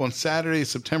New Hope on Saturday,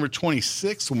 September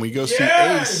 26th, when we go see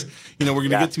Ace. You know, we're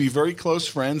going to get to be very close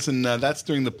friends, and that's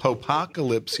during the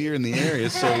Popocalypse here in the area.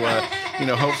 So,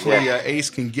 hopefully Ace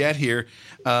can get here.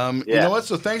 You know what?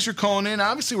 So thanks for calling in.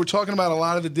 Obviously, we're talking about a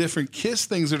lot of the different Kiss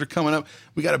things that are coming up.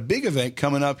 We got a big event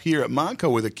coming up here at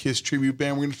Monco with a Kiss tribute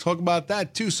band. We're going to talk about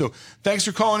that too. So thanks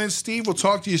for calling in, Steve. We'll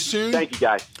talk to you soon. Thank you,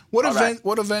 guys. What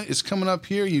event is coming up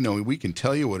here? You know, we can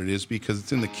tell you what it is because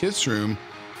it's in the Kiss Room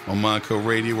on Monco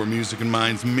Radio, where music and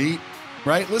minds meet.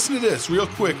 Right? Listen to this real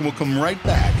quick, and we'll come right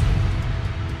back.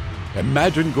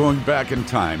 Imagine going back in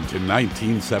time to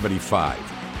 1975.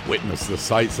 Witness the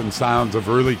sights and sounds of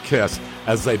early Kiss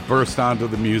as they burst onto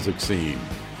the music scene.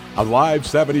 Alive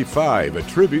 75, a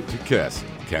tribute to Kiss,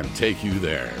 can take you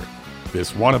there.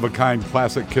 This one-of-a-kind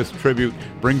classic Kiss tribute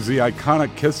brings the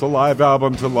iconic Kiss Alive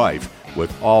album to life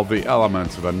with all the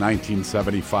elements of a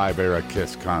 1975-era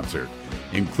Kiss concert,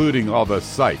 including all the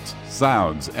sights,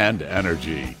 sounds, and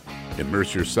energy.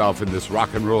 Immerse yourself in this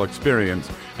rock and roll experience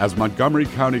as Montgomery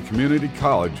County Community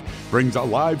College brings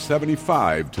Alive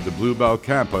 75 to the Bluebell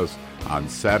campus on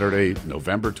Saturday,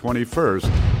 November 21st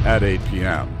at 8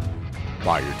 p.m.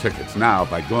 Buy your tickets now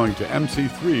by going to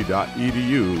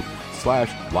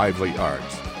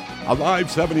mc3.edu/livelyarts.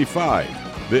 Alive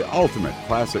 75, the ultimate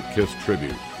classic Kiss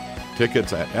tribute.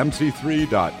 Tickets at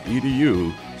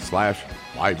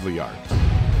mc3.edu/livelyarts.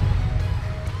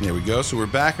 There we go. So we're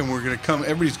back, and we're going to come.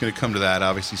 Everybody's going to come to that,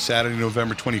 obviously, Saturday,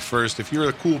 November 21st. If you're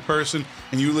a cool person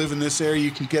and you live in this area,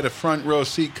 you can get a front row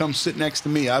seat. Come sit next to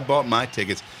me. I bought my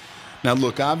tickets. Now,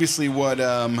 look, obviously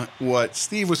what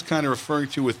Steve was kind of referring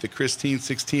to with the Christine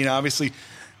 16, obviously,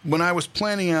 when I was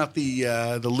planning out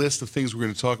the list of things we're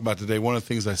going to talk about today, one of the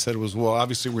things I said was, well,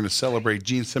 obviously we're going to celebrate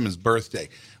Gene Simmons' birthday,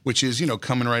 which is,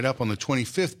 coming right up on the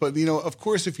 25th. But, of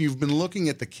course, if you've been looking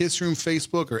at the Kiss Room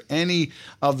Facebook or any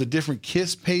of the different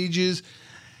Kiss pages,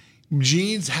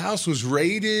 Gene's house was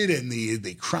raided, and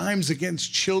the crimes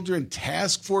against children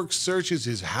task force searches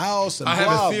his house, and I have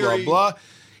blah, a theory. blah,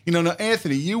 blah. Now,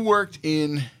 Anthony, you worked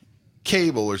in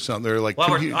cable or something, or like,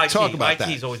 talk about that.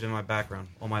 IT's always been my background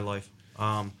all my life.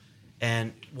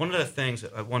 And one of the things,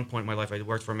 at one point in my life, I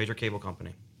worked for a major cable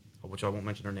company, which I won't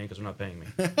mention their name because they're not paying me.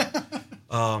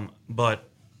 But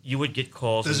you would get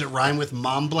calls. Does it rhyme with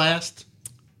Mom Blast?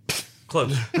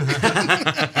 Close.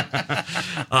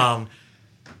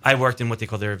 I worked in what they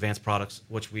call their advanced products,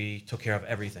 which we took care of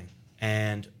everything.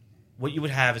 And what you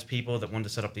would have is people that wanted to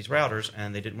set up these routers,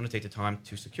 and they didn't want to take the time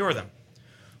to secure them.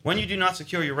 When you do not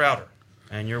secure your router,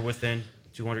 and you're within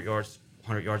 200 yards,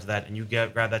 100 yards of that, and you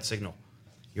grab that signal,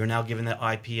 you're now given the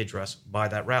IP address by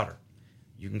that router.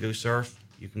 You can go surf,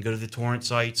 you can go to the torrent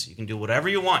sites, you can do whatever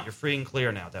you want. You're free and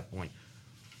clear now at that point.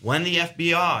 When the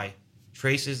FBI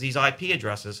traces these IP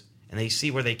addresses and they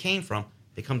see where they came from,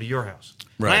 they come to your house.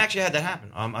 Right. And I actually had that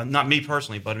happen. Not me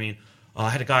personally, but I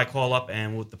had a guy call up,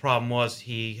 and what the problem was,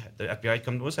 the FBI had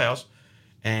come to his house,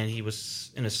 and he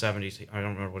was in his 70s. I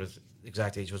don't remember what his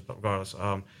exact age was, but regardless,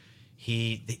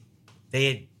 they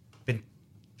had been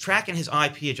tracking his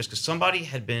IP address because somebody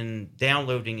had been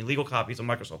downloading illegal copies of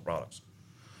Microsoft products.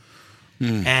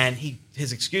 And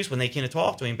his excuse when they came to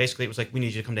talk to him, basically it was like, we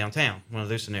need you to come downtown, one of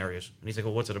those scenarios. And he's like,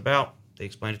 well, what's it about? They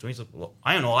explained it to me. He's like, well,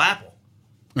 I own all Apple.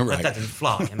 Right. That doesn't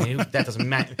fly. I mean, that doesn't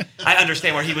matter. I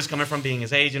understand where he was coming from, being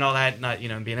his age and all that, not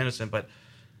being innocent. But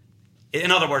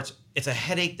in other words, it's a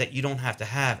headache that you don't have to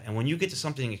have. And when you get to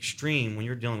something extreme, when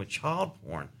you're dealing with child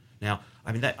porn, now,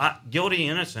 I mean, guilty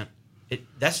and innocent,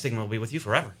 that stigma will be with you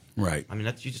forever. Right. I mean,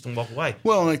 you just don't walk away.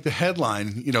 Well, like the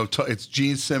headline, it's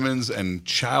Gene Simmons and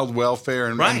child welfare,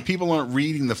 and people aren't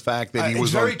reading the fact that he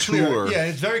was on tour. Yeah,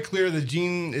 it's very clear that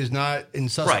Gene is not in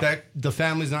suspect. Right. The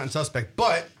family's not in suspect.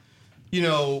 But,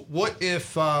 what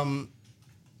if, I mean,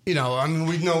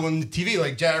 we know on the TV,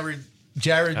 like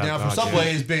Jared now from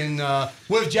Subway has been,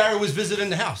 what if Jared was visiting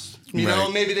the house?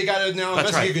 Maybe they got to now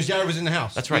investigate because Jared was in the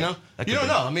house. That's right. You don't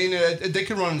know. I mean, they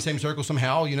could run in the same circle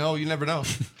somehow. You never know.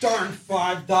 Darn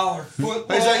 $5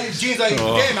 football. Gene's like,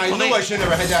 damn, I knew I should have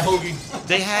never had that hoagie.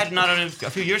 They had, not only a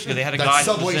few years ago, they had a that guy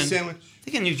Subway that was sandwich. I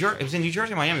think in New Jersey. It was in New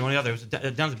Jersey or Miami, one or the other. It was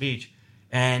down at the beach.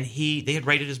 And they had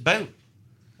raided his boat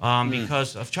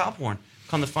because of child porn.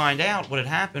 Come to find out, what had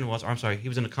happened was, he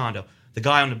was in a condo. The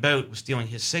guy on the boat was stealing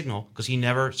his signal because he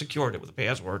never secured it with a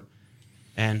password.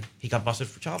 And he got busted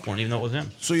for child porn, even though it was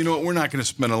him. So, we're not going to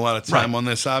spend a lot of time on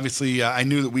this. Obviously, I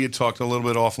knew that we had talked a little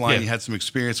bit offline. You had some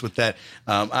experience with that.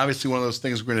 Obviously, one of those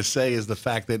things we're going to say is the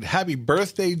fact that happy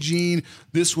birthday, Gene.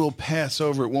 This will pass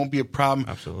over. It won't be a problem.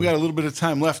 Absolutely. We got a little bit of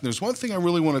time left. And there's one thing I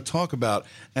really want to talk about,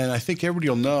 and I think everybody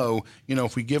will know,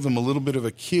 if we give them a little bit of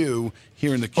a cue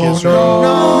here in the Kiss Room.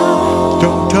 No,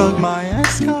 don't tug my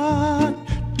ascot.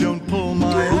 Don't pull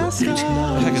my ascot.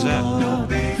 What the heck is that? No,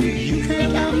 baby, you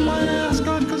can't have my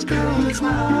ascot because girl, it's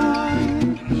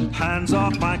mine. Hands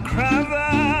off my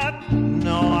cravat.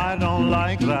 No, I don't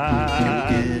like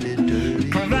that. You get it dirty.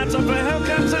 Cravats up for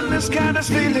Hellcats and this cat is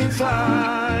feeling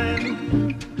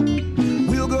fine.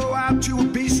 We'll go out to a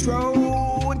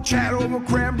bistro and chat over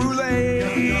creme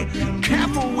brulee.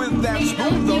 Careful with that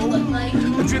spoon, though.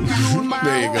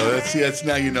 There you go. That's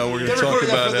now we're going to talk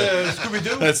about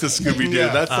it. That's the Scooby-Doo. Yeah.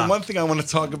 That's the one thing I want to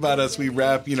talk about as we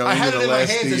wrap. I had it in my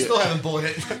hands. I still haven't bought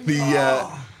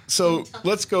it. So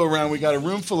let's go around. We got a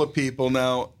room full of people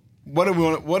now. What do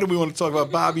we want to talk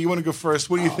about, Bobby? You want to go first?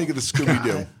 What do you think of the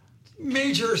Scooby-Doo?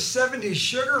 Major 70s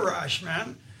sugar rush,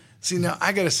 man. See, now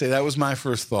I got to say that was my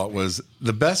first thought. Was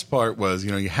the best part was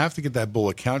you have to get that bowl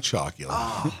of Count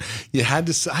Chocula. You had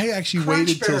to. I actually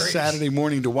waited till Saturday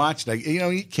morning to watch it.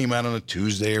 He came out on a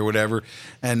Tuesday or whatever,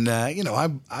 and I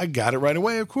got it right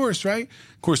away. Of course, right.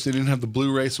 Of course, they didn't have the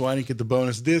Blu-ray, so I didn't get the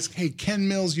bonus disc. Hey, Ken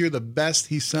Mills, you're the best.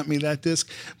 He sent me that disc.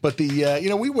 But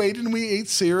we waited and we ate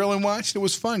cereal and watched. It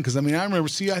was fun because I remember.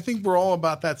 See, I think we're all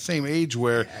about that same age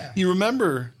where you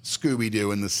remember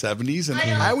Scooby-Doo in the 70s, and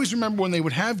I always remember when they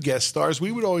would have guest stars.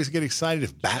 We would always get excited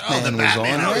if Batman was on.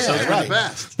 Those were the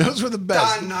best. Those were the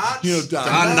best. Don Knotts.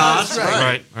 Don Knotts.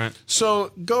 Right.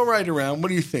 So go right around. What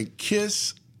do you think?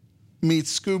 Kiss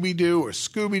meets Scooby-Doo or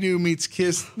Scooby-Doo meets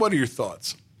Kiss? What are your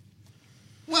thoughts?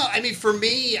 Well, for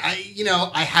me,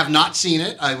 I have not seen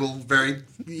it. I will very,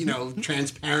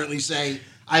 transparently say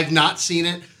I've not seen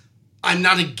it. I'm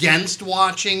not against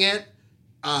watching it.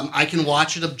 I can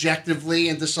watch it objectively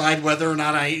and decide whether or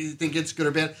not I think it's good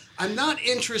or bad. I'm not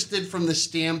interested from the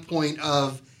standpoint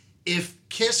of if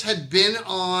Kiss had been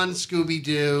on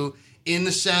Scooby-Doo in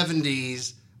the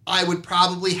 70s, I would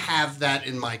probably have that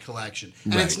in my collection.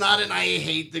 And Right. it's not an I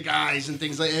hate the guys and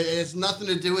things like that. It's nothing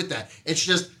to do with that. It's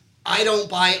just I don't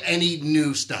buy any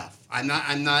new stuff.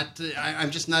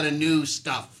 I'm just not a new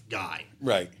stuff guy.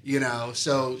 Right. You know,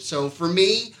 so for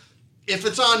me, if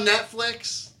it's on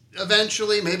Netflix,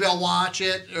 eventually maybe I'll watch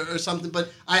it or something, but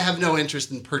I have no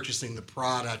interest in purchasing the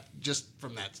product just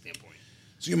from that standpoint.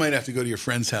 So you might have to go to your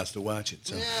friend's house to watch it.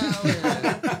 So.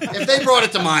 If they brought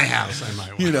it to my house, I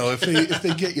might watch You know, if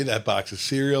they get you that box of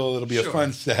cereal, it'll be a Sure.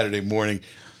 fun Saturday morning.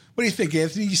 What do you think,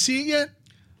 Anthony? You see it yet?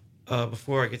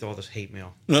 Before I get to all this hate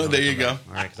mail. No, there you go.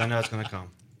 All right, because I know it's going to come.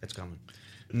 It's coming.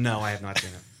 No, I have not seen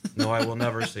it. No, I will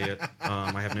never see it.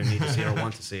 I have no need to see it or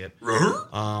want to see it.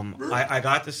 I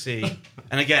got to see,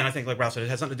 and again, I think like Ralph said, it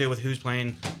has something to do with who's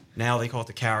playing. Now they call it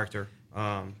the character,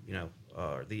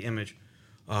 the image.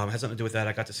 It has something to do with that.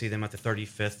 I got to see them at the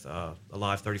 35th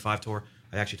Alive 35 tour.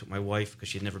 I actually took my wife because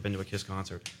she had never been to a Kiss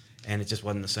concert, and it just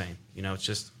wasn't the same. You know, it's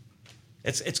just,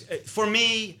 it's for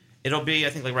me. It'll be, I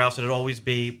think, like Ralph said, it'll always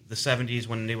be the 70s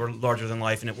when they were larger than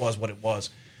life, and it was what it was,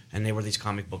 and they were these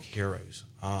comic book heroes.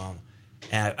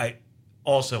 And I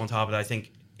also, on top of that, I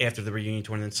think after the reunion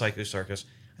tour and then Psycho Circus,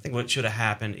 I think what should have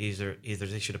happened either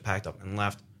they should have packed up and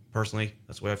left. Personally,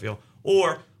 that's the way I feel.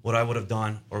 Or what I would have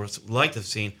done, or would like to have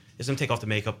seen, is them take off the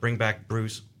makeup, bring back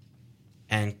Bruce,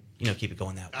 and keep it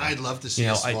going that way. I'd love to see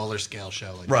a smaller scale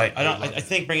show like right. that. I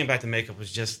think bringing back the makeup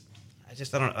was just. I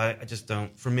just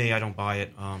don't. For me, I don't buy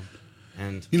it.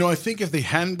 And I think if they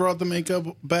hadn't brought the makeup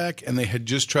back and they had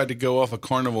just tried to go off a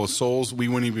Carnival of Souls, we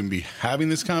wouldn't even be having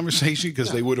this conversation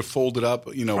because they would have folded up,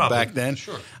 back then.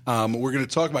 Sure. We're going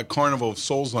to talk about Carnival of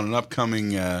Souls on an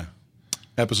upcoming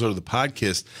episode of the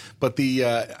podcast. But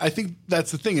I think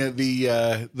that's the thing.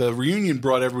 The reunion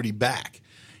brought everybody back,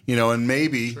 and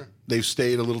maybe. Sure. They've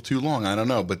stayed a little too long. I don't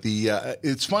know. But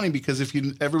it's funny because if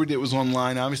everybody that was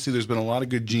online, obviously there's been a lot of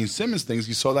good Gene Simmons things.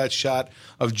 You saw that shot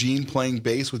of Gene playing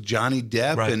bass with Johnny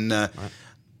Depp. Right. And I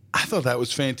thought that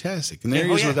was fantastic. And there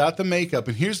he is without the makeup.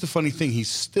 And here's the funny thing. He's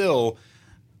still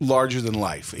larger than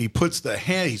life. He puts the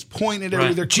hand, he's pointing at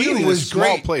everything. Gene was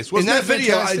great. Place. In that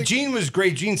video, fantastic? Gene was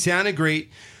great. Gene sounded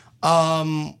great. Me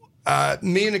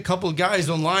and a couple of guys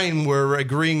online were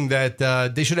agreeing that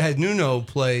they should have had Nuno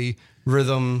play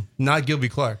rhythm, not Gilby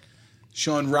Clarke.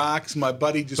 Sean Rocks, my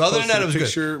buddy, just Other than posted that, it a was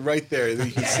picture right there.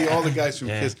 You can see all the guys from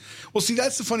Kiss. Well, see,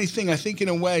 that's the funny thing. I think in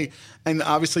a way, and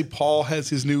obviously Paul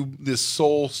has this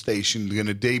Soul Station going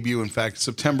to debut, in fact,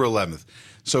 September 11th.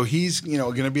 So he's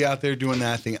going to be out there doing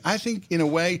that thing. I think in a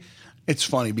way, it's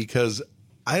funny because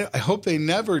I hope they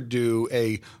never do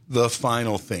the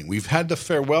final thing. We've had the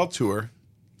farewell tour.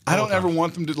 I don't ever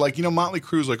want them to, Motley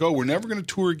Crue's like, oh, we're never going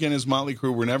to tour again as Motley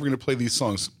Crue. We're never going to play these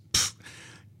songs.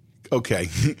 Okay.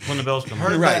 When the bells come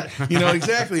right.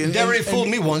 Exactly. That already fooled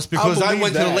me once because I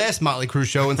went to the last Motley Crue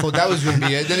show and thought that was going to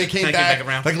be it. Then it came back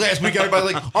around. like last week.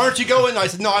 Everybody like, aren't you going? I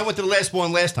said, no, I went to the last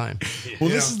one last time. Well,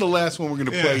 this is the last one we're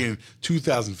going to play in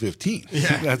 2015.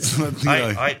 Yeah. That's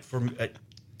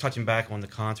touching back on the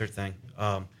concert thing.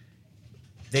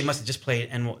 They must have just played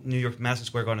in New York, Madison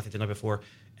Square Garden, I think the night before,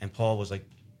 and Paul was like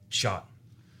shot.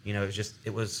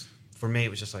 It was for me. It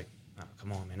was just like, oh,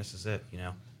 come on, man, this is it.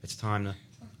 It's time to.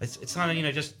 It's time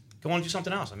to just go on and do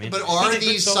something else. I mean, but are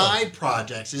these side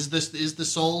projects? Is the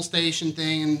Soul Station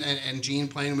thing and Gene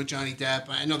playing with Johnny Depp?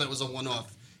 I know that was a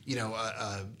one-off,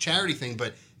 charity thing,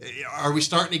 but are we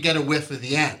starting to get a whiff of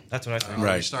the end? That's what I think.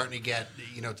 Are we starting to get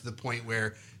to the point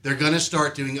where they're going to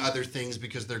start doing other things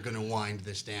because they're going to wind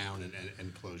this down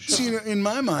and close shop? See, in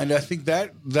my mind, I think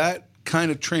that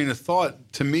kind of train of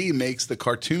thought to me makes the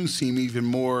cartoon seem even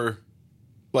more.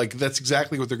 Like, that's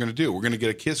exactly what they're going to do. We're going to get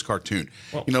a Kiss cartoon.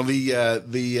 Well,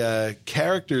 the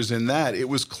characters in that, it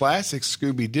was classic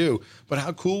Scooby-Doo. But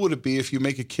how cool would it be if you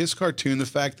make a Kiss cartoon, the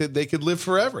fact that they could live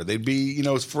forever? They'd be,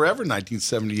 it's forever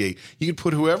 1978. You could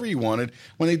put whoever you wanted.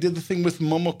 When they did the thing with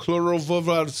Momo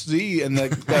Klorovovazzi and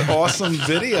that awesome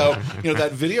video,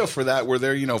 that video for that where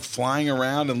they're, flying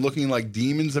around and looking like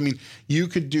demons. I mean, you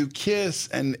could do Kiss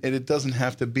and it doesn't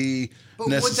have to be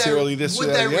necessarily this or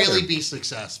that. Would that really be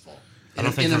successful? I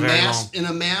don't think for very long. In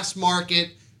a mass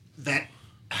market that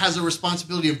has a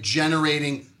responsibility of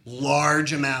generating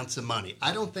large amounts of money,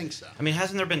 I don't think so. I mean,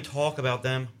 hasn't there been talk about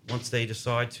them once they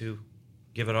decide to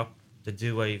give it up to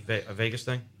do a Vegas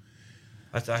thing?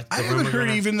 I haven't heard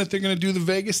even that they're going to do the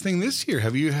Vegas thing this year.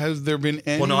 Has there been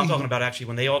any? Well, no, I'm talking about actually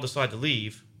when they all decide to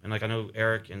leave, and I know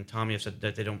Eric and Tommy have said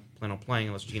that they don't plan on playing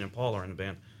unless Gene and Paul are in the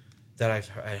band. that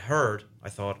I heard, I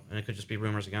thought, and it could just be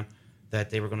rumors again, that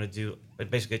they were going to do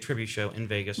basically a tribute show in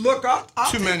Vegas. Look, I'll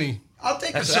I'll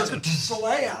take a Cirque du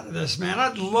Soleil out of this, man.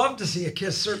 I'd love to see a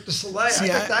Kiss Cirque du Soleil. See,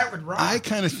 I think that would rock. I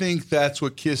kind of think that's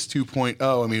what Kiss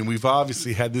 2.0. I mean, we've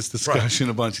obviously had this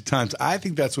discussion a bunch of times. I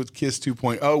think that's what Kiss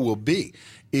 2.0 will be,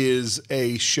 is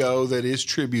a show that is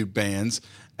tribute bands.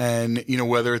 And, you know,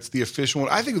 whether it's the official one,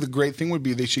 I think the great thing would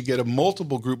be they should get a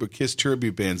multiple group of Kiss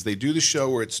tribute bands. They do the show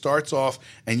where it starts off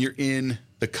and you're in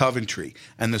the Coventry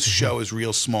and the show is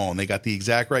real small and they got the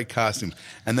exact right costumes.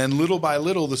 And then little by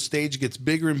little, the stage gets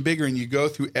bigger and bigger and you go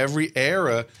through every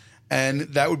era. And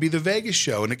that would be the Vegas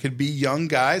show. And it could be young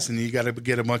guys, and you got to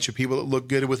get a bunch of people that look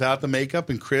good without the makeup.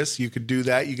 And Chris, you could do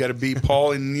that. You got to be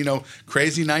Paul in, you know,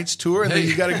 Crazy Nights tour, and then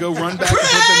you got to go run back and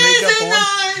put the makeup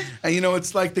on. And you know,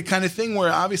 it's like the kind of thing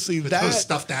where obviously With that those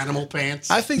stuffed animal pants.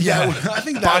 I think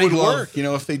that would work. You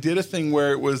know, if they did a thing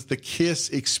where it was the Kiss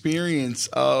experience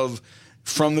of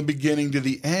from the beginning to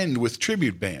the end with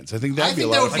tribute bands. I think that'd be a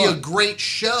lot of fun. That would be a great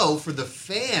show for the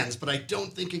fans, but I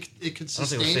don't think it could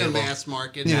sustain a mass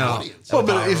market audience. Well,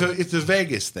 but it's a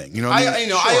Vegas thing, you know.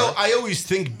 I always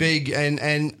think big,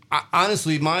 and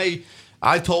honestly,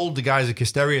 I told the guys at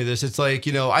Hysteria this. It's like,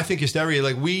 you know, I think Hysteria,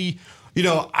 like you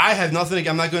know, I have nothing.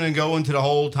 I'm not going to go into the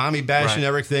whole Tommy Bash and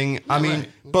everything. I mean,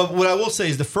 but what I will say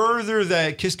is the further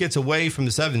that Kiss gets away from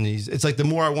the 70s, it's like the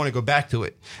more I want to go back to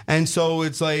it. And so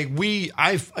it's like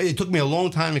it took me a long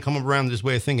time to come up around this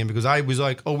way of thinking because I was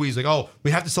like always like, oh,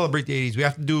 we have to celebrate the 80s. We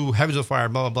have to do Heavens of Fire,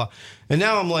 blah, blah, blah. And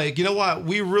now I'm like, you know what?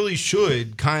 We really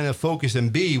should kind of focus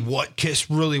and be what Kiss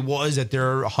really was at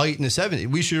their height in the 70s.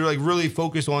 We should like really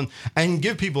focus on and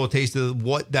give people a taste of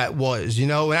what that was, you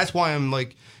know? And that's why I'm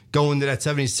like, going to that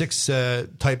 76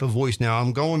 type of voice now.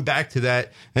 I'm going back to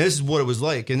that, and this is what it was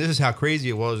like, and this is how crazy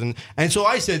it was. And so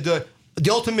I said the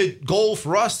ultimate goal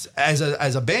for us as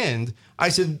a band, I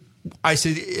said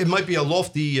it might be a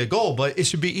lofty goal, but it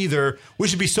should be we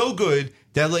should be so good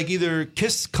that like either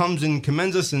Kiss comes and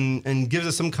commends us and gives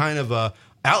us some kind of a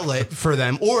outlet for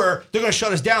them, or they're going to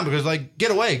shut us down because like get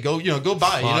away, go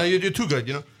buy, you know, you're too good,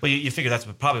 you know. Well, you figure that's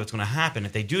probably what's going to happen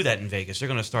if they do that in Vegas. They're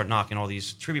going to start knocking all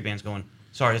these tribute bands going,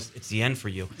 sorry, it's the end for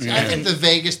you. I think the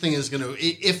Vegas thing is going to,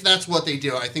 if that's what they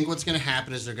do, I think what's going to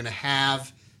happen is they're going to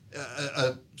have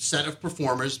a set of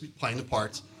performers playing the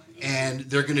parts, and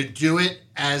they're going to do it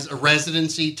as a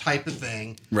residency type of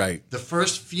thing. Right. The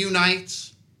first few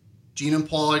nights, Gene and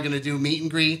Paul are going to do meet and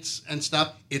greets and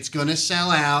stuff. It's going to sell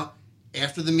out.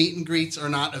 After the meet and greets are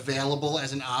not available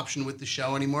as an option with the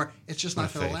show anymore, it's just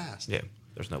not going to last. Yeah,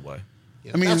 there's no way.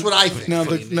 I mean, that's what I think. Now,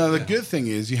 the good thing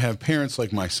is you have parents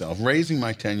like myself raising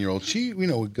my 10-year-old. She, you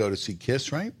know, would go to see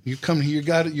Kiss, right? You come here, you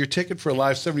got your ticket for a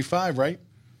Live 75, right?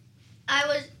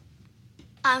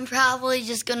 I'm probably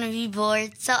just going to be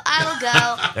bored, so I will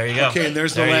go. There you go. Okay, and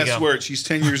there's the last word. She's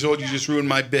 10 years old. You just ruined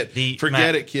my bit.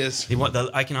 Forget it, Kiss.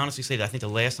 I can honestly say that I think the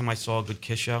last time I saw a good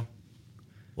Kiss show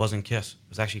wasn't Kiss. It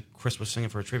was actually Chris was singing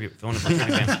for a tribute.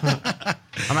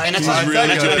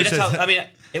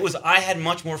 It was. I had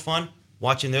much more fun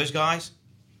watching those guys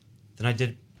than I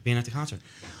did being at the concert.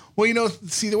 Well, you know,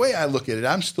 see, the way I look at it,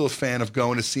 I'm still a fan of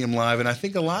going to see them live, and I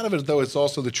think a lot of it, though, it's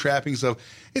also the trappings of,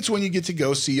 it's when you get to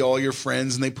go see all your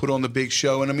friends and they put on the big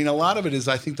show, and I mean, a lot of it is,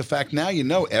 I think, the fact now you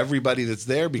know everybody that's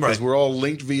there because we're all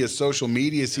linked via social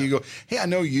media, so you go, hey, I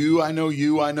know you, I know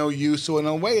you, I know you, so in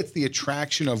a way, it's the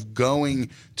attraction of going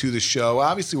to the show.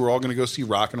 Obviously, we're all going to go see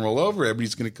Rock and Roll Over.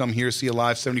 Everybody's going to come here, see a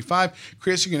Live 75.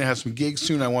 Chris, you're going to have some gigs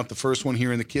soon. I want the first one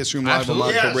here in the Kiss Room live on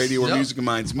Monaco Radio where music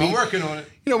minds meet. I'm working on it.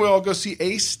 You know, we all go see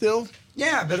Ace still.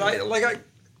 Yeah, but I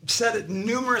said it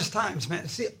numerous times, man.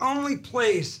 It's the only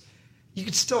place you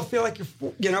could still feel like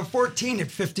you're 14 at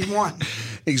 51.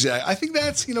 Exactly. I think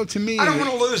that's, you know, to me, I don't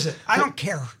want to lose it. I don't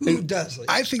care who does it.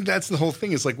 I think that's the whole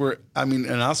thing. It's like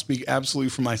and I'll speak absolutely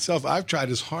for myself. I've tried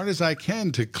as hard as I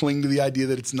can to cling to the idea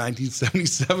that it's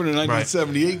 1977 or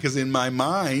 1978 because in my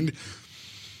mind,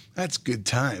 that's good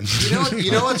times.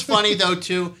 You know what's funny though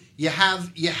too? You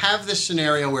have this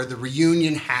scenario where the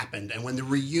reunion happened, and when the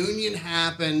reunion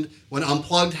happened, when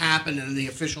Unplugged happened, and the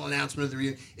official announcement of the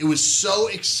reunion, it was so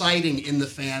exciting in the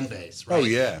fan base, right? Oh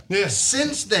yeah.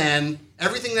 Since then,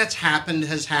 everything that's happened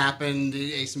has happened.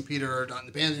 Ace and Peter are not in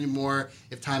the band anymore.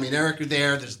 If Tommy and Eric are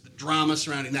there, there's the drama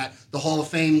surrounding that, the Hall of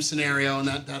Fame scenario, and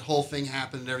that whole thing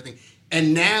happened and everything.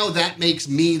 And now that makes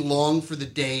me long for the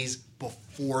days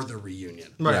before the reunion.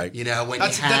 Right. You know, when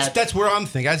that's where I'm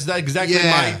thinking. That's exactly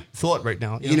my thought right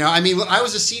now. You know, I mean, when I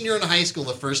was a senior in high school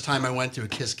the first time I went to a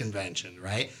Kiss convention,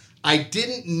 right? I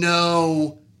didn't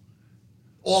know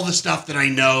all the stuff that I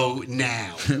know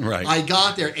now. Right. I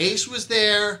got there. Ace was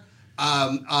there,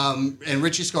 and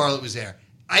Richie Scarlett was there.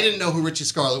 I didn't know who Richie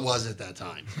Scarlett was at that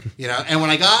time, you know. And when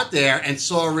I got there and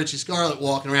saw Richie Scarlett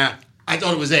walking around, I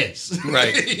thought it was Ace,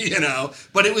 right? You know,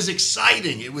 but it was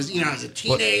exciting. It was, you know, I was a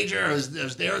teenager. I was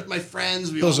there with my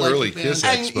friends. We Those all liked early the band. Kiss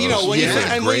Expos. And, you know, when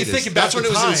you think about that's when the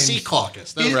it was in times- Sea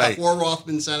Caucus. That was Right. before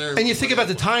Rothman Center. And you think about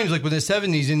the times, like with the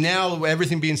 70s, and now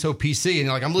everything being so PC, and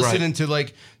like I'm listening to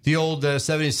like the old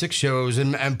 76 shows,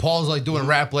 and Paul's like doing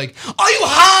rap, like, "Are you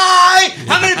high?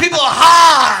 How many people are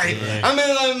high?" I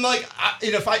mean, I'm like,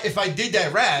 you know, if I did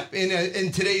that rap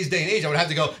in today's day and age, I would have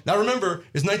to go. Now remember,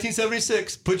 it's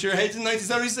 1976. Put your heads in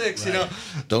 1976. You know,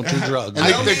 don't do drugs.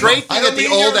 And the great thing at the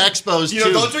old expos, you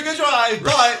too. know, don't drink and drive,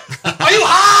 but are you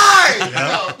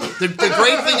high? The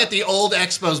great thing at the old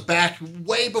expos back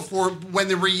way before when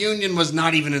the reunion was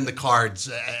not even in the cards,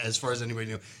 as far as anybody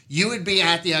knew, you would be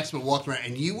at the expo walking around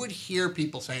and you would hear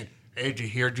people saying, "Hey, did you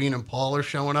hear Gene and Paul are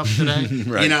showing up today?"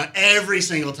 Right. You know, every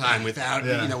single time without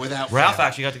without Ralph fail.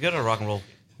 actually got to go to rock and roll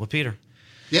with Peter.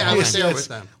 Yeah, I was there with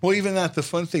them. Well, even that, the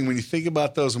fun thing when you think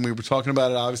about those, and we were talking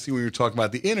about it, obviously, when we were talking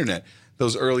about the internet.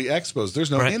 Those early expos,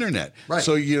 there's no internet, Right.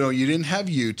 so you know you didn't have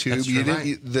YouTube. That's You true.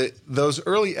 didn't. Those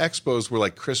early expos were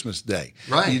like Christmas Day.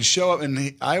 Right. You'd show up,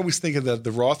 and I always think of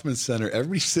the Rothman Center.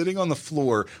 Everybody sitting on the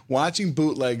floor watching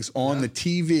bootlegs on the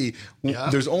TV. Yeah.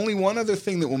 There's only one other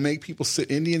thing that will make people sit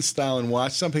Indian style and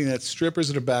watch something that's strippers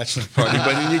at a bachelor party.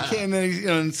 But then you can't, you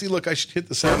know, and see. Look, I should hit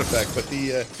the sound effect, but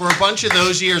the For a bunch of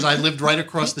those years, I lived right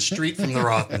across the street from the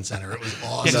Rothman Center. It was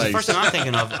awesome. Yeah, 'cause the first thing I'm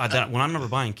thinking of that when I remember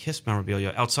buying Kiss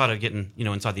memorabilia outside of getting, you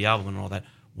know, inside the album and all that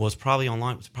was probably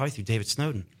online. It was probably through David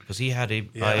Snowden because he had a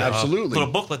absolutely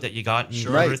little booklet that you got and you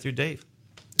Right. ordered it through Dave.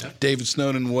 David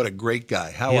Snowden, what a great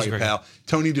guy. How He are is a you, great pal? guy.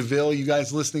 Tony DeVille, you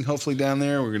guys listening, hopefully down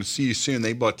there. We're going to see you soon.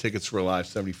 They bought tickets for Alive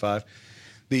 75.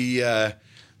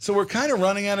 So we're kind of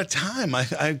running out of time.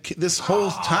 This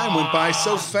whole time went by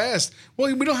so fast.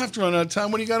 Well, we don't have to run out of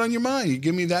time. What do you got on your mind? You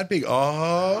give me that big, You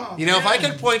know, if I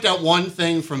could point out one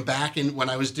thing from back in when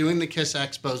I was doing the Kiss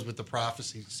Expos with the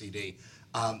Prophecy CD,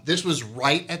 this was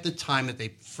right at the time that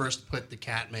they first put the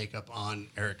cat makeup on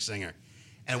Eric Singer.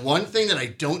 And one thing that I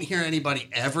don't hear anybody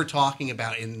ever talking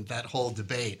about in that whole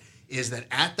debate is that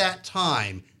at that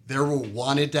time, there were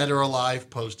Wanted Dead or Alive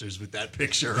posters with that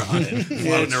picture on it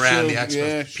floating around the Expos.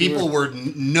 Yeah, sure. People were,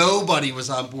 nobody was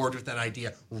on board with that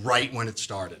idea right when it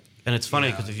started. And it's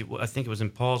funny because I think it was in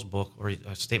Paul's book or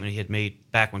a statement he had made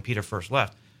back when Peter first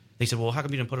left. They said, "Well, how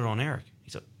come you didn't put it on Eric?"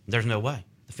 He said, "There's no way.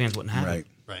 The fans wouldn't have it."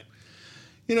 Right.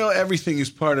 You know, everything is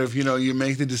part of, you know, you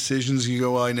make the decisions. You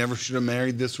go, well, I never should have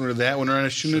married this one or that one, or I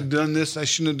shouldn't have done this, I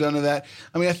shouldn't have done that.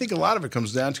 I mean, I think a lot of it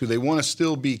comes down to they want to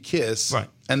still be Kiss. Right.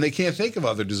 And they can't think of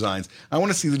other designs. I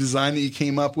want to see the design that you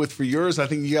came up with for yours. I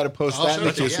think you got to post I'll that in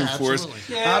the show it to Kiss you. Room for us.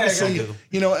 Absolutely. Yeah, Obviously,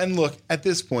 you know, and look, at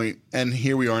this point, and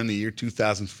here we are in the year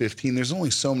 2015, there's only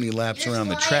so many laps around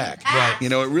the track. Right. You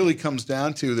know, it really comes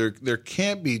down to there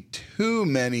can't be too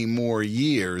many more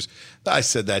years. I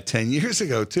said that 10 years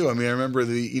ago, too. I mean, I remember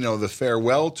the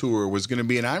farewell tour was going to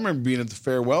be, and I remember being at the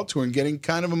farewell tour and getting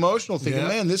kind of emotional, thinking,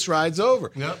 man, this ride's over.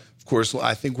 Yep. Of course,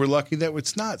 I think we're lucky that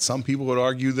it's not. Some people would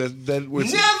argue that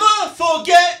was... Never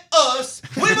forget us.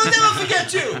 We will never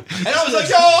forget you. And I was like,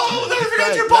 "Oh, we'll never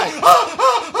forget you, Paul."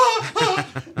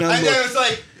 Now, And look, then it's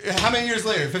like, how many years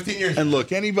later? 15 years. and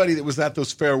look, anybody that was at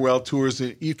those farewell tours,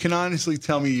 you can honestly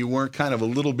tell me you weren't kind of a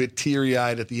little bit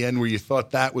teary-eyed at the end where you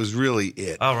thought that was really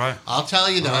it. All right. I'll tell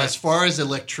you, though, All right. as far as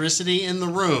electricity in the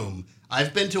room,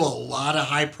 I've been to a lot of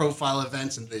high-profile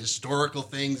events and the historical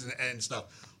things and stuff.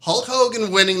 Hulk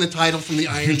Hogan winning the title from the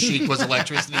Iron Sheik was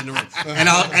electricity in the room. And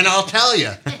I'll tell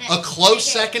you, a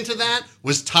close second to that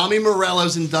was Tommy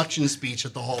Morello's induction speech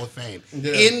at the Hall of Fame.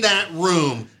 Yeah. In that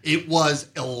room, it was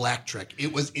electric.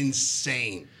 It was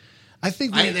insane. I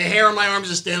think the hair on my arms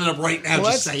is standing up right now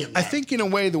just saying that. I think, in a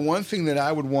way, the one thing that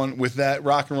I would want with that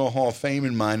Rock and Roll Hall of Fame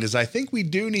in mind is I think we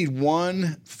do need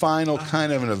one final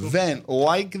kind of an event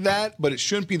like that, but it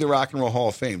shouldn't be the Rock and Roll Hall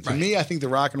of Fame. To me, I think the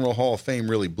Rock and Roll Hall of Fame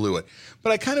really blew it.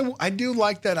 But I do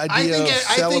like that idea of I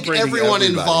think celebrating everyone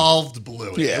everybody. involved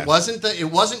blew it. Yeah.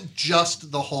 It wasn't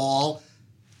just the hall.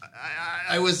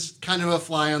 I was kind of a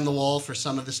fly on the wall for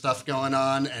some of the stuff going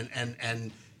on,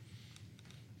 and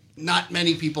not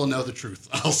many people know the truth.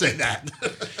 I'll say that.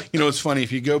 You know, it's funny.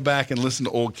 If you go back and listen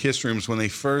to old Kiss Rooms, when they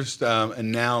first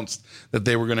announced that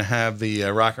they were going to have the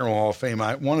Rock and Roll Hall of Fame,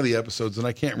 one of the episodes, and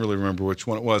I can't really remember which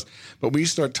one it was, but we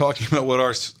start talking about what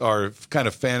our kind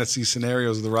of fantasy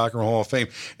scenarios of the Rock and Roll Hall of Fame.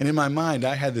 And in my mind,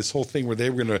 I had this whole thing where they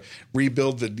were going to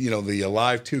rebuild the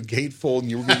Alive 2 gatefold,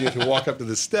 and you were going to get to walk up to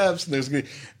the steps.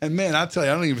 And man, I'll tell you,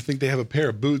 I don't even think they have a pair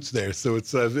of boots there. So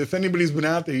it's if anybody's been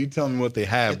out there, you tell me what they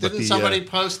have. Didn't somebody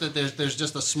post that there's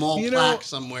just a small plaque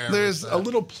somewhere? There's a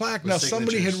little plaque plaque. With Now,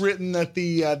 somebody had signatures. written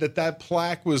that that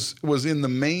plaque was in the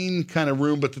main kind of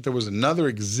room, but that there was another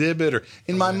exhibit. Or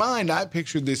in my mind, I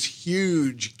pictured this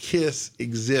huge Kiss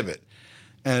exhibit,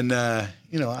 and I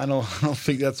don't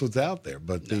think that's what's out there.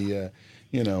 But I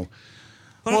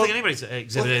don't think anybody's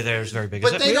exhibited there is very big.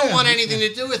 But they don't want anything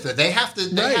to do with it. They have to.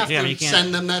 They have Yeah, to you can't-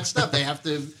 send them that stuff. They have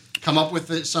to come up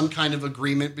with some kind of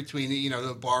agreement between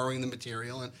borrowing the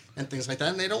material and things like that.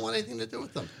 And they don't want anything to do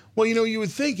with them. Well, you would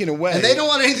think in a way, And they don't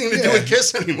want anything to do with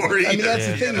Kiss anymore either. I mean, that's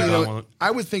the thing. I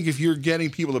would think if you're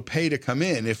getting people to pay to come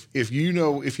in, if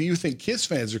you think Kiss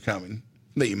fans are coming,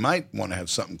 that you might want to have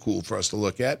something cool for us to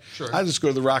look at. Sure. I just go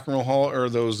to the Rock and Roll Hall or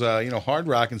those Hard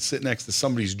Rock and sit next to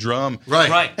somebody's drum,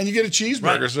 Right. And you get a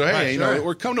cheeseburger. Right. So hey, Right, sure.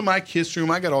 or come to my Kiss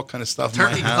room. I got all kind of stuff.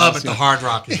 Turkey in my Club house, at the Hard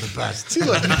Rock is the best. See,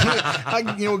 look,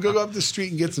 we'll go up the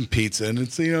street and get some pizza, and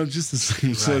it's just the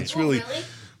same. So Right. it's really.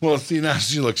 Well, see, now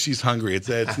she's hungry. It's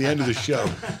the end of the show.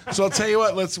 So I'll tell you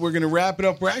what, we're going to wrap it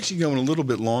up. We're actually going a little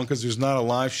bit long because there's not a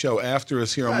live show after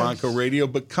us here on Monco Radio.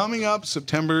 But coming up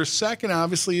September 2nd,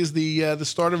 obviously, is the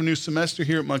start of a new semester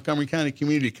here at Montgomery County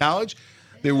Community College.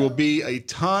 There will be a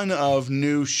ton of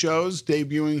new shows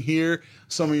debuting here.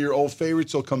 Some of your old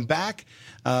favorites will come back.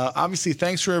 Obviously,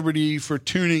 thanks for everybody for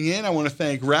tuning in. I want to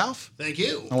thank Ralph. Thank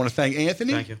you. I want to thank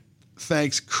Anthony. Thank you.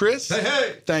 Thanks, Chris.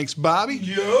 Hey. Thanks, Bobby.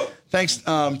 Yep. Thanks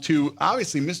to,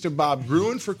 obviously, Mr. Bob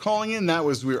Gruen for calling in.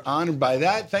 We were honored by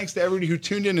that. Thanks to everybody who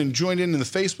tuned in and joined in the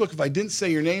Facebook. If I didn't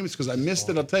say your name, it's because I missed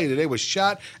it. I'll tell you, today was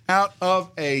shot out of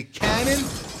a cannon.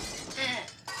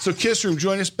 So Kiss Room,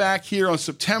 join us back here on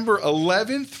September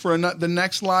 11th for the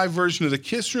next live version of the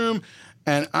Kiss Room.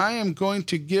 And I am going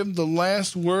to give the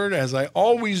last word, as I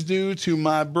always do, to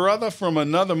my brother from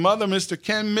another mother, Mr.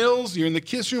 Ken Mills. You're in the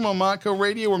Kiss Room on Monco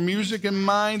Radio, where music and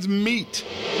minds meet.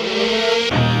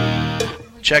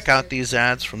 Check out these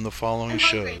ads from the following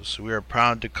shows. We are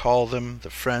proud to call them the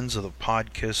Friends of the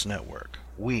Podcast Network.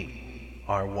 We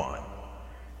are one.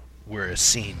 We're a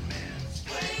scene man.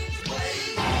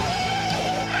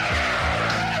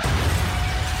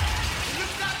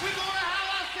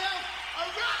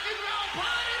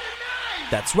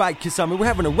 That's right, Kiss Army. We're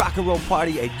having a rock and roll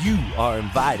party, and you are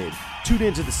invited. Tune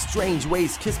into the Strange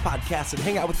Ways Kiss podcast and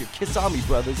hang out with your Kiss Army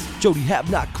brothers, Jody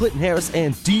Havnock, Clinton Harris,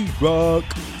 and D-Rock.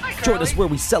 Join us where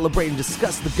we celebrate and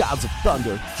discuss the gods of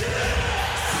thunder.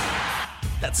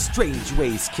 That's Strange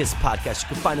Ways Kiss podcast. You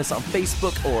can find us on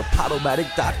Facebook or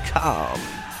Podomatic.com.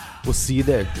 We'll see you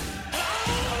there.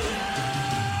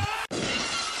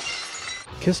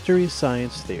 History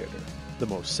Science Theater, the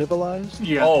most civilized.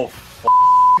 Yeah.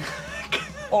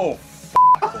 Oh,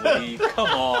 Lee, come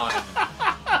on.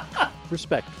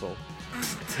 Respectful.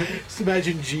 Just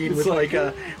imagine Gene with like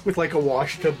a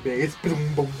washtub bass.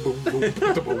 Boom, boom, boom, boom,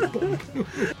 boom, boom, boom.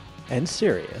 And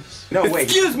serious. No, wait.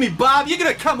 Excuse me, Bob. You're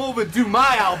going to come over and do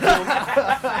my album.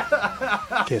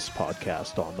 Kiss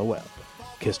podcast on the web.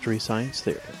 History Science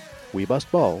Theater. We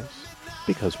bust balls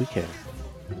because we care.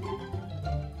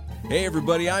 Hey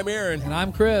everybody, I'm Aaron. And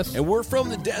I'm Chris. And we're from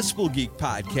the Decibel Geek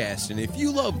Podcast. And if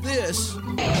you love this...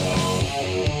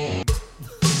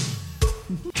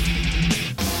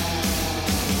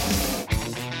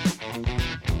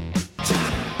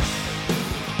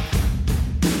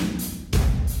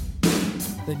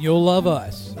 then you'll love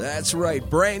us. That's right.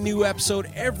 Brand new episode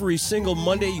every single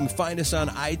Monday. You can find us on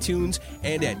iTunes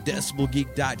and at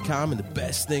decibelgeek.com. And the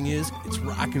best thing is, it's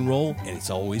rock and roll and it's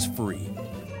always free.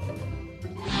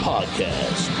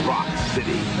 Podcast Rock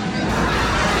City.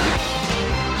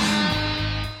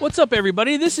 What's up,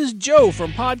 everybody? This is Joe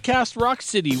from Podcast Rock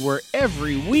City, where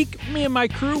every week me and my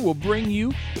crew will bring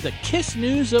you the Kiss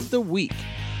news of the week.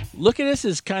 Look at us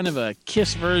as kind of a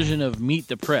Kiss version of Meet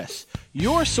the Press,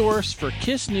 your source for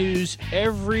Kiss news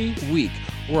every week.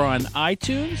 We're on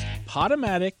iTunes,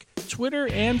 Podomatic, Twitter,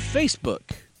 and Facebook.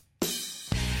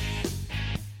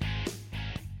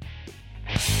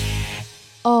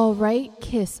 All right,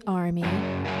 Kiss Army.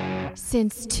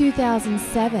 Since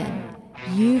 2007,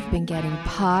 you've been getting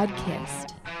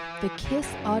Podkissed, the Kiss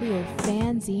audio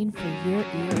fanzine for your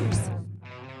ears.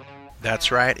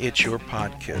 That's right, it's your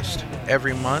Podcast.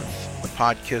 Every month, the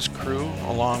Podcast crew,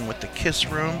 along with the Kiss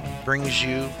Room, brings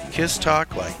you Kiss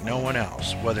talk like no one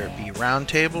else, whether it be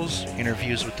roundtables,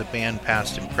 interviews with the band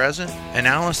past and present,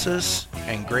 analysis,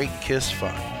 and great Kiss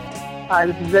fun. Hi,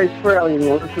 this is Ace Frehley, and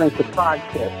you're listening to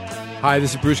Podkiss. Hi,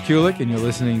 this is Bruce Kulick, and you're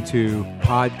listening to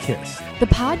Podkiss. The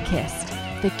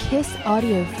Podkissed, the Kiss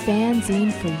audio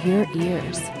fanzine for your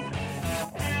ears.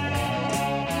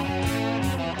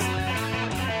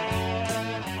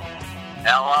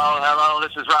 Hello,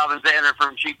 this is Robin Zander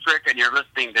from Cheap Trick, and you're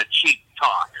listening to Cheap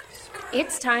Talk.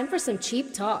 It's time for some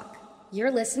cheap talk.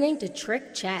 You're listening to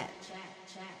Trick Chat.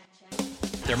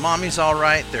 Their mommy's all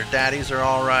right, their daddies are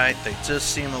all right, they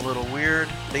just seem a little weird.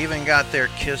 They even got their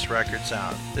Kiss records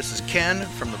out. This is Ken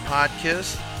from the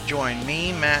Podkiss. Join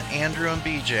me, Matt, Andrew, and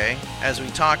BJ as we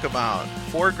talk about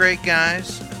 4 great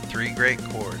guys and 3 great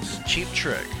chords. Cheap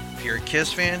Trick. If you're a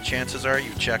Kiss fan, chances are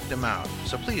you checked them out.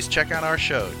 So please check out our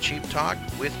show, Cheap Talk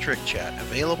with Trick Chat,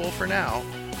 available for now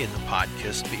in the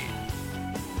Podkiss feed.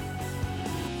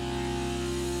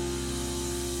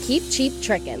 Keep cheap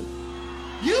trickin'.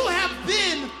 You have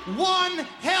been one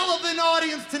hell of an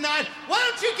audience tonight. Why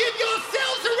don't you give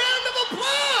yourselves a round of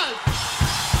applause?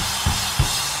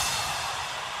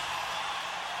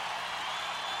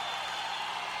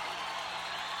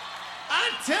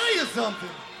 I tell you something.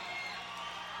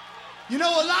 You know,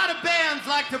 a lot of bands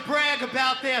like to brag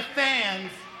about their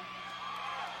fans.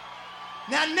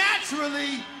 Now,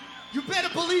 naturally, you better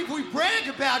believe we brag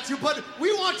about you, but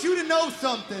we want you to know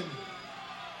something.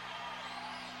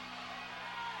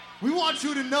 We want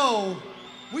you to know,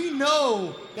 we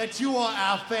know that you are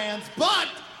our fans, but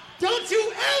don't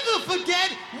you ever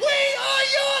forget, we are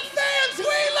your fans. We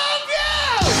love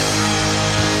you!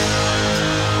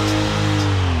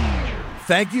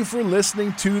 Thank you for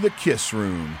listening to The Kiss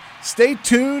Room. Stay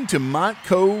tuned to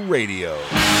Montco Radio.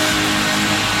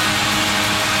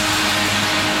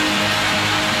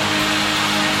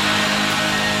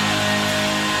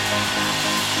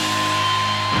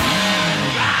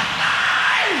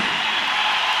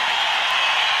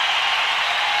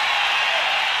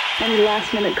 Any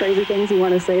last-minute crazy things you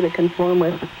want to say to conform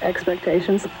with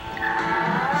expectations?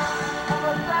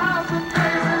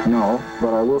 No,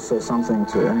 but I will say something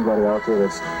to anybody out there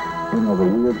that's, the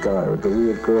weird guy or the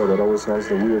weird girl that always has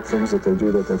the weird things that they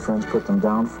do that their friends put them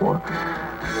down for.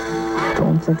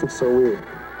 Don't think it's so weird.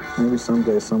 Maybe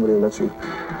someday somebody will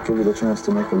give you the chance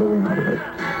to make a living out of it.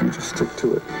 You just stick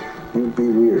to it. You be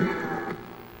weird.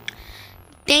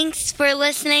 Thanks for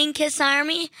listening, Kiss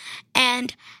Army,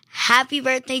 and happy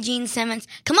birthday, Gene Simmons.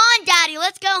 Come on, Daddy,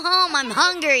 let's go home. I'm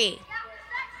hungry.